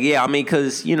 okay, yeah, I mean,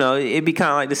 because, it'd be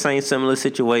kind of like the same similar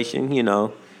situation,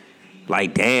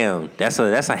 Like, damn, that's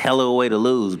a hell of a way to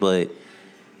lose, but...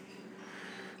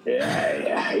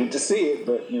 Yeah, I hate to see it,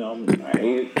 but, I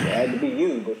hate it had to be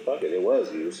you, but fuck it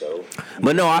was you, so...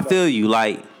 But no, I feel you,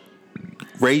 like,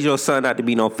 raise your son not to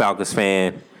be no Falcons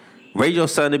fan. Raise your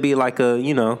son to be like or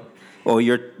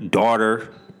your daughter.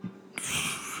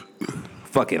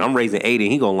 Fuck it, I'm raising Aiden,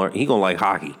 he gonna like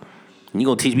hockey. You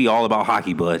gonna teach me all about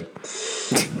hockey, bud.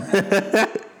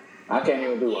 I can't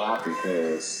even do hockey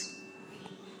because,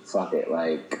 fuck it,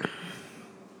 like,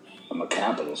 I'm a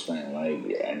Capitals fan,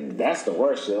 like, and that's the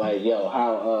worst shit. Like, yo,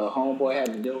 how homeboy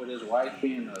had to deal with his wife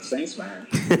being a Saints fan.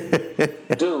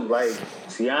 Dude, like,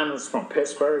 Tiana's from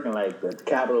Pittsburgh, and, like, the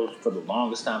Capitals for the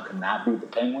longest time could not beat the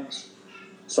Penguins.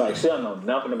 So, like, she don't know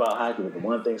nothing about hockey, but the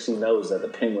one thing she knows is that the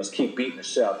Penguins keep beating the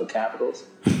shit out the Capitals.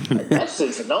 Like, that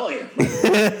shit's annoying.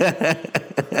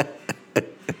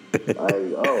 Like,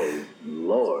 oh,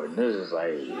 Lord. This is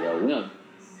like, yo, we don't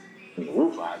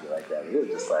roof hockey like that.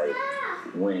 It's just like,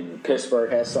 when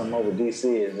Pittsburgh has something over DC,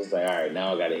 it's just like, all right,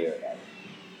 now I got to hear it.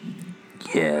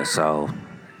 Yeah, so,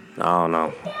 I don't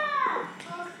know.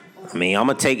 I mean, I'm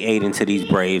going to take Aiden to these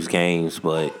Braves games,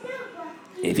 but...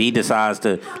 If he decides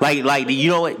to like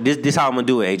you know what, this how I'm gonna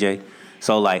do it, AJ.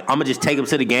 So like I'm gonna just take him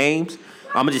to the games.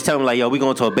 I'm gonna just tell him like, yo, we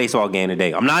going to a baseball game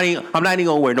today. I'm not even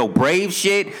gonna wear no Brave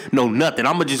shit, no nothing.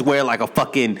 I'm gonna just wear like a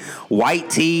fucking white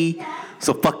tee,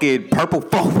 some fucking purple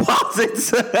foam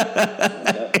posits.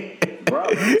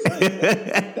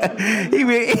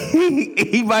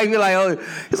 He might be like, oh,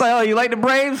 it's like, oh, you like the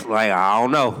Braves? Like, I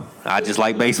don't know. I just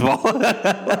like baseball.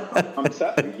 I'm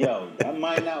telling you, yo, that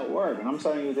might not work. And I'm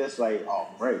telling you this, like,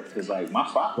 off break, because like my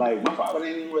father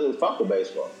didn't even really fuck with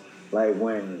baseball. Like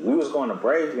when we was going to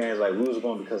Braves games, like we was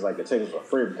going because like the tickets were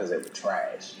free because they were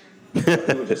trash. He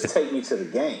would just take me to the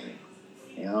game.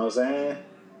 You know what I'm saying?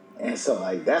 And so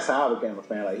like that's how I became a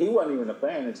fan. Like he wasn't even a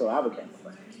fan until I became a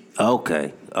fan.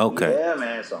 Okay. Yeah,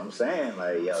 man. So I'm saying,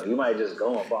 like, yo, you might just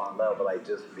go and fall in love with like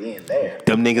just being there.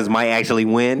 Them niggas might actually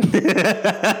win.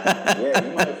 Yeah,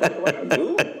 you might fuck around.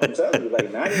 Dude, I'm telling you, like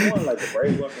 91, like the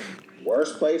Braves went from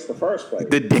worst place to first place.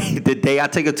 The day I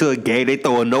take her to a game, they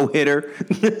throw a no-hitter.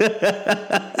 He's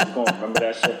gonna remember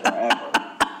that shit forever.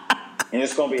 And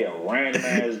it's gonna be a random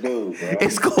ass dude, bro.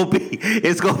 It's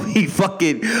gonna be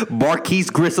fucking Marquise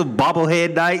Grissom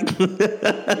bobblehead night.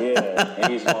 Yeah,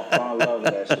 and he's gonna fall in love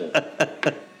with that shit.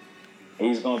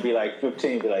 He's gonna be like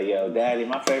 15, be like, yo, daddy,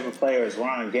 my favorite player is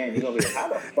Ron Gant. He's gonna be like, how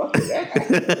the fuck did that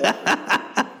happen?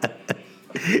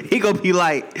 He gonna be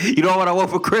like, you know what I want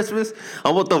for Christmas?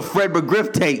 I want the Fred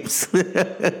McGriff tapes. And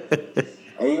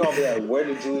he gonna be like, where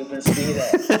did you even see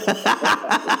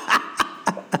that?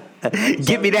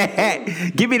 Give me that hat.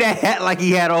 Give me that hat like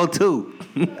he had on too.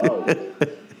 Oh,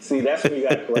 see, that's when you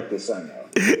gotta correct his son though.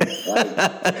 Like,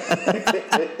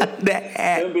 that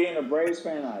hat. him being a Braves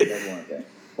fan, I don't want that.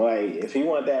 Like, if he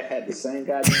want that hat, the same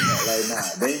goddamn hat, like, nah,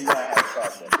 then you gotta have to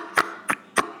talk to him.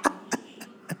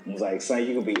 He's like, son,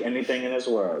 you can be anything in this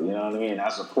world, you know what I mean? I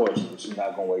support you, but you're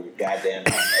not gonna wear your goddamn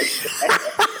hat.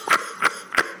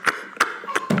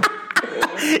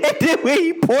 And then when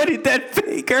he pointed that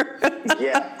finger.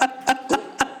 Yeah.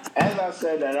 As I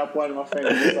said that, I pointed my finger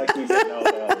just like he didn't know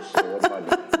the other shit. What am I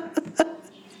doing?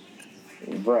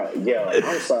 Bruh, yo,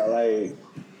 I'm sorry, like,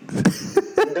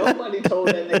 nobody told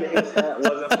that nigga his hat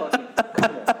wasn't fucking,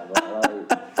 come on, bro.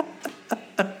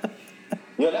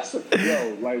 Like,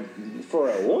 yo, like, for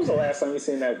real, when was the last time you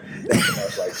seen that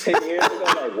commercial? Like 10 years ago?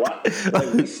 Like, what?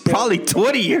 Like, we still Probably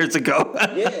 20 years ago.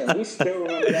 Yeah, we still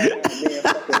remember that man being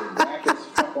fucking whack as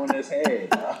fuck on his head.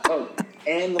 Oh,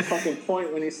 and the fucking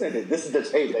point when he said it. This is the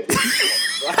tape that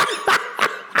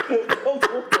come on,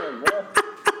 bro.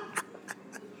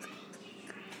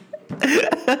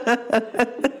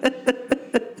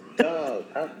 Dog,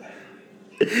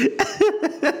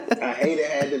 I hate it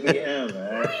had to be him,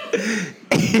 man.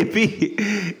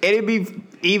 It'd be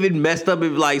even messed up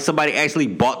if like somebody actually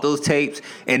bought those tapes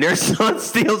and their son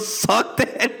still sucked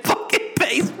at fucking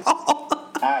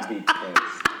baseball. I'd be pissed.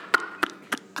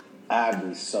 I'd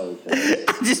be so pissed.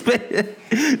 I just spent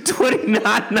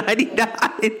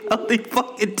 $29.99 on the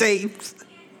fucking tapes.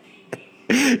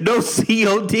 No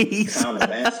CODs.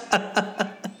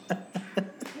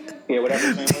 Yeah,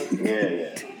 whatever.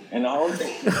 Yeah. And the whole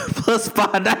thing. Plus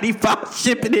 $5.95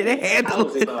 shipping it and handling. I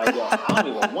was even like, yo, I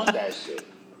don't even want that shit.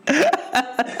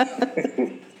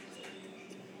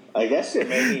 Like, that shit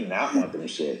made me not want them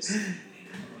shits.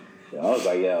 I was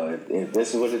like, yo, if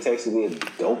this is what it takes to be a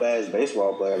dope ass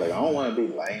baseball player, like, I don't want to be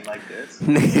lame like this.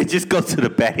 Just go to the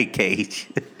batting cage.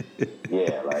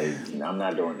 Yeah, like, I'm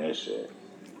not doing this shit.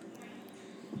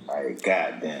 Like,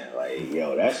 goddamn, like,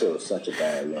 yo, that shit was such a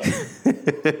bad look.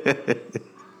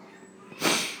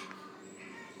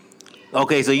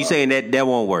 Okay, so you saying that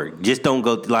won't work? Just don't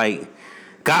go like.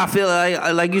 God, I feel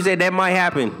like you said that might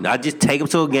happen. I just take him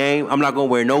to a game. I'm not gonna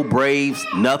wear no Braves,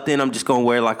 nothing. I'm just gonna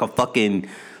wear like a fucking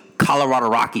Colorado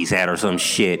Rockies hat or some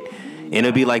shit, and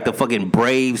it'll be like the fucking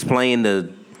Braves playing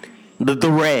the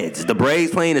Reds. The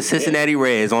Braves playing the Cincinnati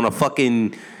Reds on a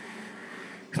fucking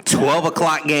 12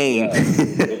 o'clock game.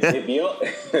 If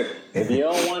you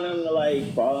don't want him to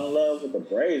like fall in love with the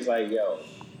Braves, like yo,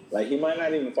 like he might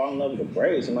not even fall in love with the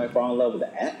Braves. He might fall in love with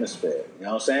the atmosphere. You know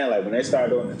what I'm saying? Like when they start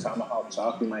doing the Tomahawk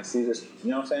Chalk, you might see this.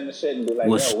 You know what I'm saying? The shit and be like,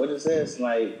 yo, what is this?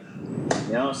 Like, you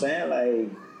know what I'm saying? Like,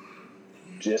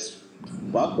 just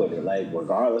fuck with it. Like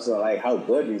regardless of like how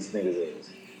good these niggas is.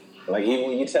 Like even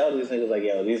when you tell these niggas like,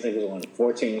 yo, these niggas won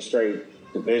 14 straight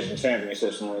division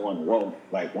championships and only won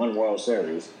one World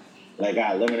Series. Like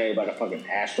got eliminated by the fucking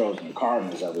Astros and the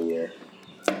Cardinals every year.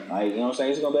 Like, you know what I'm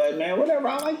saying? He's gonna be like, man, whatever,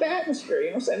 I like the atmosphere. You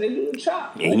know what I'm saying? They do the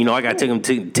chop. And you know, I got to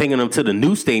taking him to the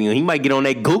new stadium. He might get on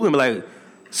that Google and be like,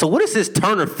 so what is this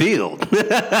Turner Field? That's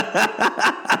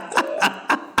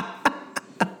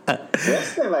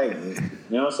the like, you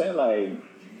know what I'm saying? Like,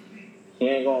 he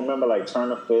ain't gonna remember like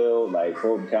Turner Field, like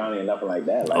Fulton County and nothing like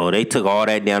that. Like, oh, they took all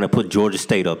that down and put Georgia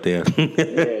State up there.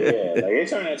 yeah. Like they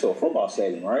turned it into a football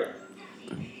stadium, right?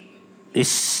 It's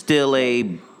still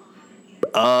a.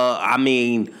 I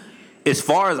mean, as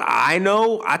far as I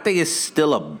know, I think it's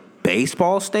still a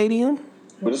baseball stadium.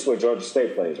 But this is where Georgia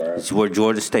State plays, right? It's where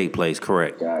Georgia State plays,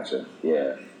 correct. Gotcha.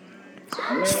 Yeah.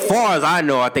 I mean, as far as I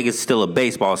know, I think it's still a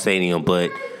baseball stadium.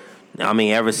 But I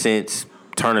mean, ever since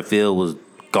Turner Field was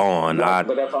gone,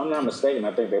 but if I'm not mistaken,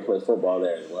 I think they play football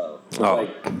there as well.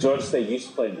 Like Georgia State used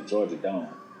to play in the Georgia Dome,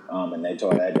 and they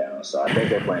tore that down. So I think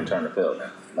they're playing Turner Field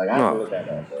now. Like I have to look that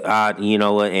up. You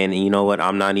know what? And you know what?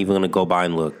 I'm not even gonna go by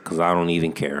and look because I don't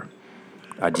even care.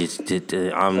 I'm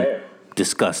fair.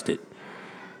 Disgusted.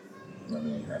 I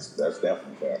mean, that's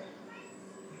definitely fair.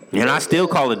 And I still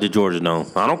call it the Georgia Dome.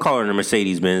 I don't call it the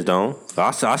Mercedes-Benz Dome.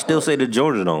 I still say the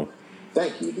Georgia Dome.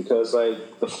 Thank you, because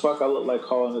like the fuck I look like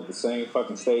calling it the same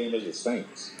fucking stadium as the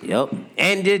Saints. Yep,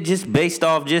 and it just based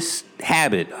off just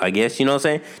habit, I guess. You know what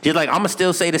I'm saying? Just like I'm gonna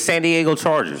still say the San Diego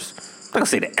Chargers. I'm not gonna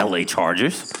say the LA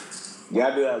Chargers. Yeah,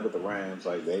 I do that with the Rams,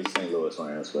 like the St. Louis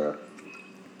Rams, bro.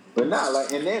 But not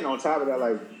like, and then on top of that,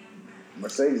 like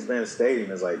Mercedes-Benz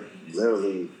Stadium is like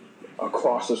literally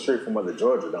across the street from where the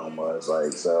Georgia Dome was.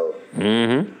 Like, so,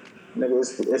 nigga,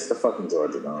 it's the fucking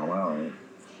Georgia Dome.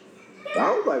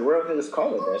 I was like, real niggas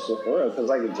call it that shit for real, because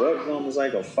like the Georgia Dome was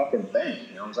like a fucking thing.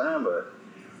 You know what I'm saying? But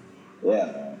yeah,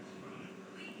 man.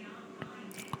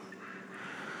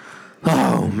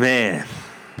 Oh man.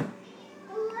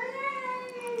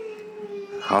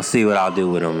 I'll see what I'll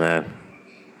do with him, man.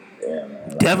 Yeah,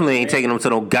 man. Definitely ain't taking him to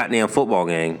no goddamn football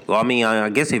game. Well, I mean, I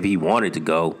guess if he wanted to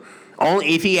go,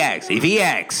 only if he asks. If he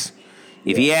asks,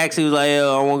 he was like,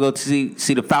 "Yo, I want to go to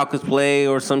see the Falcons play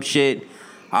or some shit."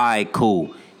 All right,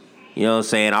 cool. You know what I'm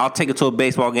saying? I'll take him to a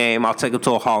baseball game. I'll take him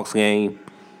to a Hawks game.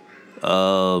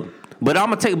 But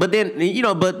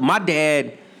my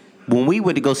dad, when we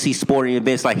went to go see sporting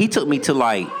events, like he took me to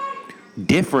like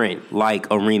different like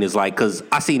arenas, like because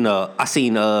I've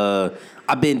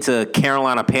been to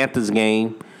Carolina Panthers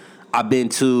game. I've been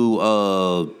to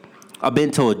a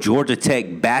Georgia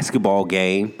Tech basketball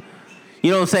game.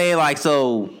 You know what I'm saying? Like,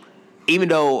 so even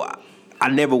though I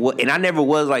never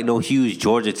was like no huge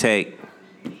Georgia Tech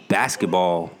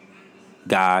basketball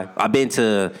guy, I've been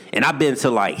to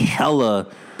like hella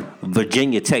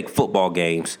Virginia Tech football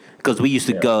games because we used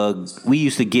to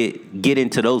get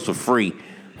into those for free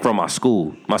from my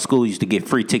school. My school used to get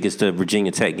free tickets to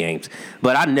Virginia Tech games,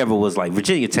 but I never was like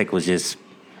Virginia Tech was just.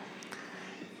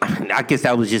 I guess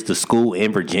that was just a school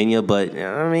in Virginia, but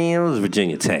I mean it was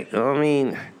Virginia Tech. I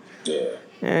mean, yeah.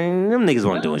 And them niggas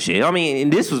weren't doing shit. I mean,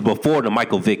 and this was before the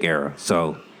Michael Vick era,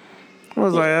 so I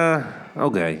was like,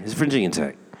 okay, it's Virginia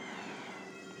Tech.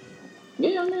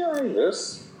 Yeah, I mean, like,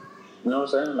 just, you know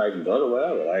what I'm saying? Like, go to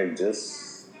whatever. Like,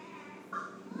 just,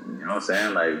 you know what I'm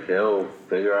saying? Like, he'll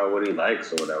figure out what he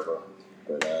likes or whatever.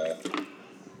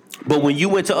 But when you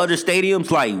went to other stadiums,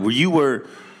 like, you were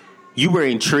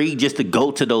intrigued just to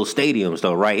go to those stadiums,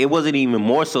 though, right? It wasn't even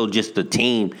more so just the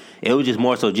team. It was just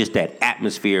more so just that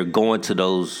atmosphere going to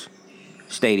those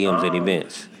stadiums and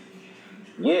events.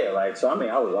 Yeah, like, so, I mean,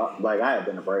 I was, like, I had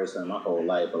been a Braves fan my whole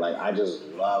life, but, like, I just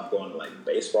love going to, like,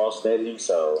 baseball stadiums,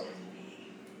 so,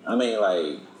 I mean,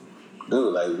 like,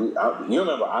 dude, like, you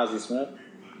remember Ozzie Smith?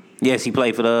 Yes, he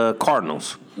played for the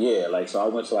Cardinals. Yeah, like, so I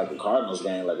went to, like, a Cardinals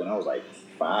game, like, when I was, like,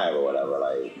 5 or whatever,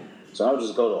 like, so I would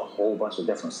just go to a whole bunch of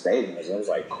different stadiums, and it was,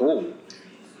 like, cool.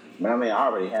 I mean, I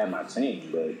already had my team,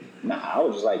 but, I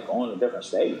was just, like, going to different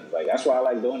stadiums. Like, that's why I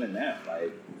like doing it now,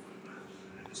 like,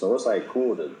 so it's, like,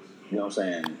 cool to, you know what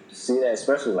I'm saying, see that,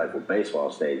 especially, like, with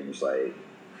baseball stadiums, like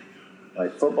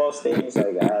football stadiums,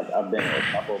 like, I've been to a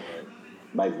couple, but,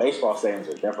 like, baseball stadiums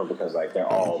are different because, like, they're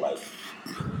all, like,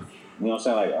 you know what I'm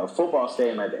saying, like, a football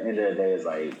stadium at the end of the day is,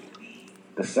 like,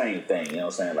 the same thing, you know what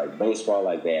I'm saying, like, baseball,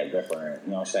 like, they have different,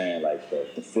 you know what I'm saying, like,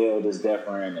 the field is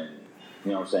different, and,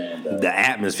 you know what I'm saying, the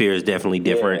atmosphere is definitely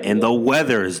different, and the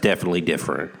weather is definitely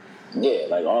different. Yeah,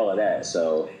 like, all of that,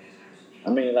 so, I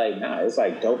mean, like, it's,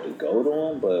 like, dope to go to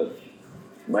them, but,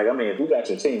 like, I mean, if you got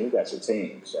your team, you got your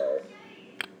team, so,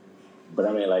 but,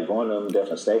 I mean, like, going to them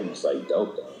different stadiums, like,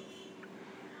 dope, though.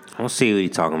 I'll see what you're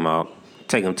talking about.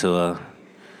 Take him to a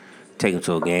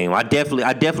game. I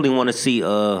definitely want to see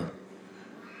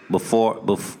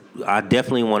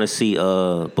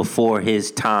before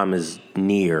his time is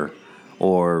near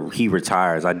or he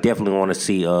retires. I definitely want to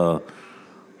see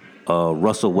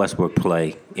Russell Westbrook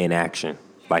play in action,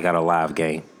 like at a live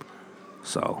game.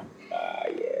 So.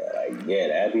 Yeah,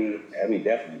 that'd be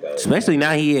definitely dope. Especially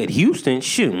now he at Houston.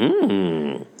 Shoot.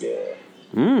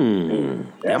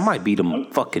 That might be the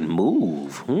fucking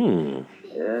move.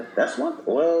 Yeah, that's one.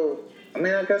 Well, I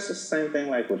mean, I guess it's the same thing.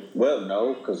 Like with, well,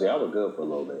 no, because y'all were good for a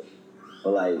little bit.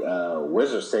 But like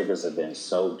Wizards tickets have been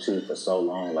so cheap for so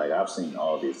long. Like I've seen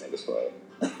all these niggas play.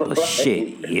 But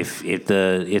shit, if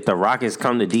the Rockets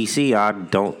come to DC, I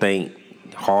don't think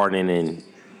Harden and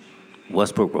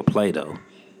Westbrook will play though.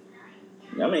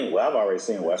 I mean, well, I've already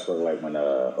seen Westbrook like when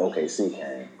OKC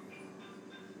came.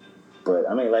 But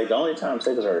I mean, like the only time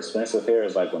tickets are expensive here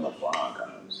is like when LeBron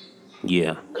comes.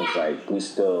 Yeah. Because like we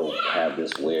still have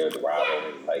this weird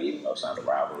rivalry, like even though it's not a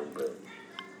rivalry, but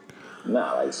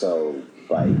like so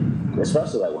like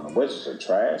especially like when the Wizards are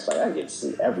trash, like I get to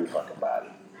see every fucking body.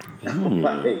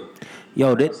 Like,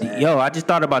 I just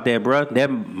thought about that, bro. That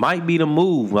might be the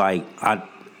move. Like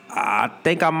I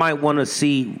think I might want to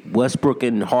see Westbrook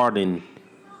and Harden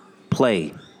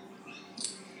play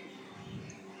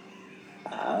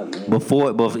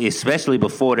before, especially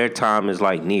before their time is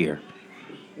like near.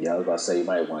 Yeah, I was about to say you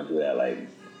might want to do that like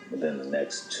within the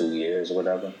next 2 years or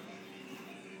whatever.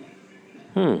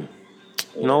 You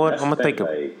know what? I'm gonna think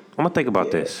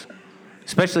about this,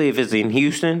 especially if it's in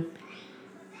Houston.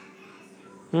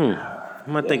 I'm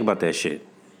gonna think about that shit.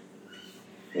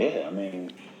 Yeah, I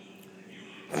mean,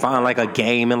 find like a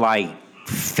game in like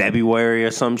February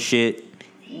or some shit.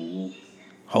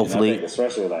 Hopefully, think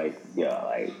especially like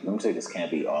them tickets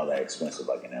can't be all that expensive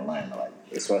like in Atlanta, like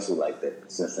especially like that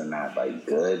since they're not like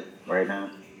good right now.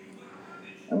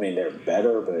 I mean, they're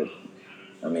better, but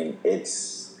I mean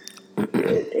it'll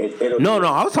No,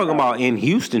 I was talking about in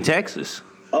Houston, Texas.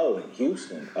 Oh, in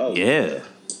Houston. Oh yeah.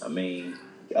 I mean,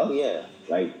 oh yeah.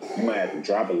 Like you might have to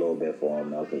drop a little bit for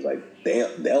them though, because like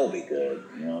they'll be good.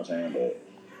 You know what I'm saying?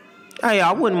 But hey,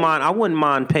 I wouldn't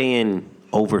mind paying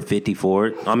over 50 for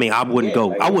it. I mean, I wouldn't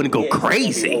go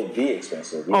crazy.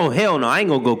 Expensive, yeah. Oh hell no, I ain't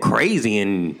gonna go crazy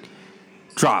and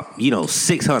drop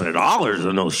 $600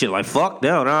 or no shit. Like fuck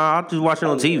no, I'll just watch it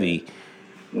on TV.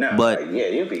 Nah, but like,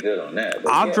 you'll be good on that.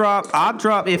 I'll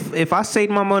drop if I save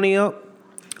my money up,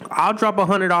 I'll drop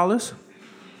 $100.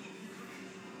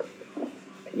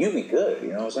 You be good, you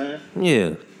know what I'm saying?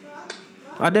 Yeah,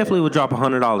 I definitely would drop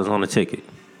 $100 on a ticket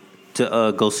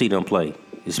to go see them play,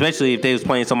 especially if they was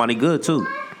playing somebody good too.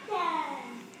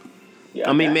 Yeah,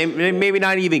 I mean, maybe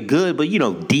not even good, but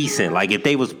decent. Like if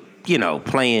they was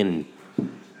playing,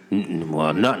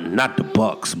 well, not the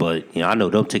Bucks, but I know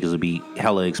them tickets would be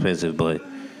hella expensive. But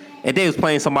if they was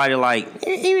playing somebody like,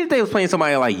 even if they was playing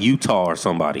somebody like Utah or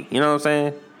somebody, you know what I'm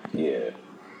saying? Yeah.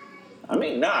 I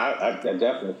mean, I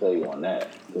definitely feel you on that.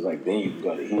 Because, like, then you can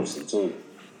go to Houston, too.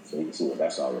 So you can see what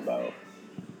that's all about.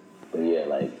 But, yeah,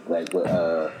 like with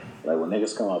Like when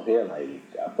niggas come up here, like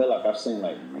I feel like I've seen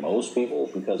like most people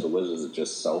because the Wizards are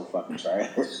just so fucking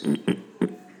trash.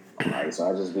 Like so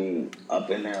I just be up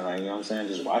in there, like you know what I'm saying,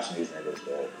 just watching these niggas.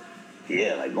 But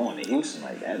yeah, like going to Houston,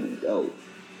 like that'd be dope.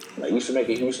 Like you should make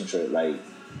a Houston trip, like,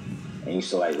 and you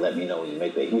should like let me know when you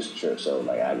make that Houston trip, so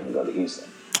like I can go to Houston.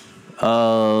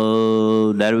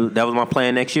 That was my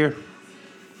plan next year,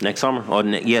 next summer, or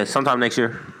sometime next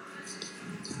year.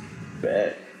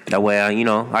 Bet. That way,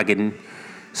 I can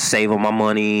save on my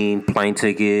money, plane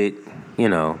ticket,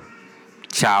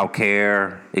 child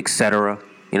care, etc.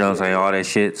 You know what I'm saying, all that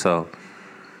shit. So,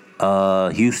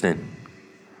 Houston,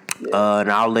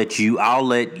 and I'll let you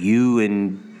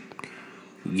and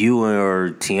or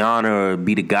Tiana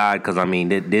be the guide, because I mean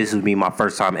this would be my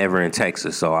first time ever in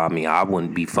Texas, so I mean I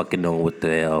wouldn't be fucking knowing what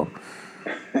the hell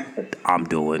I'm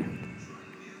doing.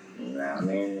 Nah, I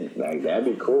mean like that'd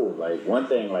be cool. Like one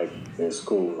thing like is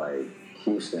cool. Like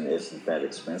Houston isn't that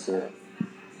expensive.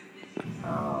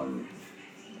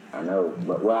 I know,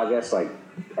 but well I guess like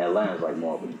Atlanta's like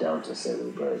more of a delta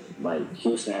city, but like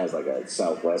Houston has like a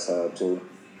Southwest hub too.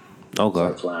 Okay. So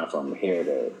that's why from here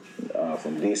to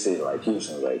from DC to like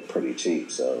Houston is like pretty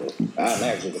cheap. So I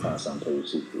imagine you can find something pretty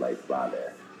cheap to like fly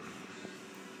there.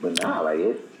 But nah, like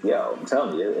I'm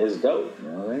telling you, it's dope. You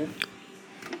know what I mean?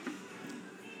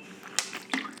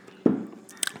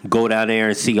 Go down there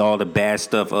and see all the bad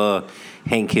stuff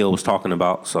Hank Hill was talking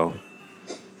about. So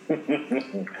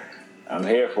I'm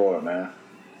here for it, man.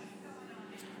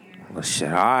 Well, shit,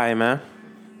 all right, man.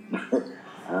 All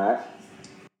right.